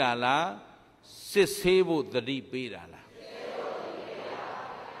မေးတာလားစစ်ဆေးဖို့သတိပေးတာလား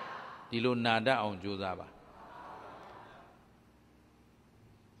ဒီလိုနာတတ်အောင်ကြိုးစားပါ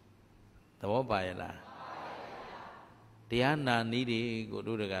သဘောပါရဲ့လားတရားနာနည်းတွေကို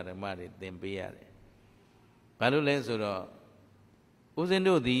တို့တရားဓမ္မတွေသင်ပေးရတယ်ဘာလို့လဲဆိုတော့ဦးဇင်း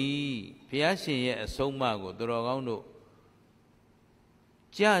တို့သည်ဘုရားရှင်ရဲ့အဆုံးအမကိုသူတော်ကောင်းတို့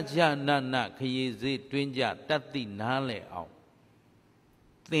ကြာနခရီးစေးတွင်းကြတတ်သိနားလည်အောင်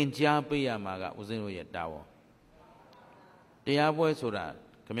သင်ကြားပေးရမှာကဦးဇင်းတို့ရဲ့တာဝန်တရားပွဲဆိုတာ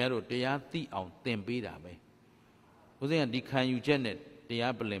ခင်ဗျားတို့တရားသိအောင်သင်ပေးတာပဲဦးဇင်းကဒီခံယူချက်နဲ့တ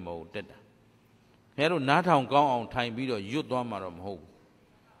ရားပလင်ပေါ်ကိုတက်တာခင်ဗျားတို့နားထောင်ကောင်းအောင်ထိုင်ပြီးတော့ရွတ်သွားမှာတော့မဟုတ်ဘူး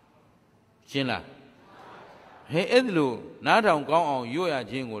ရှင်းလားဟဲ့အဲ့ဒီလိုနားထောင်ကောင်းအောင်ရွတ်ရ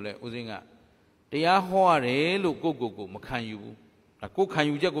ခြင်းကိုလည်းဦးဇင်းကတရားဟောရတယ်လို့ကိုမခံယူဘူးဒါကိုခံ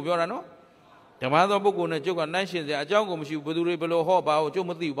ယူချက်ကိုပြောတာနော်ဓမ္မသောပုဂ္ဂိုလ်နဲ့ကျုပ်ကနှိုင်းရှင်စရာအကြောင်းကိုမရှိဘူးဘယ်သူတွေဘယ်လိုဟောပါအောင်ကျုပ်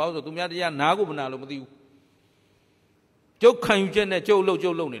မသိဘူးဘာလို့ဆိုသူများတရားနားကိုမနာလို့မသိဘူးကျုပ်ခံယူချက်နဲ့ကျုပ်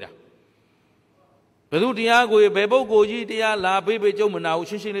လုံနေတာဘယ်သူတရားကိုဘယ်ပုဂ္ဂိုလ်ကြီးတရားလာပေးကျုပ်မနာဘူး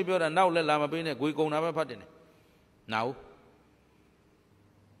ရှင်းရှင်းလေးပြောတာနောက်လည်းလာမပေးနဲ့ဂွေကုံတာပဲဖတ်တယ်နာဘူး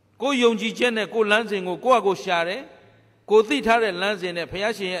ကိုယုံကြည်ချက်နဲ့ကိုလမ်းစဉ်ကိုကိုယ့်အကိုရှာတယ်ကိုသိထားတဲ့လမ်းစဉ်နဲ့ဘု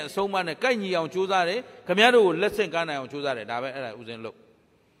ရားရှင်ရဲ့အဆုံးအမနဲ့ကိုက်ညီအောင်ကြိုးစားတယ်ခင်ဗျားတို့ကိုလက်ဆင့်ကမ်းနိုင်အောင်ကြိုးစားတယ်ဒါပဲအဲ့ဒါဥစဉ်လို့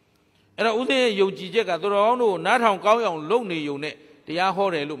အဲ့တော့ဥစဉ်ရဲ့ယုံကြည်ချက်ကသူတော်ကောင်းတို့နားထောင်ကောင်းအောင်လုပ်နေုံနဲ့တရားဟော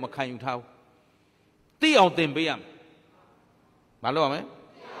တယ်လို့မခံယူထားဘူးသိအောင်သင်ပေးရမယ်မလုပ်ရမယ်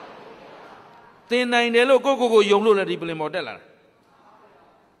သင်နိုင်တယ်လို့ကိုယုံလို့လည်းဒီပလင်ပေါ်တက်လာတာ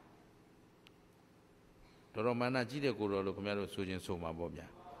တော်မာနကြီးတဲ့ကိုတော်လို့ခင်ဗျားတို့ဆိုခြင်းဆိုမှာပေါ့ဗျာ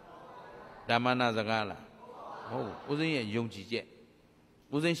ဓမ္မနာစကားလားဟုတ်ဦးဇင်းရဲ့ယုံကြည်ချက်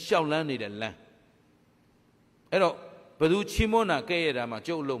ဦးဇင်းရှောက်လန်းနေတဲ့လမ်းအဲ့တော့ဘသူချီးမွမ်းတာကဲ့ရဲ့တာမှ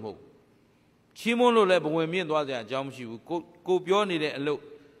ကျုပ်အလုပ်မဟုတ်ချီးမွမ်းလို့လည်းဘဝင်မြင့်သွားစရာအကြောင်းမရှိဘူးကိုပြောနေတဲ့အလုပ်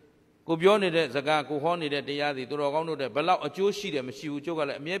ကိုပြောနေတဲ့စကားကိုဟောနေတဲ့တရားတွေသူတော်ကောင်းတို့တဲ့ဘလောက်အကျိုးရှိတယ်မရှိဘူးကျုပ်ကလ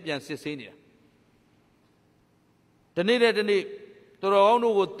ည်းအမြဲပြန်စစ်ဆေးနေတာဒီနေ့သူတော်ကောင်း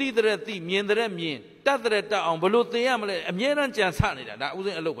တို့ကိုသိတဲ့သိမြင်တဲ့မြင်တတ်တဲ့တတ်အောင်ဘလို့သင်ရမလဲအမြဲတမ်းကြံစနေတာဒါဦးဇ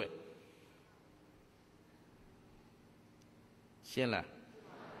င်းအလုပ်ပဲရှင်းလား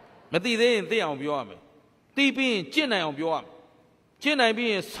မသိသေးရင်သိအောင်ပြောရမယ်သိပြီးရင်ကျင့်နိုင်အောင်ပြောရမယ်ကျင့်နိုင်ပြီး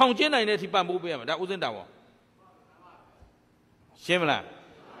ရင်ဆောင်ကျင့်နိုင်တဲ့အထိပံ့ပိုးပေးရမယ်ဒါဥစဉ်တာပေါ့ရှင်းမလား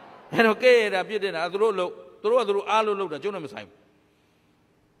အဲ့တော့ကဲရတာပြစ်တဲ့တာသူတို့အားလို့လုပ်တာကျုံးနဲ့မဆိုင်ဘူး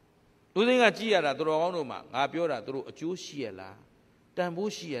ဥစဉ်ကကြည့်ရတာသူတော်ကောင်းတို့မှာငါပြောတာသူတို့အကျိုးရှိရလားတန်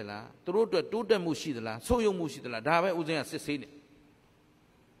ဖိုးရှိရလားသူတို့အတွက်တိုးတက်မှုရှိသလားဆုတ်ယုတ်မှုရှိသလားဒါပဲဥစဉ်ကစစ်ဆေးနေ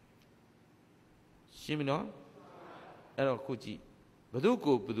ရှင်းပြီနော်အဲ့တော့ခုကြည့်ဘသူ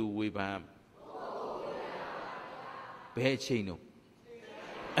ကိုဘသူဝေဖန်ဘယ်အချိန်တော့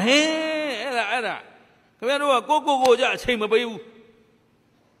အဲ့ဒါခင်ဗျားတို့ကကိုကြအချိန်မပေးဘူး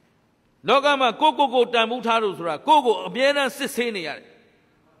လောကမှာကိုတန်ဖိုးထားလို့ဆိုတာကိုအမြဲတမ်းစစ်ဆေးနေရတယ်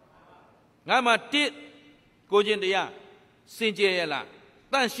ငါမှကိုချင်းတရားစင်ကြယ်ရလား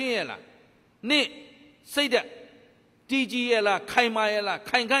တန့်ရှင်းရလားနှစ်စိတ်ဓာတ်တည်ကြည်ရလားခိုင်မာရလား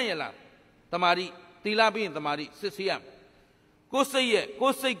ခိုင်ခန့်ရလားတမာတိသီလပြီးရင်တမာတိစစ်ဆေးရမယ်ကိုယ်စိ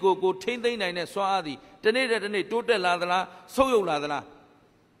တ်ကိုထိမ့်သိမ့်နိုင်တဲ့စွမ်းအားသည်တနေ့တိုးတက်လာသလားဆုတ်ယုတ်လာသလား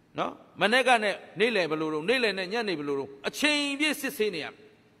နော်မနေ့ကနဲ့နေ့လယ်ဘယ်လိုတော့နေ့လယ်နဲ့ညနေဘယ်လိုတော့အချိန်ပြည့်စစ်ဆေးနေရ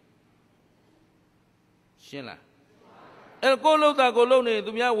ရှင်းလားအဲ့ကိုလှုပ်တာကိုလှုပ်နေ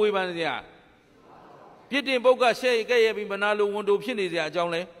သူများဝေဖန်စရာပြစ်တင်ပုဂ္ဂရှဲ့ကဲ့ရဲ့ပြီးမနာလိုဝန်တိုဖြစ်နေစရာအကြော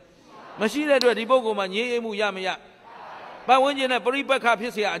င်းလဲမရှိတဲ့အတွက်ဒီပုဂ္ဂိုလ်မှာငြိမ်းအေးမှုရမရပတ်ဝန်းကျင်နဲ့ပရိပတ်ခဖြ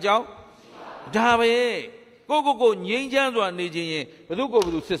စ်เสียအကြောင်းဒါပဲကိုငြိမ်းချမ်းစွာနေခြင်းရင်ဘယ်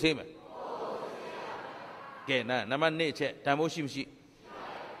သူစစ်ဆေးမယ်ကဲနံပါတ်1အချက်တန်ဖိုးရှိမရှိ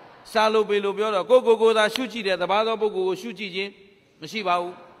စာလို့ပေလို့ပြောတော့ကိုသာရှုကြည့်တဲ့သဘာသောပုဂ္ဂိုလ်ကိုရှုကြည့်ခြင်းမရှိပါ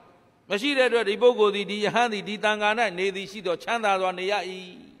ဘူးမရှိတဲ့အတွက်ဒီပုဂ္ဂိုလ်ဒီယဟန်ဒီတန်ခါ၌နေသည်ရှိတော့ချမ်းသာစွာနေရ၏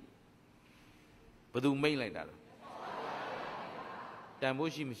ဘယ်သူမိတ်လိုက်တာလဲတန်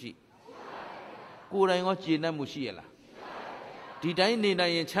ဖိုးရှိမရှိကိုယ်တိုင်ကကျေနပ်မှုရှိရလားဒီတိုင်းနေနို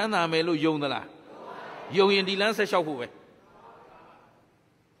င်ရင်ချမ်းသာမယ်လို့ယုံသလားယုံရင်ဒီလမ်းဆက်လျှောက်ဖို့ပဲ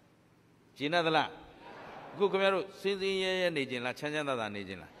ကျေနပ်သလားအခုခင်ဗျားတို့စင်ရဲနေခြင်းလားချမ်းသာနေ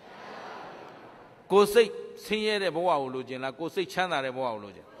ခြင်းလားကိုယ်စိတ်ဆင်းရဲတဲ့ဘဝကိုလိုချင်လားကိုယ်စိတ်ချမ်းသာတဲ့ဘဝကို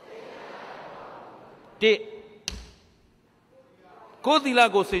လိုချင်ကိုယ်သီလ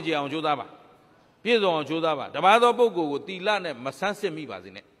ကိုစင်ကြယ်အောင်ကြိုးစားပါပြည့်စုံအောင်ကြိုးစားပါတပါးသောပုဂ္ဂိုလ်ကိုသီလနဲ့မဆန်းစစ်မိပါစေ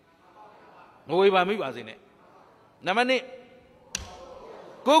နဲ့မဝေဖန်မိပါစေနဲ့နံပါတ်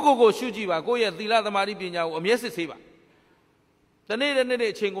2ကိုရှုကြည့်ပါကိုယ့်ရဲ့သီလသမာဓိပညာကိုအမြဲစစ်ဆေးပါတနေ့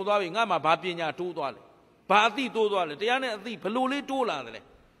အချိန်ကုန်သွားပြီငါမှဘာပညာတိုးသွားလဲဘာအသိတိုးသွားလဲတရားနဲ့အသိဘလို့လေးတိုးလာတယ်လဲ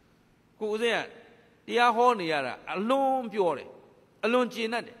ကိုဦးစင်းကတ တရားဟောနေရတာအလွန်ပြောတယ်အလွန်ကျဉ်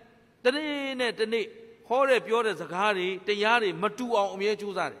တတ်တယ်တနေ့နဲ့တနေ့ဟောတဲ့ပြောတဲ့စကားတွေတရားတွေမတူအောင်အမြဲ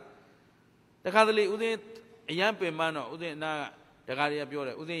ကြိုးစားတယ်တခါတလေဦးဇင်းအရန်ပင်ပန်းတော့ဦးဇင်းအနာကတခါတည်းပြောတ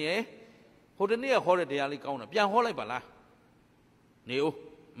ယ်ဦးဇင်းရဲ့ဟိုတနေ့ကဟောတဲ့တရားလေးကောင်းတာပြန်ဟောလိုက်ပါလားနေဦး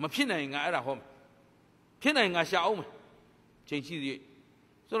မဖြစ်နိုင်ငါအဲ့ဒါဟောမယ်ဖြစ်နိုင်ငါရှာအောင်မယ်ချိန်ရှိသေး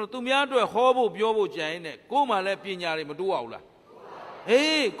ဆိုတော့သူများအတွက်ဟောဖို့ပြောဖို့ကြံရင်နဲ့ကိုယ်မှလည်းပညာတွေမတိုးအောင်လား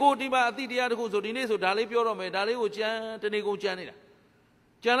ဟေးကိုဒီမှာအတိတရားတစ်ခုဆိုဒီနေ့ဆိုဒါလေးပြောတော့မယ်ဒါလေးကိုကြံတနေ့ကုန်ကြံနေတာ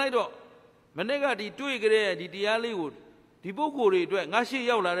ကြံလိုက်တော့မနေ့ကဒီတွေ့ကြတဲ့ဒီတရားလေးကိုဒီပုဂ္ဂိုလ်တွေအတွက်ငါရှေ့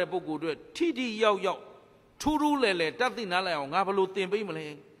ရောက်လာတဲ့ပုဂ္ဂိုလ်တွေထိထိရောက်ထူးထူးလဲလဲတတ်သိနားလိုက်အောင်ငါဘယ်လိုသင်ပေးမလဲ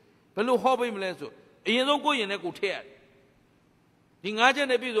ဘယ်လိုဟောပေးမလဲဆိုအရင်ဆုံးကိုယ့်ရင်နဲ့ကိုယ်ထည့်ရတယ်ဒီ၅ချက်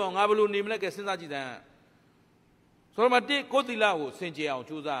နဲ့ပြည့်စုံအောင်ငါဘယ်လိုနေမလဲကဲစဉ်းစားကြည့်တဲ့ဆိုတော့ကိုယ်သီလကိုစင်ကြယ်အောင်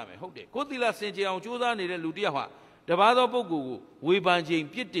ကြိုးစားရမယ်ဟုတ်တယ်ကိုယ်သီလစင်ကြယ်အောင်ကြိုးစားနေတဲ့လူတစ်ယောက်ဟာတပါးသောပုဂ္ဂိုလ်ကိုဝေဖန်ခြင်း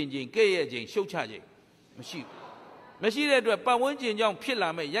ပြစ်တင်ခြင်းကဲ့ရဲ့ခြင်းရှုတ်ချခြင်းမရှိဘူးမရှိတဲ့အတွက်ပတ်ဝန်းကျင်ကြောင့်ဖြစ်လာ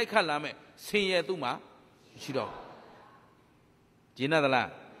မဲ့ရိုက်ခတ်လာမဲ့ဆင်းရဲသူမှာမရှိတော့ကျင်းသလား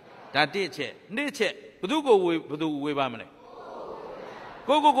ဒါတစ်ချက်နှစ်ချက်ဘသူကိုဝေဖန်မလဲ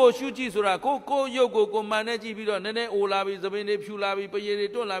ကိုရှုကြည့်ဆိုတာကိုရုပ်ကိုမှန်နဲ့ကြည့်ပြီးတော့နည်းနည်းအိုလာပြီးသပင်တွေဖြူလာပြီးပရေတွေ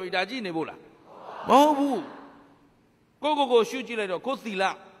တွန့်လာပြီးဒါကြည့်နေဖို့လားမဟုတ်ဘူးကိုရှုကြည့်လိုက်တော့ကိုသီလ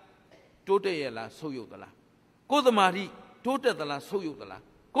တိုးတက်ရဲ့လားဆုတ်ယုတ်သလားကိုသမာဓိတိုးတက်သလားဆုတ်ယုတ်သလား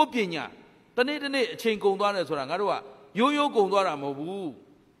ကိုပညာတနေ့တနေ့အချိန်ကုန်သွားတယ်ဆိုတာငါတို့ကရိုးကုန်သွားတာမဟုတ်ဘူး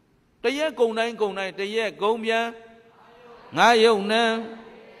တရက်ကုန်တိုင်းတရက်ကုန်ပြန်ငါယုံနံ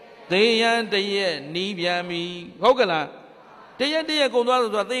သေရန်တရက်နီးပြန်ပြီဟုတ်ကလားတရက်ကုန်သွား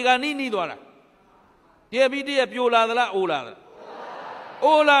လို့ဆိုတာသေကနီးသွားတာတရက်ပြီးတရက်ပြိုလာသလားအိုလာသလား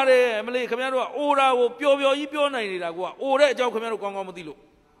အိုလာတယ်မလေးခင်ဗျားတို့ကအိုတာကိုပျော်ကြီးပြောနိုင်နေတာကိုကအိုတဲ့အကြောင်းခင်ဗျားတို့ကောင်းမသိလို့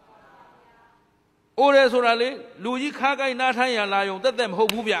အိုတယ်ဆိုတာလေလူကြီးခါကိုင်းနားထိုင်းရလာယုံတက်မဟု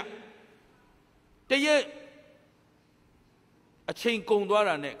တ်ဘူးဗျတရက်အချိန်ကုန်သွား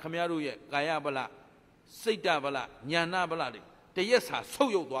တာနဲ့ခင်ဗျားတို့ရဲ့ကာယဗလစိတ်တဗလညာနာဗလတွေတရက်စာဆု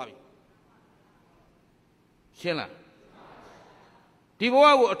တ်ယုတ်သွားပြီရှင်းလားဒီဘဝ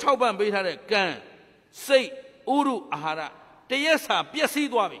ကိုအထောက်ပံ့ပေးထားတဲ့ကံစိတ်ဥရုအာဟာရတရက်စာပျက်စီး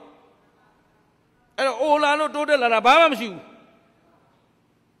သွားပြီအဲ့တော့အိုလာလို့တိုးတက်လာတာဘာမှမရှိဘူး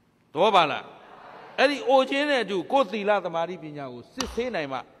တော့ပါလားအဲ့ဒီအိုခြင်းနဲ့အတူကိုယ်သီလသမာဓိပညာကိုစစ်ဆေးနိုင်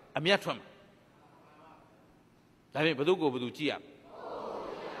မှအမျက်ထွက်မှာဒါဖြင့်ဘယ်သူကိုဘယ်သူကြည့်ရ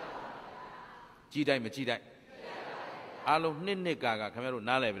ကြည့်တိုင်းမကြည့်တိုင်းအားလုံးနှစ်ကာခင်ဗျားတို့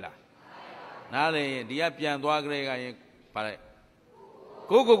နားလည်ပြီလားနားလည်ရင်ဒီကပြန်သွားကြတဲ့ကရင်ဗါလိုက်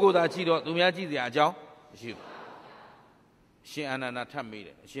ကိုသာကြည့်တော့သူများကြည့်စရာအကြောင်းမရှိဘူးရှင်အာနန္ဒထပ်မိတ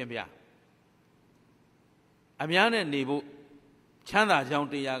ယ်အရှင်ဘုရားအများနဲ့နေဖို့ချမ်းသာကြောင်း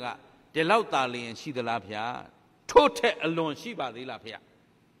တရားကဒီလောက်သာလျင်ရှိသလားဗျာထို့ထက်အလွန်ရှိပါသေးလားဗျာ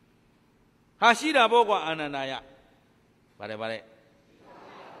ဟာရှိတာပေါ့ကွာအာနန္ဒာယဗါတယ်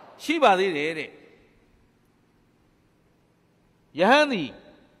ရှိပါသေးတယ်တဲ့ယဟန်သည်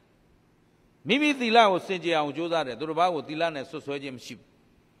မိမိသီလကိုစင်ကြယ်အောင်ကြိုးစားတယ်သူတို့ဘာကိုသီလနဲ့ဆွဆွဲခြင်းမရှိဘူး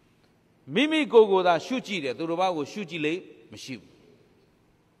မိမိကိုယ်သာရှုကြည့်တယ်သူတို့ဘာကိုရှုကြည့်လေမရှိဘူး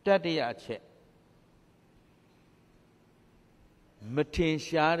တတိယအချက်မထင်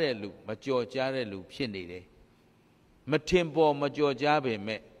ရှားတဲ့လူမကြော်ကြားတဲ့လူဖြစ်နေတယ်မထင်ပေါ်မကြော်ကြားပေ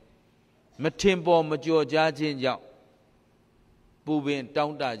မဲ့မထင်ပေါ်မကြော်ကြားခြင်းကြောင့်ပူပင်တော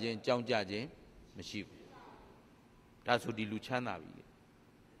င်းတခြင်းကြောင်းကြခြင်းမရှိဘူးဒါဆိုဒီလူချမ်းသာပြီ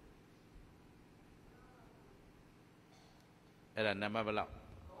အဲ့ဒါနံပါတ်ဘယ်လောက်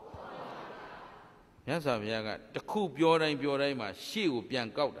မြတ်စွာဘုရားကတခုပြောတိုင်းမှာရှေ့ကိုပြန်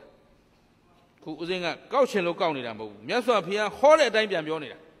ကောက်တာခုဦးဇင်းကကောက်ချင်လို့ကောက်နေတာမဟုတ်ဘူးမြတ်စွာဘုရားဟောတဲ့အတိုင်းပြန်ပြောနေ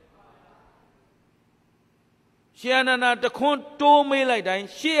တာရှင်အနန္ဒာတခွန်းတိုးမေးလိုက်တိုင်း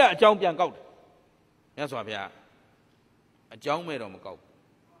ရှေ့ကအကြောင်းပြန်ကောက်တယ်မြတ်စွာဘုရားအကြောင်းမဲ့တော့မကောက်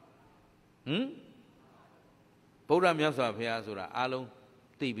ဘူးဗုဒ္ဓမြတ်စွာဘုရားဆိုတာအားလုံး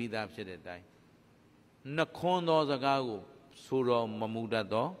သိပြီးသားဖြစ်တဲ့အတိုင်းနှခွန်းသောစကားကိုဆိုတော်မမူတတ်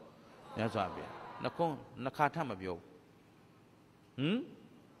သောမြတ်စွာဘုရားနှစ်ခါထပ်မပြောဘူး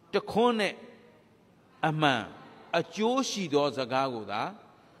တခွန်းနဲ့အမှန်အကျိုးရှိသောစကားကိုသာ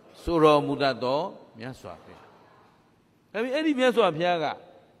ဆိုတော်မူတတ်သောမြတ်စွာဘုရားအဲ့ဒီမြတ်စွာဘုရားက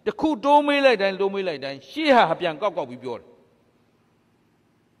တခုတိုးမေးလိုက်တိုင်းရှေ့ဟာပြန်ကောက်ပြီးပြောတယ်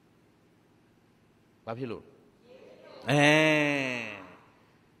ဘာဖြစ်လို့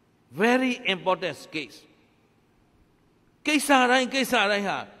very important case ကိစ္စတိုင်း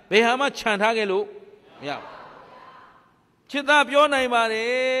ဟာဘယ်ဟာမှခြံထားခဲ့လို့မရဘူးချစ်သားပြောနိုင်ပါတ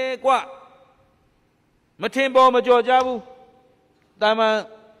ယ်ကွမထင်ပေါ်မကြော်ကြဘူးတာမန်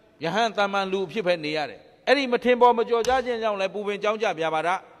ယဟန်တာမန်လူဖြစ်ပဲနေရတယ်အဲ့ဒီမထင်ပေါ်မကြော်ကြခြင်းကြောင့်လည်းပူပင်ကြောင်းကြပြပါ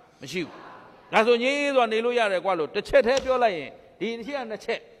တာမရှိဘူး ဒါဆိုညင်းဆိုနေလို့ရတယ်ကွာလို့တစ်ချက်တည်းပြောလိုက်ရင်ဒီတစ်ချက်ကနှစ်ချ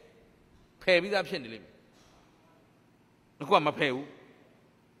က်ဖယ်ပြီးသားဖြစ်နေလိမ့်မယ်အခုကမဖယ်ဘူး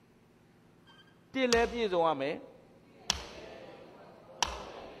တစ်လဲပြည့်စုံရမယ်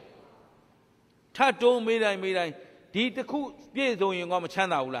ထပ်တုံးမေးတိုင်းဒီတစ်ခုပြည့်စုံရင်ကမချ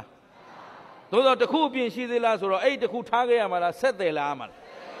မ်းသာဘူးလားသို့တော့တစ်ခုအပြင်ရှိသေးလားဆိုတော့အဲ့တစ်ခုထားခဲ့ရမှာလားဆက်တယ်လားမှာ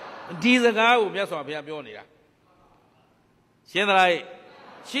ဒီစကားကိုမြတ်စွာဘုရားပြောနေတာရှင်းသလား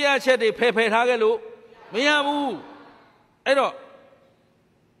ရှေ့ရချက်တွေဖယ်ထားခဲ့လို့မရဘူးအဲ့တော့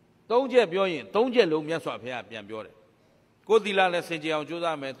သုံးချက်ပြောရင်သုံးချက်လုံးမြတ်စွာဘုရားပြန်ပြောတယ်ကိုယ်သီလနဲ့စင်ကြယ်အောင်ကြိုး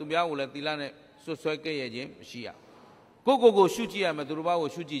စားမယ်သူများကိုလည်းသီလနဲ့ဆွဆွဲကြရခြင်းမရှိရကိုရှုကြည့်ရမယ်သူတို့ဘာကို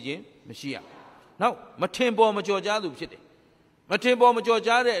ရှုကြည့်ခြင်းမရှိရနောက်မထင်ပေါ်မကြော်ကြားသူဖြစ်တယ်မထင်ပေါ်မကြော်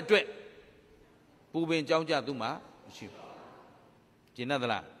ကြားတဲ့အတွက်ပူပင်ကြောင်းကြသူမှမရှိဘူးကျင်သ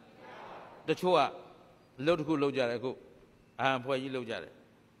လားတချို့ကအလုပ်တစ်ခုလုပ်ကြတယ်အခုအာဖွဲ့ကြီးလုပ်ကြတယ်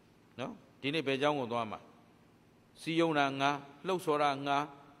နော်ဒီနေ့ဘယ်เจ้าကိုသွားမှာစီယုံတာငါလှုပ်စော်တာငါ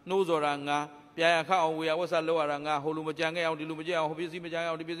နှိုးစော်တာငါပြာရခအောင်ဝေယဝဆလောက်ရတာငါဟိုလူမကြံခဲ့အောင်ဒီလူမကြံအောင်ဟိုပစ္စည်းမကြံ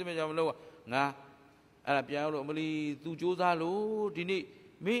အောင်ဒီပစ္စည်းမကြံမလို့ငါအဲ့ဒါပြန်လို့အမလီသူစူးစမ်းလို့ဒီနေ့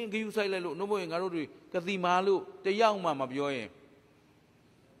မင်းဂယုဆိုင်လိုက်လို့နှုတ်မရင်ငါတို့တွေကတိမာလို့တယောက်မှမပြောရင်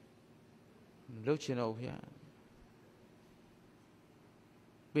လှုပ်ချင်တော့ဗျာ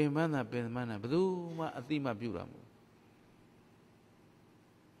ပင်မန်းတာဘယ်သူမှအတိမပြုတာမဟုတ်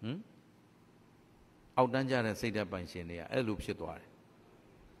အောက်တန်းကြတဲ့စိတ်ဓာတ်ပိုင်ရှင်တွေကအဲ့လိုဖြစ်သွားတယ်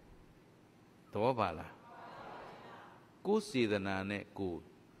သဘောပါလားကိုယ်စေတနာနဲ့ကို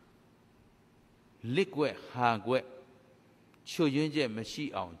လစ်ကွက်ဟာကွက်ချွတ်ယွင်းချက်မရှိ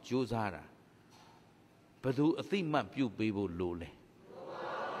အောင်ကြိုးစားတာဘယ်သူအသိမှတ်ပြုပေးဖို့လိုလဲ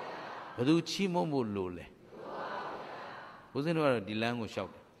ဘယ်သူချီးမွမ်းဖို့လိုလဲဘုရားတို့ကတော့ဒီလမ်းကိုလျှော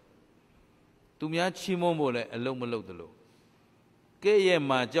က်တယ်သူများချီးမွမ်းဖို့လည်းအလုံးမလုံးသလိုကဲ့ရဲ့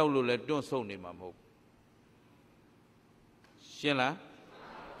မှာကြောက်လို့လည်းတွန့်ဆုတ်နေမှာမဟုတ်ရှင်းလား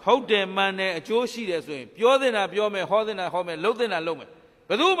ဟုတ်တယ်မှန်တယ်အကျိုးရှိတယ်ဆိုရင်ပြောတင်တာပြောမယ်ဟောတင်တာဟောမယ်လုပ်တင်တာလုပ်မယ်ဘ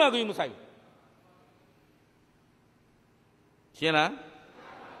ယ်သူမှကိုမဆိုင်ဘူးရှင်းလား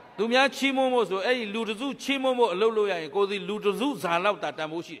သူများချီးမွမ်းဖို့ဆိုအဲ့ဒီလူတစုချီးမွမ်းဖို့အလုပ်လုပ်ရရင်ကိုယ်စီလူတစုဇာလောက်တာတန်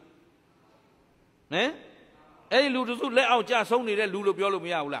ဖိုးရှိတယ်ဟမ်အဲ့ဒီလူတစုလက်အောက်ကျဆုံးနေတဲ့လူလို့ပြောလို့မ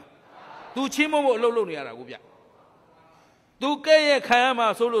ရဘူးလားသူချီးမွမ်းဖို့အလုပ်လုပ်နေရတာကိုဗျသူကဲ့ရဲ့ခံရမှာ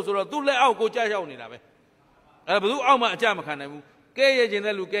ဆိုလို့ဆိုတော့သူလက်အောက်ကိုကြာရောက်နေတာပဲအဲ့ဘယ်သူအောက်မှအကြမခံနိုင်ဘူးကဲ့ရဲ့ခြင်း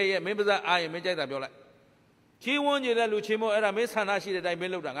တဲ့လူကဲ့ရဲ့မင်းပါးစပ်အားရင်မင်းကြိုက်တာပြောလိုက်ချီးဝန်းခြင်းတဲ့လူချီးမွမ်းအဲ့ဒါမင်းဆန္ဒရှိတဲ့အတိုင်းမ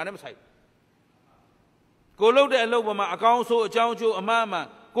င်းလုပ်တာငါနဲ့မဆိုင်ဘူးကိုလုပ်တဲ့အလုပ်ပေါ်မှာအကောင်းဆိုးအကြောင်းကျိုးအမှားမှန်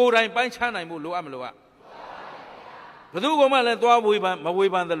ကိုယ်တိုင်ပိုင်းခြားနိုင်မှုလိုအပ်မလိုအပ်ဘယ်သူကမှလည်းသွားဝေဖန်မဝေ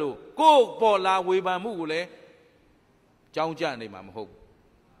ဖန်သလိုကိုယ်ပေါ်လာဝေဖန်မှုကိုလည်းကြောင်းကြနေမှာမဟုတ်ဘူး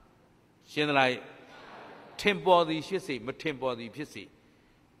ရှင်းသလားထင်ပေါ်သည်ဖြစ်စေမထင်ပေါ်သည်ဖြစ်စေ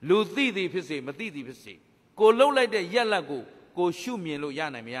လူသိသည်ဖြစ်စေမသိသည်ဖြစ်စေကိုလှုပ်လိုက်တဲ့ရက်လက်ကိုရှုမြင်လို့ရ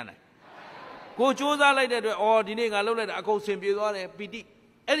နိုင်မရနိုင်ကိုစူးစမ်းလိုက်တဲ့အတွက်အော်ဒီနေ့ငါလှုပ်လိုက်တာအကုန်စင်ပြေသွားတယ်ပီတိ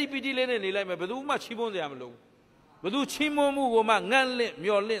အဲ့ဒီပီတိလေးနဲ့နေလိုက်မယ်ဘယ်သူမှချီးမွမ်းစရာမလိုဘူးဘယ်သူချီးမွမ်းမှုကိုမှငန့်လင့်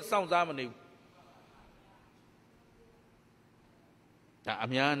မျော်လင့်စောင့်စားမနေဘူးဒါအ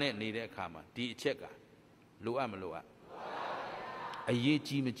များနဲ့နေတဲ့အခါမှာဒီအချက်ကလိုအပ်မလိုအပ်အရေး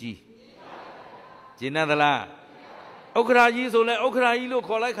ကြီးမကြီးကျင်သလားဥက္ခရာကြီးဆိုလဲဥက္ခရာကြီးလို့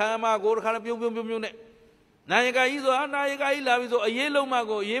ခေါ်လိုက်ခံရမှာကိုတခါလည်းပြုံနဲ့နာယကကြီးဆိုနာယကကြီးလာပြီဆိုအရေးလုံးမှ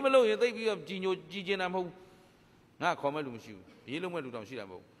ကိုအရေးမလုံးရင်သိပ်ပြီးတော့ကြီးညိုကြီးကျင်တာမဟုတ်ဘူးငါခေါ်မဲ့လူမရှိဘူးအရေးလုံးမဲ့လူတောင်ရှိတာ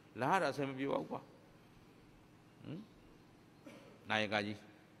မဟုတ်ဘူးလာရတာအဆင်မပြေပါဘူးကွာနာယကကြီး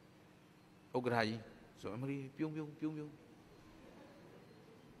ဥက္ခရာကြီးဆိုအမလီပြုံ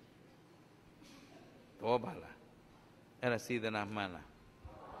တော့ပါလားအဲ့ဒါစေတနာမှန်လား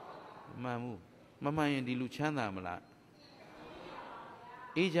မှန်မှုမမှန်ရင်ဒီလူချမ်းသာမလား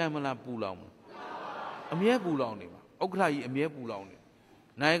အေးချမ်းမလားပူလောင်မလားအမြဲပူလောင်နေပါဥက္ခရာကြီးအမြဲပူလောင်နေ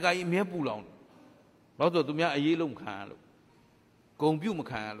နာယကကြီးအမြဲပူလောင်နေဘာလို့ဆိုသူများအရေးလုံးခံရလို့ဂုံပြုတ်မ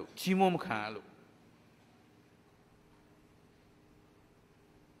ခံရလို့ချီးမွမ်းမခံရလို့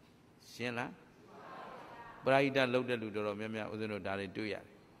ရှင်းလားပရိဒတ်လုပ်တဲ့လူတော်တော်များများဦးဇင်းတို့ဒါတွေတွေ့ရတယ်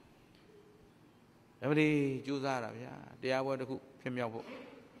ဒါပေမဲ့ကြိုးစားတာဗျာတရားပွဲတစ်ခုဖြစ်မြောက်ဖို့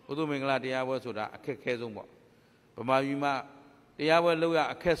ဘုသူမင်္ဂလာတရားပွဲဆိုတာအခက်ခဲဆုံးပေါ့ဗမာပြည်မှာတရားပွဲလုပ်ရ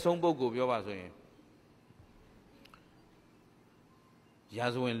အခက်ဆုံးပုဂ္ဂိုလ်ပြောပါဆိုရင်ရာ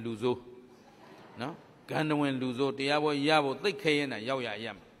ဇဝင်လူဆိုးနော်ဂန္ဓဝင်လူဆိုးတရားပွဲရဖို့သိခဲရင်နဲ့ရောက်ရရ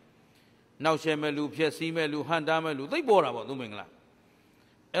မှာနောက်ရှယ်မဲ့လူဖြက်စီးမဲ့လူဟန်တားမဲ့လူသိပေါ်တာပေါ့သူမင်္ဂလာ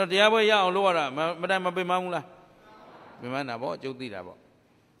အဲ့တော့တရားပွဲရအောင်လုပ်ရတာမတိုင်မပင်မဘူးလားပင်မတာပေါ့ကျုပ်သိတာပေါ့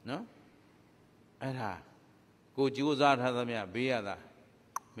နော်အဲ့ဒါကိုကြိုးစားထားသမျှဘေးရတာ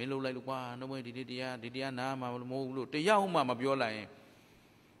မင်းလုပ်လိုက်လို့ကွာနှုတ်မဒီတရားနာမှာမဟုတ်ဘူးလို့တရားမှမပြောလိုက်ရင်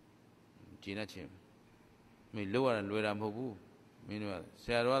ကျင်တတ်ခြင်းမင်းလောက်ရလွယ်တာမဟုတ်ဘူးမင်းတို့ကဆ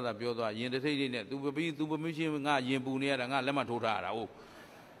ရာတော်ကသာပြောသွားရင်တစ်ထိတ်လေးနဲ့ तू ပမီးချင်းငါရင်ပူနေရတာငါလက်မထိုးထားရတာဟုတ်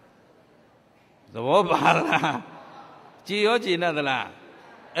သဘောပါလားကြည်ရောကြည်နဲ့သလား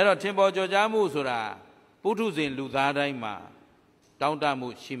အဲ့တော့ထင်ပေါ်ကြော်ကြားမှုဆိုတာပုထုဇဉ်လူသားတိုင်းမှာတောင်းတမှု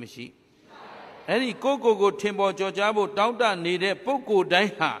ရှိမရှိအဲ့ဒီကိုထင်ပေါ်ကြော်ကြားဖို့တောင်းတနေတဲ့ပုဂ္ဂိုလ်တို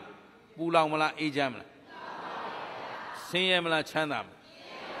င်းဟာပူလောင်မလားအေးချမ်းမလားဆင်းရဲမလားချမ်းသာမလား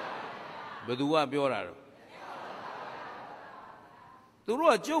ဘယ်သူကပြောတာတော့သူတို့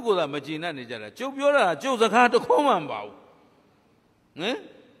ကကျုပ်ကိုသာမကြည်နဲ့နေကြတာကျုပ်ပြောတာကျုပ်စကားတစ်ခုမှမပါဘူးဟင်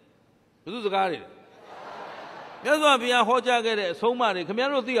ဘယ်သူစကားတွေမြတ်စွာဘုရားဟောကြားခဲ့တဲ့အဆုံးအမတွေခင်ဗျား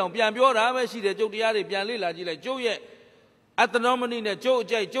တို့သိအောင်ပြန်ပြောတာပဲရှိတယ်ကျုပ်တရားတွေပြန်လေ့လာကြည့်လိုက်ကျုပ်ရဲ့အတ္တနောမဏိနဲ့ကျုပ်အ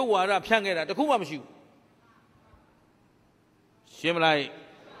ကြိုက်ကျုပ်ဝါဒဖြန့်ခဲ့တာတစ်ခုမှမရှိဘူးရှင်းမလား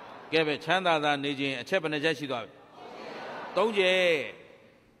ကဲပဲချမ်းသာသာနေခြင်းအချက်ဘယ်နှချက်ရှိသွားပြီ၃ချက်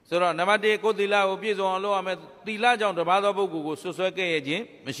ဆိုတော့နံပါတ်1ကိုယ်သီလကိုပြည့်စုံအောင်လုပ်ရမယ်သီလကြောင့်တပါးသောပုဂ္ဂိုလ်ကိုဆွဆွဲခဲ့ရခြင်း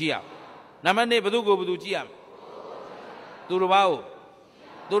မရှိရဘူးနံပါတ်2ဘယ်သူကိုဘယ်သူကြည့်ရမလဲ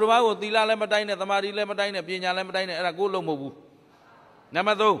သူတစ်ပါးကိုသီလလည်းမတိုင်းနဲ့သမာဓိလည်းမတိုင်းနဲ့ပညာလည်းမတိုင်းနဲ့အဲ့ဒါကိုလုံးမဟုတ်ဘူးနံ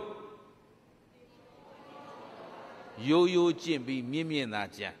ပါတ်3ရိုးရိုးကျင့်ပြီးမြင့်သာ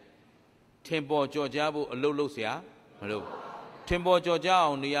ကြံထင်ပေါ်ကြော်ကြားဖို့အလုပ်လုပ်เสียမလုပ်ထင်ပေါ်ကြော်ကြား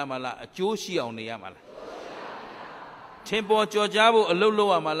အောင်နေရမှာလားအကျိုးရှိအောင်နေရမှာလားထင်ပေါ်ကြော်ကြားဖို့အလုပ်လု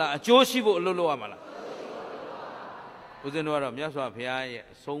ပ်ရမှာလားအကျိုးရှိဖို့အလုပ်လုပ်ရမှာလားဦးဇင်းတို့ကတော့မြတ်စွာဘုရားရဲ့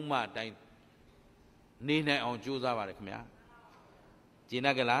အဆုံးအမတိုင်းနေနိုင်အောင်ကြိုးစားပါတယ်ခင်ဗျာကျင်တ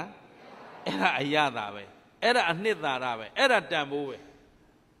တ်ကြလားအဲ့ဒါအရသာပဲအဲ့ဒါအနှစ်သာရပဲအဲ့ဒါတန်ဖိုးပဲ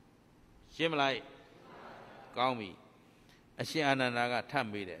ရှင်းမလားကောင်းပြီအရှင်အာနန္ဒာကထပ်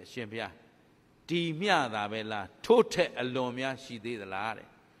မေးတယ်အရှင်ဘုရားဒီမျှတာပဲလားထို့ထက်အလွန်များရှိသေးသလားတဲ့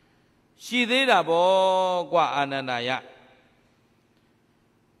ရှိသေးတာပေါ့ကွာအာနန္ဒာယ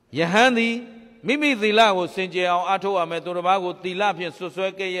ယဟန်သည်မိမိသီလကိုစင်ကြယ်အောင်အားထုတ်ရမယ်သူတစ်ပါးကိုသီလဖြင့်ဆွဆွဲ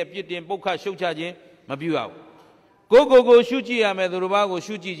ခဲ့ရဲ့ပြစ်တင်ပုတ်ခတ်ရှုတ်ချခြင်းမပြုရဘူးကိုရှုကြည့်ရမယ်သူတစ်ပါးကို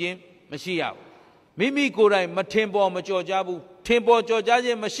ရှုကြည့်ခြင်းမရှိရဘူးမိမိကိုယ်တိုင်မထင်ပေါ်မကြော်ကြားဘူးထင်ပေါ်ကြော်ကြားခြ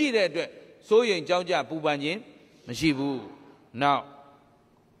င်းမရှိတဲ့အတွက်စိုးရိမ်ကြောက်ကြပူပန်ခြင်းမရှိဘူးနောက်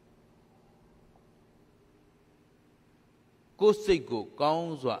ကိုယ်စိတ်ကိုကော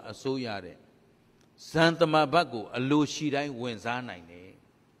င်းစွာအစိုးရတဲ့ဇန်သမဘတ်ကိုအလိုရှိတိုင်းဝင်စားနိုင်တယ်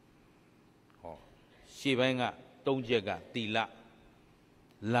ဟောရှေ့ပိုင်းက၃ချက်ကသီလ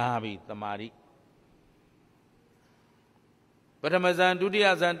လာပြီသမာဓိပထမဇန်ဒုတိယ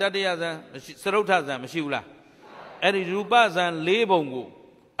ဇန်တတိယဇန်စရုဋ္ဌဇန်မရှိဘူးလားအဲ့ဒီရူပဇန်၄ပုံကို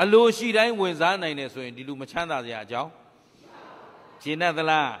အလိုရှိတိုင်းဝင်စားနိုင်တယ်ဆိုရင်ဒီလူမချမ်းသာစရာအကြောင်းရှင်းတတ်သ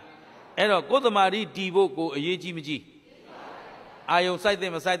လားအဲ့တော့ကိုယ်သမာဓိတည်ဖို့ကိုအရေးကြီးမကြီးအာယုံစိုက်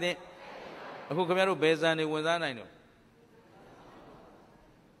တဲ့မစိုက်တဲ့အခုခင်ဗျားတို့ဘယ်ဇန်တွေဝင်စားနိုင်တော့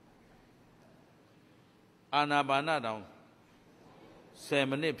အာနာပါနတောင်10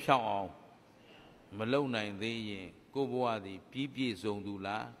မိနစ်ဖြောင်းအောင်မလုံနိုင်သေးရင်ကိုဘဝသည်ပြည့်စုံသူ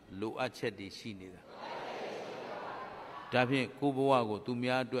လားလိုအပ်ချက်တွေရှိနေတာဒါဖြင့်ကိုဘဝကိုသူ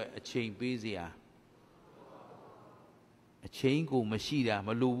များအတွက်အချိန်ပေးเสียအချိန်ကိုမရှိတာမ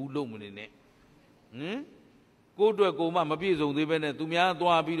လိုဘူးလို့မနေနဲ့ကိုယ့်အတွက်ကိုမှမပြည့်စုံသေးပဲနဲ့သူများ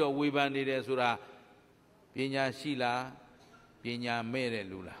သွားပြီးတော့ဝေဖန်နေတယ်ဆိုတာပညာရှိလားပညာမဲ့တဲ့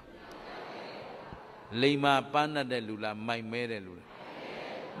လူလားလိမ္မာပန်းတဲ့လူလားမိုက်မဲတဲ့လူလား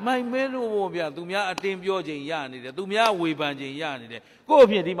မိုက်မဲလို့ပေါ့ဗျာသူများအတင်းပြောခြင်းရနေတယ်သူများဝေဖန်ခြင်းရနေတယ်ကိုယ့်အ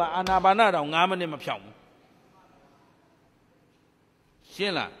ဖြစ်ဒီမှာအာနာပါနတောင်9မိနစ်မဖြောင်းဘူးရှ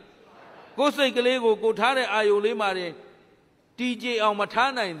င်းလားကိုယ်စိတ်ကလေးကိုထားတဲ့အာယုလေးမှာတီးကြအောင်မ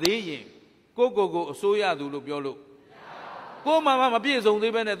ထားနိုင်သေးရင်ကိုအစိုးရသူလို့ပြောလို့ကိုမှမပြည့်စုံ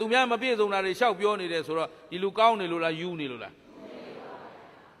သေးပဲနဲ့သူများမပြည့်စုံတာတွေရှောက်ပြောနေတယ်ဆိုတော့ဒီလူကောင်းနေလို့လားယူနေလို့လား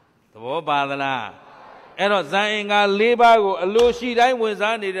သဘောပါသလားအဲ့တော့ဇန်အင်္ဂါ၄ပါးကိုအလိုရှိတိုင်းဝင်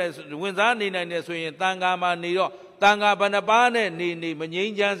စားနေနိုင်တယ်ဆိုရင်တန်ခါမှာနေတော့တန်ခါဘယ်နှပါးနဲ့နေမငြိ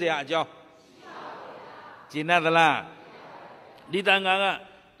မ်းချမ်းစရာအကြောင်းကျင်တတ်သလားဒီတန်ခါက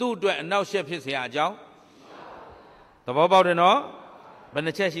သူ့အတွက်အနောက်ရှက်ဖြစ်စရာအကြောင်းသဘောပေါက်တယ်နော်ဘယ်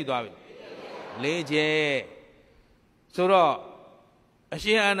နှချက်ရှိသွားပြီ၄ချက်ဆိုတော့အရှ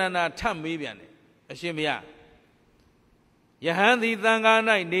င်အာနန္ဒာထပ်မေးပြန်တယ်အရှင်ဘုရားယဟန်သည်သံဃာ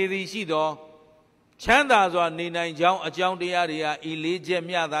၌နေသည်ရှိသောချမ်းသာစွာနေနိုင်ကြောင်းအကြောင်းတရားတွေကဤ၄ချက်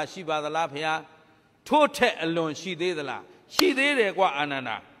မြသာရှိပါသလားဘုရားထို့ထက်အလွန်ရှိသေးသလားရှိသေးတယ်ကွာအာနန္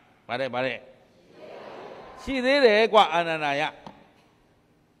ဒာဗါတဲ့ရှိသေးတယ်ကွာအာနန္ဒာယ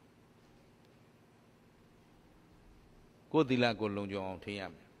ကိုယ်သီလကိုလုံခြုံအောင်ထိန်းရ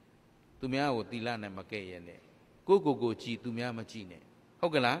မယ်သူများကိုသီလနဲ့မကဲ့ရဲ့နဲ့ကိုကြည်သူများမကြည်နဲ့ဟု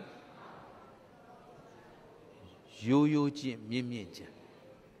တ်ကလားရိုးကျင့်မြင့်ကြံ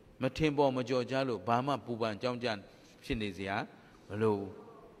မထင်ပေါ်မကြော်ကြားလို့ဘာမှပူပန်ကြောင်းကြဖြစ်နေစရာမလို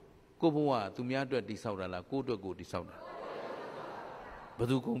ကိုဘဝသူများအတွက်တိဆောက်တာလားကိုအတွက်ကိုတိဆောက်တာဘယ်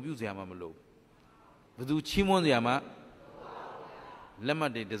သူဂုဏ်ပြုစရာမှမလိုဘယ်သူချီးမွမ်းစရာမှလက်မှ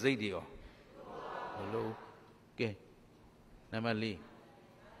တ်တွေတစိမ့်တွေရောမလိုကဲနံပါတ်4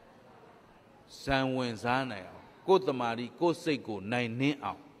စံဝင်စားနိုင်အောင်ကိုယ်တမာရီကိုယ်စိတ်ကိုနိုင်နှင်း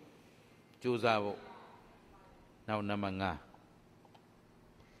အောင်ကြိုးစားဖို့နောက်နံပါတ်5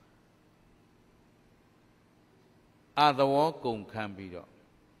အာသဝကုန်ခံပြီးတော့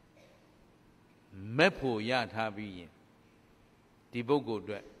မက်ဖို့ရထားပြီးရင်ဒီပုဂ္ဂိုလ်အ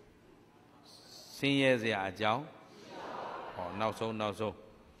တွက်ဆင်းရဲစရာအကြောင်းဟောနောက်ဆုံး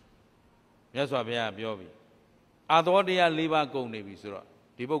မြတ်စွာဘုရားပြောပြီအာသဝတရား၄ပါးကုန်နေပြီဆိုတော့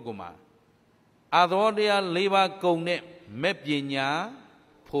ဒီပုဂ္ဂိုလ်မှာအာသဝတရား၄ပါးကုန်တဲ့မက်ပညာ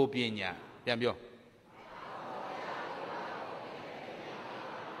ဖို့ပညာပြန်ပြော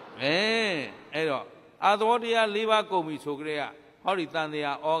အဲ့တော့အာသဝတရား၄ပါးကုန်ပြီဆိုကြတဲ့ကဟောဒီတန်တ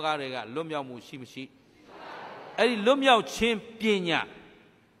ရားဩဃတွေကလွတ်မြောက်မှုရှိမရှိအဲ့ဒီလွတ်မြောက်ခြင်းပညာ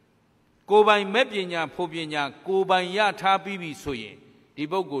ကိုယ်ပိုင်မဲ့ပညာဖို့ပညာကိုယ်ပိုင်ရထားပြီးပြီဆိုရင်ဒီ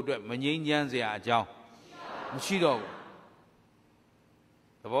ပုဂ္ဂိုလ်အတွက်မငြိမ်းချမ်းစရာအကြောင်းမရှိတော့ဘူး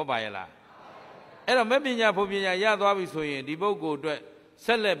သဘောပါရဲ့လားအဲ့တော့မဲ့ပညာဖို့ပညာရသွားပြီဆိုရင်ဒီပုဂ္ဂိုလ်အတွက်ဆ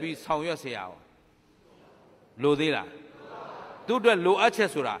က်လက်ပြီးဆောင်ရွက်เสียအောင်လိုသေးလားသူ့အတွက်လိုအပ်ချက်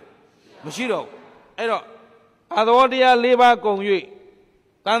ဆိုတာမရှိတော့ဘူးအဲ့တော့အာသဝတရား၄ပါးကုန်၍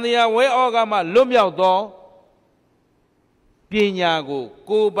တန်တရားဝဲဩဃမှလွတ်မြောက်သောပညာကို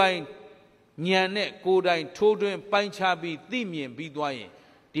ကိုယ်ပိုင်ဉာဏ်နဲ့ကိုယ်တိုင်ထိုးထွင်းပိုင်းခြားပြီးသိမြင်ပြီးသွားရင်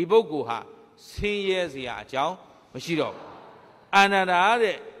ဒီပုဂ္ဂိုလ်ဟာဆင်းရဲစရာအကြောင်းမရှိတော့ဘူးအာနန္ဒာ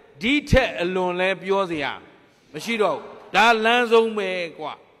တဲ့ဒီထက်အလွန်လဲပြောစရာမရှိတော့ဘူးဒါလမ်းဆုံးပဲ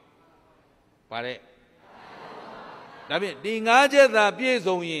ကွာဗါတဲ့ဒါဖြင့်ဒီ၅ချက်သာပြည့်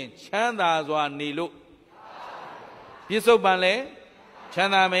စုံရင်ချမ်းသာစွာနေလို့ပြစ္ဆုတ်ပံလဲချ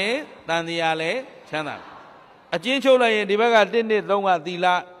မ်းသာမယ်တန်တရားလဲချမ်းသာမယ်အကျဉ်းချုပ်လိုက်ရင်ဒီဘက်က1 2 3ကသီလ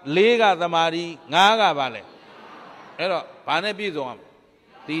4ကသမာဓိ5ကပါလဲအဲ့တော့ဘာနဲ့ပြည့်စုံရမလဲ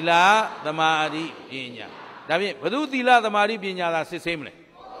သီလသမာဓိပညာဒါဖြင့်ဘယ်သူသီလသမာဓိပညာသာစစ်ဆေးမလဲ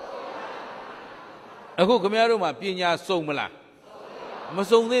အခုခင်ဗျားတို့မှာပညာစုံမလားမ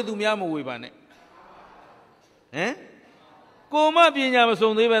စုံသေးသူများမဝေပါနဲ့ဟမ်ကိုမပညာမစုံ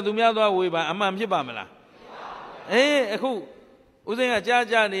သေးပဲသူများသွားဝေပါအမှန်ဖြစ်ပါမလားအခုဦးစင်းက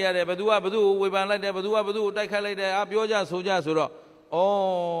ကြားနေရတယ်ဘသူကဘသူကိုဝေဖန်လိုက်တယ်ဘသူကဘသူကိုတိုက်ခိုက်လိုက်တယ်ပြောကြဆိုကြဆိုတော့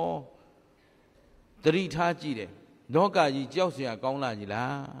သတိထားကြည့်တယ်လောကကြီးကြောက်စရာကောင်းလာကြီး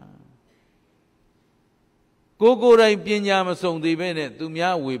လားကိုယ်တိုင်ပညာမစုံသေးပဲနဲ့သူ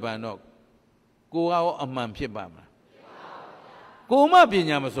များဝေဖန်တော့ကိုကရောအမှန်ဖြစ်ပါမလားကိုမပ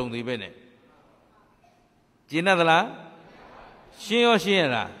ညာမစုံသေးပဲနဲ့ကျင့်သလားရှင်းရောရှင်းရ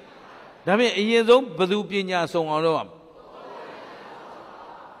လားဒါဖြင့်အရင်ဆုံးဘယ်သူပညာစုံအောင်လုပ်ရမလဲ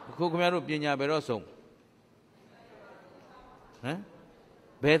အခုခင်ဗျားတို့ပညာဘယ်တော့စုံဟမ်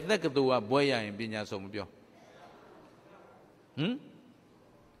ဘယ်သက်ကတူကဘွဲရရင်ပညာစုံမပြော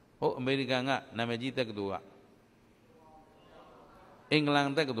ဟုတ်အမေရိကန်ကနာမည်ကြီးတက်ကတူကအင်္ဂလန်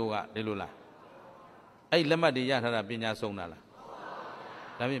တက်ကတူကဒီလိုလားအဲ့လက်မှတ်တွေရထားတာပညာစုံတာလား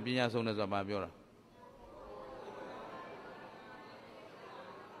ဒါဖြင့်ပညာစုံတယ်ဆိုတာဘာပြောတာ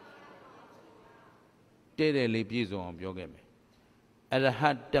တဲ့လေးပြည့်စုံအောင်ပြောခဲ့မယ်အရဟ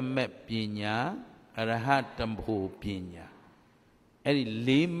တမက်ပညာအရဟတဖို့ပညာအဲ့ဒီ၄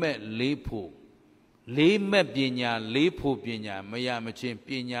မက်၄ဖို့၄မက်ပညာ၄ဖို့ပညာမရမချင်းပ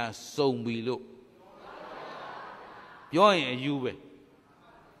ညာစုံပြီလို့ပြောရင်အယူပဲ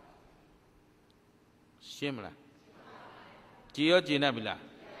ရှင်းမလားကြည်ရောကြည်နေပြီလား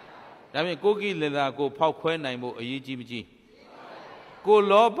ဒါဖြင့်ကိုကိလေသာကိုဖောက်ခွဲနိုင်ဖို့အရေးကြီးမကြီးကို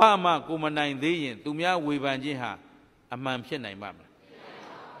လောဘမှကိုမနိုင်သေးရင်သူများဝေဖန်ခြင်းဟာအမှန်ဖြစ်နိုင်ပါမလား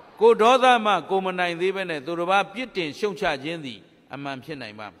ကိုဒေါသမှကိုမနိုင်သေးပဲနဲ့သူတစ်ပါးပြစ်တင်ရှုံချခြင်းသည်အမှန်ဖြစ်နို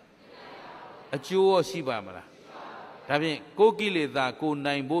င်ပါမလားအကျိုးရောရှိပါမလားဒါဖြင့်ကိုကိလေသာကို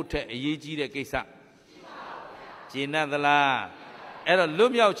နိုင်ဖို့ထက်အရေးကြီးတဲ့ကိစ္စကျင့်သလားအဲ့တော့လွ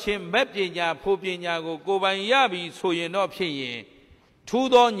တ်မြောက်ခြင်းမဲ့ပညာဖို့ပညာကိုကိုယ်ပိုင်ရပြီဆိုရင်တော့ဖြစ်ရင်ထူး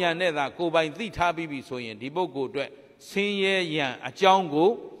သောဉာဏ်နဲ့သာကိုယ်ပိုင်သိထားပြီးပြီဆိုရင်ဒီပုဂ္ဂိုလ်အတွက်ဆင်းရဲရန်အကြောင်းကို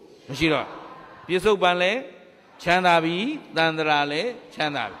မရှိတော့ပြစ္ဆုတ်ပံလဲချမ်းသာပြီတန်ត្រာလဲချ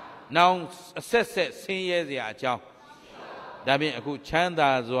မ်းသာပြီနောင်အဆက်ဆက်ဆင်းရဲစရာအကြောင်းဒါဖြင့်အခုချမ်းသာ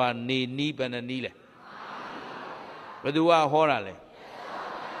စွာနေနီးဘယ်နှနီးလဲဘယ်သူကဟောတာလဲ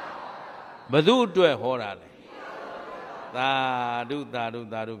ဘယ်သူအတွက်ဟောတာလဲသာဓုသာဓု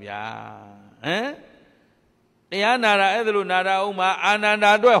သာဓုဗျာတရားနာတာအဲ့ဒါလို့နာတာအောင်မှာအာနန္ဒာ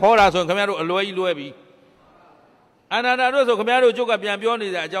အတွက်ဟောတာဆိုရင်ခင်ဗျားတို့အလွယ်ကြီးလွယ်ပြီ အာနန္ဒာတို့ဆိုခမည်းတော်ကျုပ်ကပြန်ပြောနေ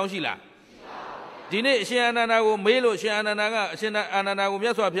တဲ့အကြောင်းရှိလားဒီနေ့အရှင်အာနန္ဒာကိုမေးလို့ရှင်အာနန္ဒာကအရှင်အာနန္ဒာကိုမြ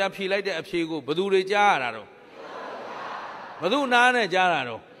တ်စွာဘုရားဖြေလိုက်တဲ့အဖြေကိုဘယ်သူတွေကြားရတာတော့ဘယ်သူနားနဲ့ကြားတာ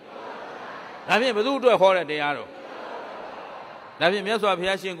တော့ဒါဖြင့်ဘယ်သူအတွက်ဟောတဲ့တရားတော့ဒါဖြင့်မြတ်စွာဘု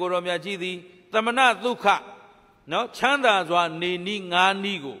ရားရှင်ကိုတော်မြတ်ကြီးသည်သမဏဒုက္ခနော်ချမ်းသာစွာနေနည်း၅န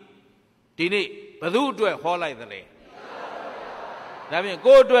ည်းကိုဒီနေ့ဘယ်သူအတွက်ဟောလိုက်သလဲဒါဖြင့်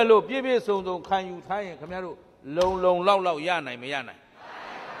ကိုယ်အတွက်လို့ပြည့်ပြည့်စုံစုံခံယူထားရင်ခင်ဗျားတို့လုံလောက်ရနိုင်မရနိုင်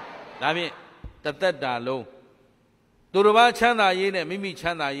ဒါဖြင့်တသက်တာလုံးသူတစ်ပါးချမ်းသာရေးနဲ့မိမိချ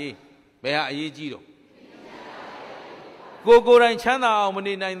မ်းသာရေးဘယ်ဟာအရေးကြီးတော့ကိုယ်တိုင်ချမ်းသာအောင်မ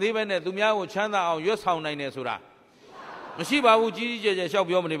နေနိုင်သေးပဲနဲ့သူများကိုချမ်းသာအောင်ရွတ်ဆောင်နိုင်တယ်ဆိုတာမရှိပါဘူးကြီးကြီးကျယ်ကျယ်လျှောက်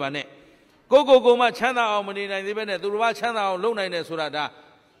ပြောမနေပါနဲ့ကိုမှချမ်းသာအောင်မနေနိုင်သေးပဲနဲ့သူတစ်ပါးချမ်းသာအောင်လုပ်နိုင်တယ်ဆိုတာဒါ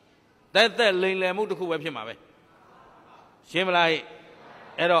သက်လိမ်လည်မှုတစ်ခုပဲဖြစ်မှာပဲရှင်းမလား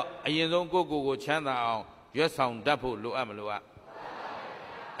အဲ့တော့အရင်ဆုံးကိုချမ်းသာအောင်ရွတ်ဆောင်တတ်ဖို့လိုအပ်မလိုအပ်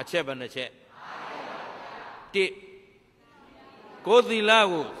အချက်ပဲနှစ်ချက်တစ်ကိုယ်သီလ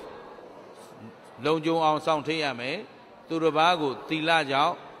ကိုလုံခြုံအောင်စောင့်ထိရမယ်သူတစ်ပါးကိုသီလကြော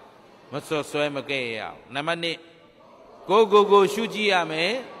င့်မဆွဆွဲမကဲ့ရအောင်နံပါတ်1ကိုရှုကြည့်ရမ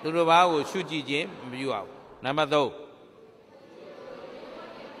ယ်သူတစ်ပါးကိုရှုကြည့်ခြင်းမပြုအောင်နံပါတ်3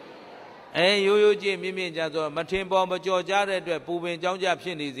ရိုးကြည့်မြင့်ကြဆိုမထင်ပေါ်မကြော်ကြတဲ့အတွက်ပူပင်ကြောင်းကြဖြ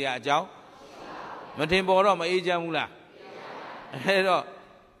စ်နေစရာအကြောင်းမထင်ပေါ်တော့မအေးချမ်းဘူးလားအဲ့တော့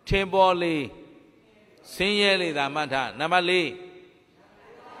ထင်ပေါ်လေဆင်းရဲလေသာမှတ်ထားနံပါတ်4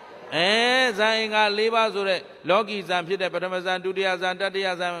ဇာအင်္ဂါ၄ပါးဆိုတဲ့လောကီဇာဖြစ်တဲ့ပထမဇာဒုတိယဇာတတိယ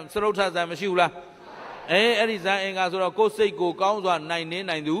ဇာသရုတ်ထဇာမရှိဘူးလားအဲ့ဒီဇာအင်္ဂါဆိုတော့ကိုယ်စိတ်ကိုကောင်းစွာနိုင်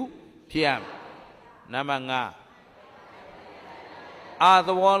နိုင်သူဖြစ်ရမယ်နံပါတ်5အာသ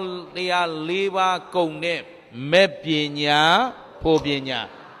ဝတရား၄ပါးကုန်တဲ့မဲ့ပညာဖို့ပညာ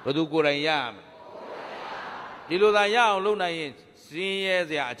ဘယ်သူကိုယ်တိုင်ရရမယ်ဒီလိုသာရအောင်လုပ်နိုင်ရင်စင်းရဲ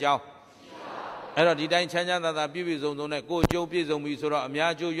စရာအကြောင်းအဲ့တော့ဒီတိုင်းချမ်းချမ်းသာသာပြည့်ပြည့်စုံစုံနဲ့ကိုယ်ကျုံပြည့်စုံပြီဆိုတော့အ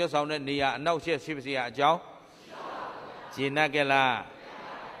များကျိုးရွတ်ဆောင်တဲ့နေရာအနောက်ရှက်ရှိပါစေအကြောင်းရှင်းတတ်ကြလား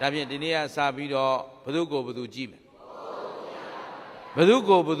ဒါဖြင့်ဒီနေ့ကစပြီးတော့ဘယ်သူကိုဘယ်သူကြည့်မယ်ဘယ်သူ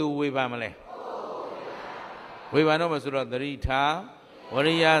ကိုဘယ်သူဝေဖန်မလဲဝေဖန်တော့မဆိုတော့သတိထားဝ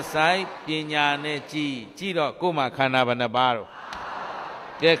ရိယဆိုင်ပညာနဲ့ကြည့်တော့ကိုယ်မှာခန္ဓာဘယ်နှပါတော့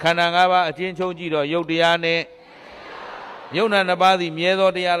ကဲခန္ဓာ၅ပါးအချင်းချုပ်ကြည့်တော့ယုတ်တရားနဲ့ယုတ်နာနှစ်ပါးသည်မြဲသော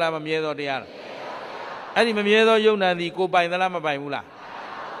တရားလားမမြဲသောတရားလားအဲ့ဒီမမြဲသောယုတ်နာသည်ကိုပိုင်သလားမပိုင်ဘူးလား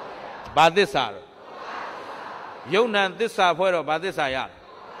ဘာသစ္စာတော့ယုတ်နာသစ္စာဖွဲ့တော့ဘာသစ္စာရ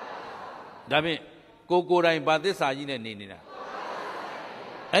ဒါဖြင့်ကိုယ်တိုင်ဘာသစ္စာကြီးနဲ့နေနေတာ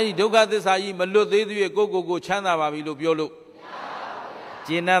အဲ့ဒီဒုက္ခသစ္စာကြီးမလွတ်သေးသေးရဲ့ကိုချမ်းသာပါပြီလို့ပြောလို့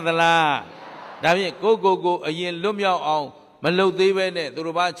ကျင့်သလားဒါဖြင့်ကိုအရင်လွတ်မြောက်အောင်မလုတ်သေးပဲနဲ့သူ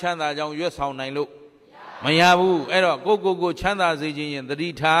တို့ဘာချမ်းသာကြောင်းရွတ်ဆောင်နိုင်လို့မရဘူးအဲ့တော့ကိုချမ်းသာစေခြင်းရင်သတိ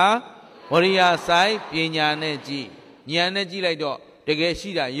ထားဝရိယဆိုင်ပညာနဲ့ကြည့်ဉာဏ်နဲ့ကြည့်လိုက်တော့တကယ်ရှိ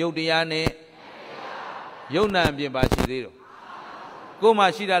တာယုတ်တရားနဲ့ယုတ်နံပြင်ပါရှိသေးတော့ကိုယ်မှ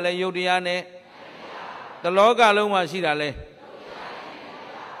ရှိတာလဲယုတ်တရားနဲ့တလောကလုံးမှာရှိတာလဲ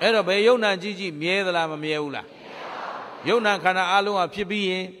အဲ့တော့ဘယ်ယုတ်နံကြည့်မြဲသလားမမြဲဘူးလားယုတ်နံခန္ဓာအလုံးကဖြစ်ပြီး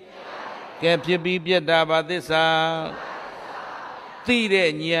ရင်ကဲဖြစ်ပြီးပြတ်တာဘာသစ္စာသိတဲ့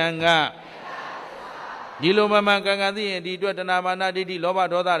ဉာဏ်ကဒီလိုမှန်ကန်သိရင်ဒီအတွက်တဏှာမာနဒိဋ္ဌိလောဘ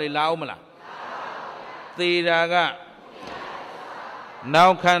ဒေါသတွေလာအောင်မလားသေတာကနော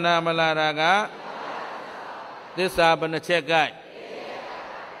က်ခန္ဓာမလာတာကသစ္စာဘယ်နှချက်ကဲ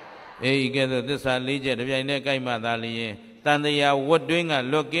ကဲဆိုသစ္စာ၄ချက်တစ်ပြိုင်တည်းကြိုက်မှသာလျင်တန်တရားဝတ်တွင်းက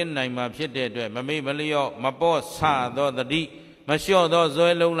လွတ်ကင်းနိုင်မှာဖြစ်တဲ့အတွက်မမေ့မလျော့မပေါ့ဆသောတတိမလျှော့သောဇွဲ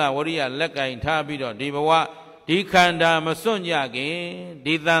လုံးလာဝရိယလက်ကင်ထားပြီးတော့ဒီဘဝဒီခန္ဓာမစွန့်ကြခင်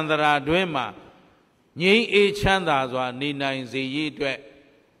ဒီတန်တရာတွင်းမှာငြိမ်းအေးချမ်းသာစွာနေနိုင်စေရေးအတွက်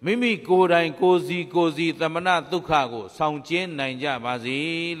မိမိကိုယ်တိုင်ကိုယ်စီသမဏဒုက္ခကိုဆောင်ကျဉ်နိုင်ကြပါစေ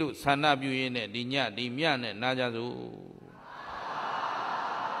လို့ဆန္ဒပြုရင်းနဲ့ဒီညဒီမြနဲ့နာကြစို့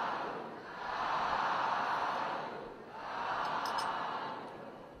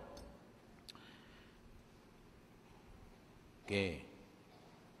ကဲ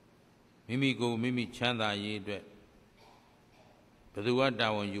မိမိကိုမိမိချမ်းသာရေးအတွက်ဘယ်သူကတာ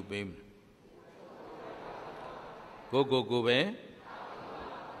ဝန်ယူပေးမလဲကိုပဲ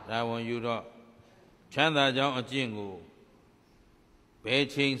တာဝန်ယူတော့ချမ်းသာကြောင်းအကျင့်ကိုဘယ်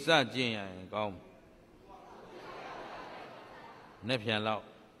ချိန်စကျင့်ရရင်ကောင်းနဲ့ပြန်တော့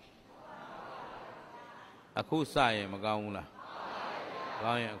အခုစရင်မကောင်းဘူးလား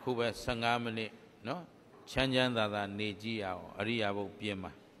ကောင်းရင်အခုပဲ15မိနစ်နော်ချမ်းသာနေကြည့်ရအောင်အရိယာဘုတ်ပြင်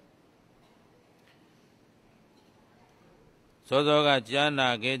မှာစောစောကကြားနာ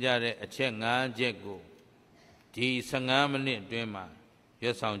ခဲ့ကြတဲ့အချက်5ချက်ကို ဒီ15မိနစ်အတွင်းမှာရွ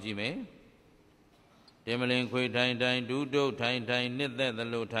တ်ဆောင်ကြည့်မယ်တင်မလင်ခွေထိုင်ထိုင်ဒုတုတ်ထိုင်ထိုင်နှစ်သက်သ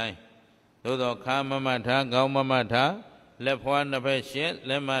လိုထိုင်သို့သောခါမမထားခေါင်းမမထားလက်ဖွားနှစ်ဖက်ရှက်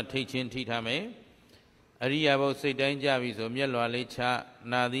လက်မထိတ်ချင်းထိထားမယ်အရိယာဘုတ်စိတ်တိုင်းကြပြီဆိုမျက်လွှာလေးချ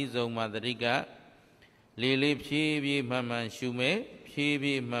နာသီးစုံမှာတတိကလေးလေးဖြည်းဖြည်းမှန်မှန်ရှုမယ်ဖြည်းဖြ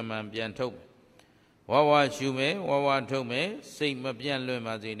ည်းမှန်မှန်ပြန်ထုတ်ဝဝရှုမယ်ဝဝထုတ်မယ်စိတ်မပြန့်လွင့်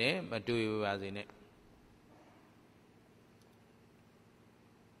ပါစေနဲ့မတွေးပါစေနဲ့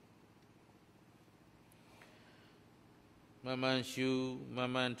မမှန်ရှုမ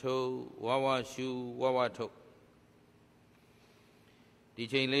မှန်ထုတ်ဝဝရှုဝဝထုတ်ဒီ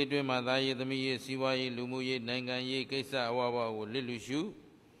ချိန်လေးတွင်မှသာရေးသမီးရေးစီးပွားရေးလူမှုရေးနိုင်ငံရေးကိစ္စအဝဝကိုလစ်လူရှု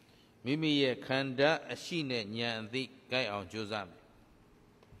မိမိရဲ့ခန္ဓာအရှိနဲ့ဉာဏ်အသိကိုက်အောင်ကြိုးစားမယ်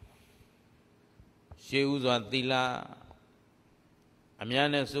ရှေးဥစွာသီလအများ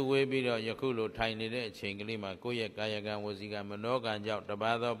နဲ့စုဝေးပြီးတော့ယခုလိုထိုင်နေတဲ့အချိန်ကလေးမှာကိုယ့်ရဲ့ကာယကံဝစီကံမနောကံကြောင့်တ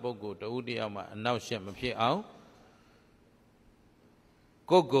ပါးသောပုဂ္ဂိုလ်တဦးတယောက်မှအနောက်ရှက်မဖြစ်အောင်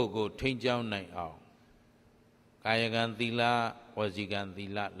ကိုထိန်းကျောင်းနိုင်အောင်ကာယကံသီလဝစီကံသီ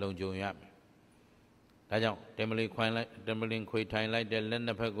လလုံခြုံရမယ်ဒါကြောင့်တင်မလင်ခွေထိုင်လိုက်တဲ့လက်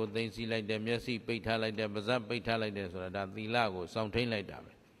နှစ်ဖက်ကိုသိမ်းဆည်းလိုက်တဲ့မျက်စိပိတ်ထားလိုက်တဲ့ပါးစပ်ပိတ်ထားလိုက်တဲ့ဆိုတာဒါသီလကိုစောင့်ထိန်လိုက်တာ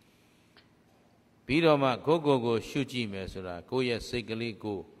ပဲပြီးတော့မှကိုရှုကြည့်မယ်ဆိုတာကိုယ့်ရဲ့စိတ်ကလေး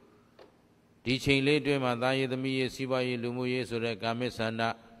ကိုဒီချိန်လေးတွင်မှသာယေသမီးရေးစီးပွားရေးလူမှုရေးဆိုတဲ့ကာမိသန္တာ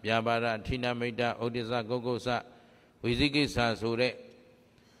ဗျာပါဒအဋ္ဌိနမိတ်တဩဒိစ္စကုက္ကုစဝိသိကိစ္စဆိုတဲ့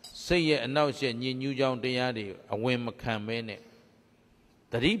စိတ်ရဲ့အနောက်ရှက်ညဉ့်ညူးကြောင်းတရားတွေအဝင်မခံမဲနဲ့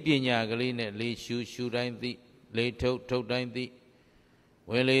တတိပညာကလေးနဲ့လေရှုတိုင်းသိလေထုတ်တိုင်းသိ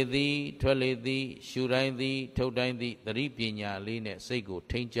ဝင်လေသည်ထွက်လေသည်ရှုတိုင်းသည်ထုတ်တိုင်းသည်တတိပညာလေးနဲ့စိတ်ကို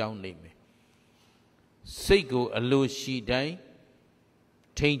ထိန်းကျောင်းနေမယ်စိတ်ကိုအလိုရှိတိုင်း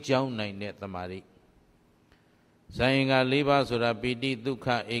ထိန်းကျောင်းနိုင်တဲ့သမာဓိဇာယင်္ဂ၄ပါးဆိုတာပိဋိဒုက္ခ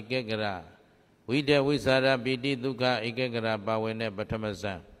ဧကဂရဝိတဝိသရာပိဋိဒုက္ခဧကဂရပါဝင်တဲ့ပထမဇ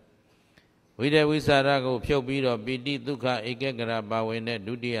န်ဝိတဝိသရာကိုဖြုတ်ပြီးတော့ပိဋိဒုက္ခဧကဂရပါဝင်တဲ့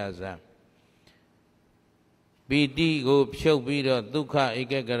ဒုတိယဇန်ပိဋိကိုဖြုတ်ပြီးတော့ဒုက္ခဧ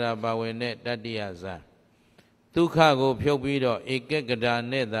ကဂရပါဝင်တဲ့တတိယဇန်ဒုက္ခကိုဖြုတ်ပြီးတော့ဧကဂရ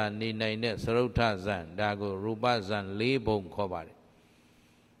နဲ့သာနေနိုင်တဲ့သရုဋ္ဌဇန်ဒါကိုရူပဇန်၄ဘုံခေါ်ပါတယ်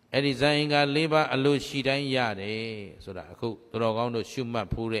အဲ့ဒီဇန်အင်္ဂါ၄ပါးအလိုရှိတိုင်းရတယ်ဆိုတာအခုသူတော်ကောင်းတို့ရှုမှတ်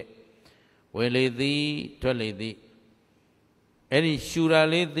ဖူးတဲ့ဝင်လေသည်ထွက်လေသည်အဲ့ဒီရှူတာ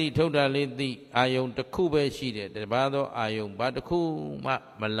လေးသိထုတ်တာလေးသိအာယုံတစ်ခုပဲရှိတယ်တပါးသောအာယုံဘာတစ်ခုမှ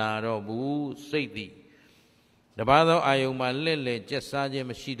မလာတော့ဘူးစိတ်သိတပါးသောအာယုံမှာလက်လက်ကျက်စားခြင်း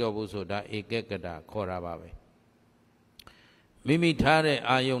မရှိတော့ဘူးဆိုတာဧကဂတခေါ်တာပါပဲမိမိထားတဲ့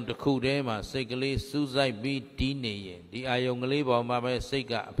အာယုံတစ်ခုတည်းမှာစိတ်ကလေးစူးစိုက်ပြီးတီးနေရင်ဒီအာယုံကလေးပေါ်မှာပဲစိတ်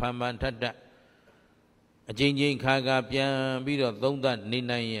ကအဖန်ဖန်ထထအချင်းချင်းခါခါပြန်ပြီးတော့သုံးသပ်နေ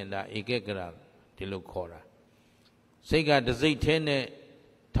နိုင်ရင်ဒါဧကဂရဒီလိုခေါ်တာစိတ်ကတစိတ်ထဲနဲ့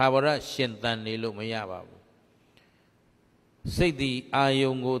သာဝရရှင်သန်နေလို့မရပါဘူးစိတ်ဒီအာ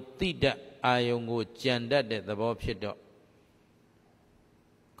ယုံကိုတိတတ်အာယုံကိုကြံတတ်တဲ့သဘောဖြစ်တော့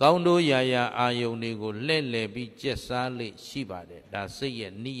ကောင်းတို့ရာရာအာယုန်တွေကိုလှည့်လည်ပြီးကျက်စားလေရှိပါတယ်ဒါစိတ်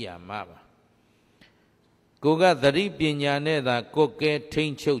ရဲ့နိယာမပါကိုကသတိပညာနဲ့သာကိုယ်ကဲထိ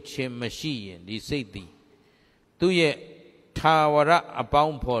န်ချုပ်ခြင်းမရှိရင်ဒီစိတ်သည်သူ့ရဲ့သာဝရအပေါ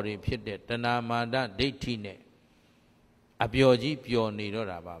င်းဖော်တွေဖြစ်တဲ့တဏမာဒဒိဋ္ဌိနဲ့အပျော်ကြီးပျော်နေတော့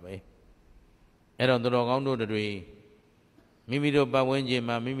တာပါပဲအဲ့တော့သူတော်ကောင်းတို့တွေမိမိတို့ပတ်ဝန်းကျင်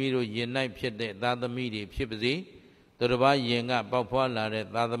မှာမိမိတို့ယင်၌ဖြစ်တဲ့သာသမီတွေဖြစ်ပါစေသူတစ်ပါးယင်ကပေါက်ဖွာလာတဲ့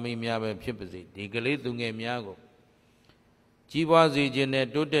သာသမီများပဲဖြစ်ပါစေဒီကလေးသူငယ်များကိုကြီးပွားစေခြင်းနဲ့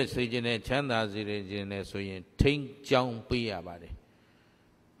တိုးတက်စေခြင်းနဲ့ချမ်းသာစေခြင်းနဲ့ဆိုရင်ထိန်းကျောင်းပေးရပါတယ်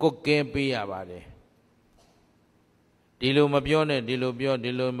ကွက်ကဲပေးရပါတယ်ဒီလိုမပြောနဲ့ဒီလိုပြော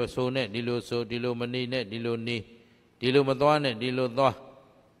ဒီလိုမဆိုနဲ့ဒီလိုဆိုဒီလိုမနေနဲ့ဒီလိုနေဒီလိုမသွားနဲ့ဒီလိုသွား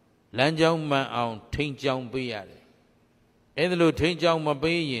လမ်းကြောင်းမှန်အောင်ထိန်းကျောင်းပေးရတယ်အဲ့ဒါလို့ထိန်းကျောင်းမ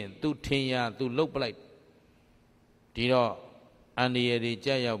ပေးရင်သူထင်ရသူလှုပ်ပလိုက်ဒီတော့အန္တရာယ်တွေ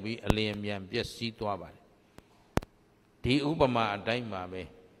ကြာရောက်ပြီးအလျင်မြန်ပျက်စီးသွားပါတယ်ဒီဥပမာအတိုင်းပါပဲ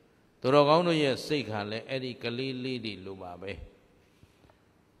သူတော်ကောင်းတို့ရဲ့စိတ်ခါလဲအဲ့ဒီကလေးလေးတွေလိုပါပဲ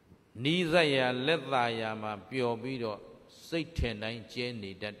နီးစပ်ရာလက်သာရာမှာပျော်ပြီးတော့စိတ်ထင်တိုင်းကျဲ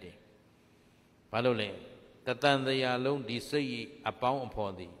နေတတ်တယ်ဘာလို့လဲတတန်တရားလုံးဒီစိတ်အပေါင်းအ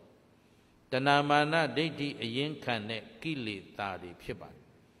ဖော်သည်တဏမာနဒိဋ္ဌိအရင်ခံတဲ့ကိလေသာတွေဖြစ်ပါတယ်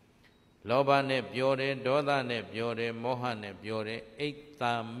လောဘနဲ့ပြောတယ်ဒေါသနဲ့ပြောတယ်မောဟနဲ့ပြောတယ်အိတ်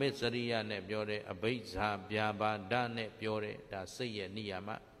တာမစ္စရိယနဲ့ပြောတယ်အဘိဇ္ဇာဗျာပါဒနဲ့ပြောတယ်ဒါစိတ်ရဲ့နိယာမ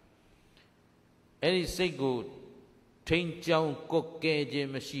အဲ့ဒီစိတ်ကိုထိ ထိန်ကြောင်းကိုကဲခြင်း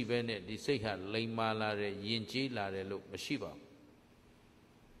မရှိဘဲနဲ့ဒီစိတ်ဟာလိမ်မာလာတယ်ယဉ်ကျေးလာတယ်လို့မရှိပါဘူး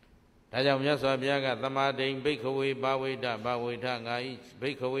ဒါကြောင့်မြတ်စွာဘုရားကသမာဓိဘိက္ခဝေဘာဝိဒဘာဝိဒငါဤဘိ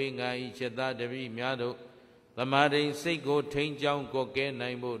က္ခဝေငါဤจิตတပိများတို့သမာဓိစိတ်ကိုထိန်ကြောင်းကိုကဲ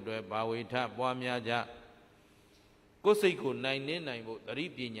နိုင်ဖို့အတွက်ဘာဝိဒပွားများကြကိုယ်စိတ်ကိုနိုင်နေနိုင်ဖို့သတိ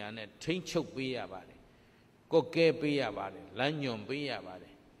ပညာနဲ့ထိန်ချုပ်ပေးရပါတယ်ကိုကဲပေးရပါတယ်လမ်းညွန်ပေးရပါတ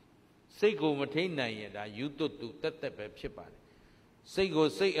ယ်စိတ်ကိုမထိန်နိုင်ရင်ဒါယူသွတ်သူတက်တက်ပဲဖြစ်ပါတယ်စိတ်ကို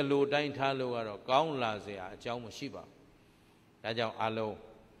စိတ်အလိုတိုင်းထားလို့ကတော့ကောင်းလာเสียအကြောင်းမရှိပါဘူးဒါကြောင့်အလုံး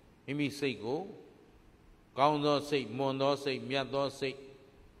မိမိစိတ်ကိုကောင်းသောစိတ်မွန်သောစိတ်မြတ်သောစိတ်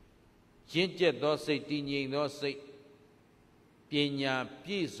ရင့်ကျက်သောစိတ်တည်ငြိမ်သောစိတ်ပညာ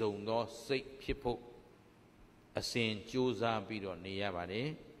ပြည့်စုံသောစိတ်ဖြစ်ဖို့အစဉ်ကြိုးစားပြီးတော့နေရပါတယ်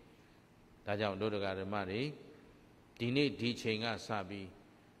ဒါကြောင့်ဒုဒကဓမ္မတွေဒီနေ့ဒီချိန်ကစပြီး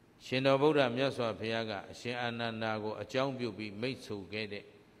ရှင်တော်ဗုဒ္ဓမြတ်စွာဘုရားကအရှင်အာနန္ဒာကိုအကြောင်းပြုပြီးမိတ်ဆိုခဲ့တဲ့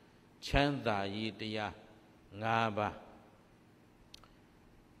ချမ်းသာရေးတရား၅ပါး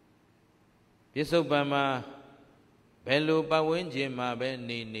ပြစ္ဆုတ်ပံမှာဘယ်လိုပတ်ဝန်းကျင်မှာပဲ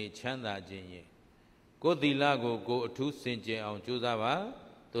နေချမ်းသာခြင်းရဲ့ကိုယ်သီလကိုကိုယ်အထူးစင်ကြယ်အောင်ကြိုးစားပါ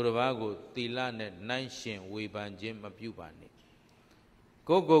သူတစ်ပါးကိုသီလနဲ့နှိုင်းရှင်ဝေဖန်ခြင်းမပြုပါနဲ့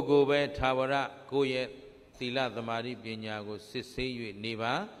ကိုပဲထာဝရကိုယ့်ရဲ့သီလသမာဓိပညာကိုစစ်ဆေး၍နေ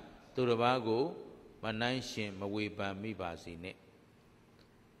ပါသူတစ်ပါးကိုမနှိုင်းရှင်မဝေဖန်မိပါစေနဲ့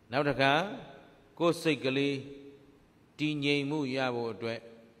နောက်တစ်ခါကိုယ်စိတ်ကလေးတည်ငြိမ်မှုရဖို့အတွက်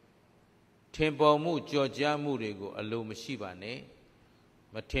ထင်ပေါ်မှုကြော်ကြားမှုတွေကိုအလိုမရှိပါနဲ့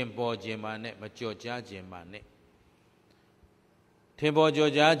မထင်ပေါ်ခြင်းပါနဲ့မကြော်ကြားခြင်းပါနဲ့ထင်ပေါ်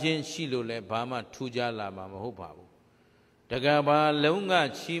ကြော်ကြားခြင်းရှိလို့လည်းဘာမှထူးခြားလာမှာမဟုတ်ပါဘူးတကဘာလုံးက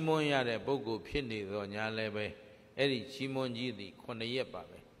ချီးမွမ်းရတဲ့ပုဂ္ဂိုလ်ဖြစ်နေတော့ညာလည်းပဲအဲ့ဒီချီးမွမ်းကြီးသည်9ရက်ပါ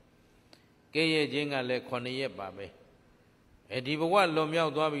ပဲကဲရဲ့ခြင်းကလည်း9ရက်ပါပဲဒီဘဝလွန်မြော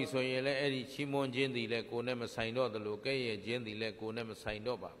က်သွားပြီဆိုရင်လည်းအဲ့ဒီချီးမွမ်းခြင်းသည်လည်းကိုယ်နဲ့မဆိုင်တော့သလိုကဲရဲ့ခြင်းသည်လည်းကိုယ်နဲ့မဆိုင်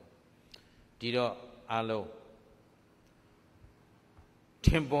တော့ပါဘူးဒီတော့အလုံးထ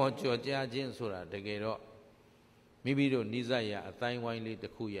င်ပေါ်ကြော်ကြားခြင်းဆိုတာတကယ်တော့မိမိတို့နိစ္စရာအတိုင်းဝိုင်းလေးတ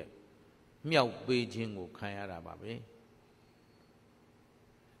စ်ခုရဲ့မြောက်ပေးခြင်းကိုခံရတာပါပဲ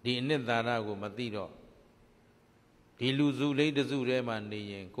ဒီအနှစ်သာရကိုမသိတော့ဒီလူစုလေးတစ်စုထဲမှာနေ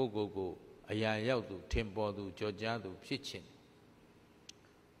ရင်ကိုအရာရောက်သူထင်ပေါ်သူကြော်ကြားသူဖြစ်ခြင်း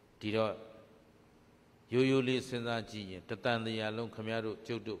ဒီတော့ရိုးရိုးလေးစဉ်းစားကြည့်ရင်တတန်တရားလုံးခမည်းတော်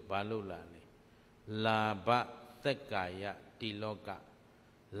ကျုပ်တို့ဘာလို့လာလဲလာဘသက်ကာယတိလောက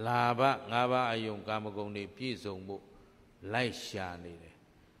လာဘ၅ပါးအယုံကာမဂုဏ်တွေပြည့်စုံဖို့လိုက်ရှာနေတယ်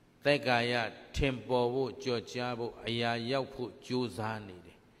သက်ကာယထင်ပေါ်ဖို့ကြော်ကြားဖို့အရာရောက်ဖို့ကြိုးစားနေတ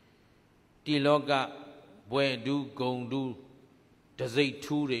ယ်တိလောကဘွယ်ဒူးဂုံဒူးတစိတ်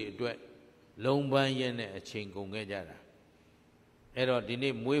ထူးတွေအတွက်လုံးပန်းရဲ့နဲ့အချိန်ကုန်ခဲ့ကြတာအဲ့တော့ဒီ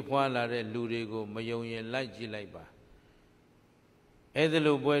နေ့မွေးဖွားလာတဲ့လူတွေကိုမယုံရင်လိုက်ကြည့်လိုက်ပါအဲ့ဒါ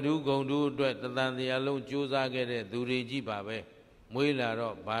လိုဘွယ်ဒူးဂုံဒူးအတွက်တသံတရားလုံးကြိုးစားခဲ့တဲ့သူတွေကြီးပါပဲမွေးလာ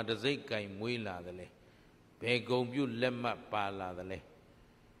တော့ဘာတစိတ်ကင်မွေးလာသလဲဘယ်ဂုံပြုလက်မှတ်ပါလာသလဲ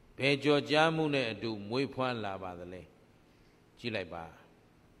ဘယ်ကြော်ကြားမှုနဲ့အတူမွေးဖွားလာပါသလဲကြည့်လိုက်ပါ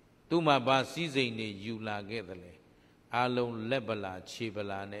သူ့မှာဘာစည်းစိမ်တွေယူလာခဲ့သလဲအလုံးလက်ပလာခြေပ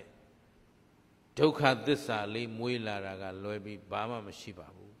လာနဲ့ဒုက္ခသစ္စာလေးမွေးလာတာကလွယ်ပြီးဘာမှမရှိပါ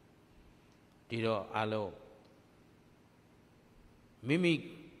ဘူးဒီတော့အလုံးမိမိ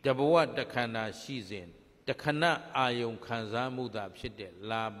တဘဝတခန္ဓာရှိစဉ်တခဏအာယုံခံစားမှုသာဖြစ်တဲ့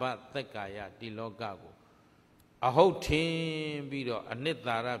လာဘသက်ကာယတိလောကကိုအဟုတ်ထင်ပြီးတော့အနှစ်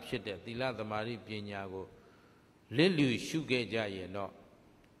သာရဖြစ်တဲ့သီလသမာဓိပညာကိုလစ်လျူရှုခဲ့ကြရင်တော့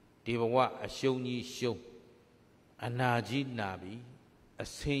ဒီဘဝအရှုံးကြီးရှုံးအနာကြီးနာပြီအ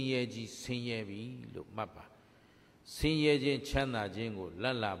ဆင်းရဲကြီးဆင်းရဲပြီလို့မှတ်ပါဆင်းရဲခြင်းချမ်းသာခြင်းကိုလ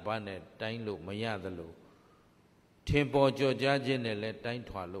က်လာပါနဲ့တိုင်းလို့မရသလိုထင်ပေါ်ကြော်ကြားခြင်းနဲ့လည်းတိုင်း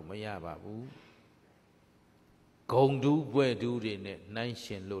ထွာလို့မရပါဘူးဂုံတူးဘွဲ့တူးတွေနဲ့နှိုင်း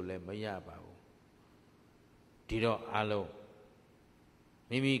ရှင်လို့လည်းမရပါဘူးဒီတော့အလုံး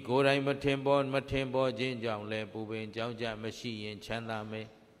မိမိကိုယ်တိုင်မထင်ပေါ်ခြင်းကြောင့်လည်းပူပင်ကြောင်းကြမရှိရင်ချမ်းသာမယ်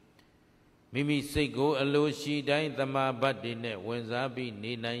မိမိစိတ်ကိုအလိုရှိတိုင်းသမာဘတ်တွေနဲ့ဝင်စားပြီး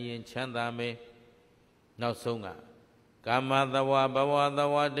နေနိုင်ရင်ချမ်းသာမယ်နောက်ဆုံးကကာမသဝဘဝသ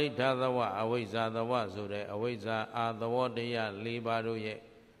ဝဒိဋ္ဌသဝအဝိဇ္ဇာသဝဆိုတဲ့အဝိဇ္ဇာအာသဝတရား၄ပါးတို့ရဲ့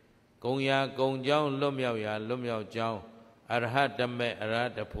ဂုံရာဂုံကြောင်းလွတ်မြောက်ရာလွတ်မြောက်ကြောင်းအရဟတမေအရဟ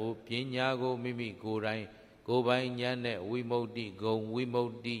တဖို့ပညာကိုမိမိကိုယ်တိုင်ကိုယ်ပိုင်ဉာဏ်နဲ့ဝိမု ക്തി ဂုံဝိမု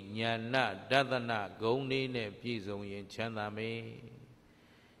ക്തി ဉာဏဒသနဂုံလေးနဲ့ပြည့်စုံရင်ချမ်းသာမယ်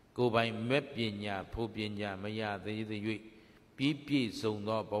ကိုယ်ပိုင်မဲ့ပညာဖို့ပညာမရသေးသေး၍ပြည့်စုံ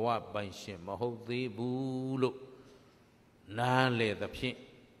သောဘဝပိုင်ရှင်မဟုတ်သေးဘူးလို့ နားလေသဖြင့်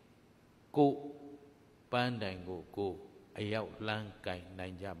ကိုပန်းတိုင်ကိုအရောက်လန်းကင်နို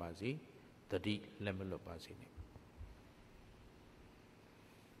င်ကြပါစေတတိလက်မလွတ်ပါစေနဲ့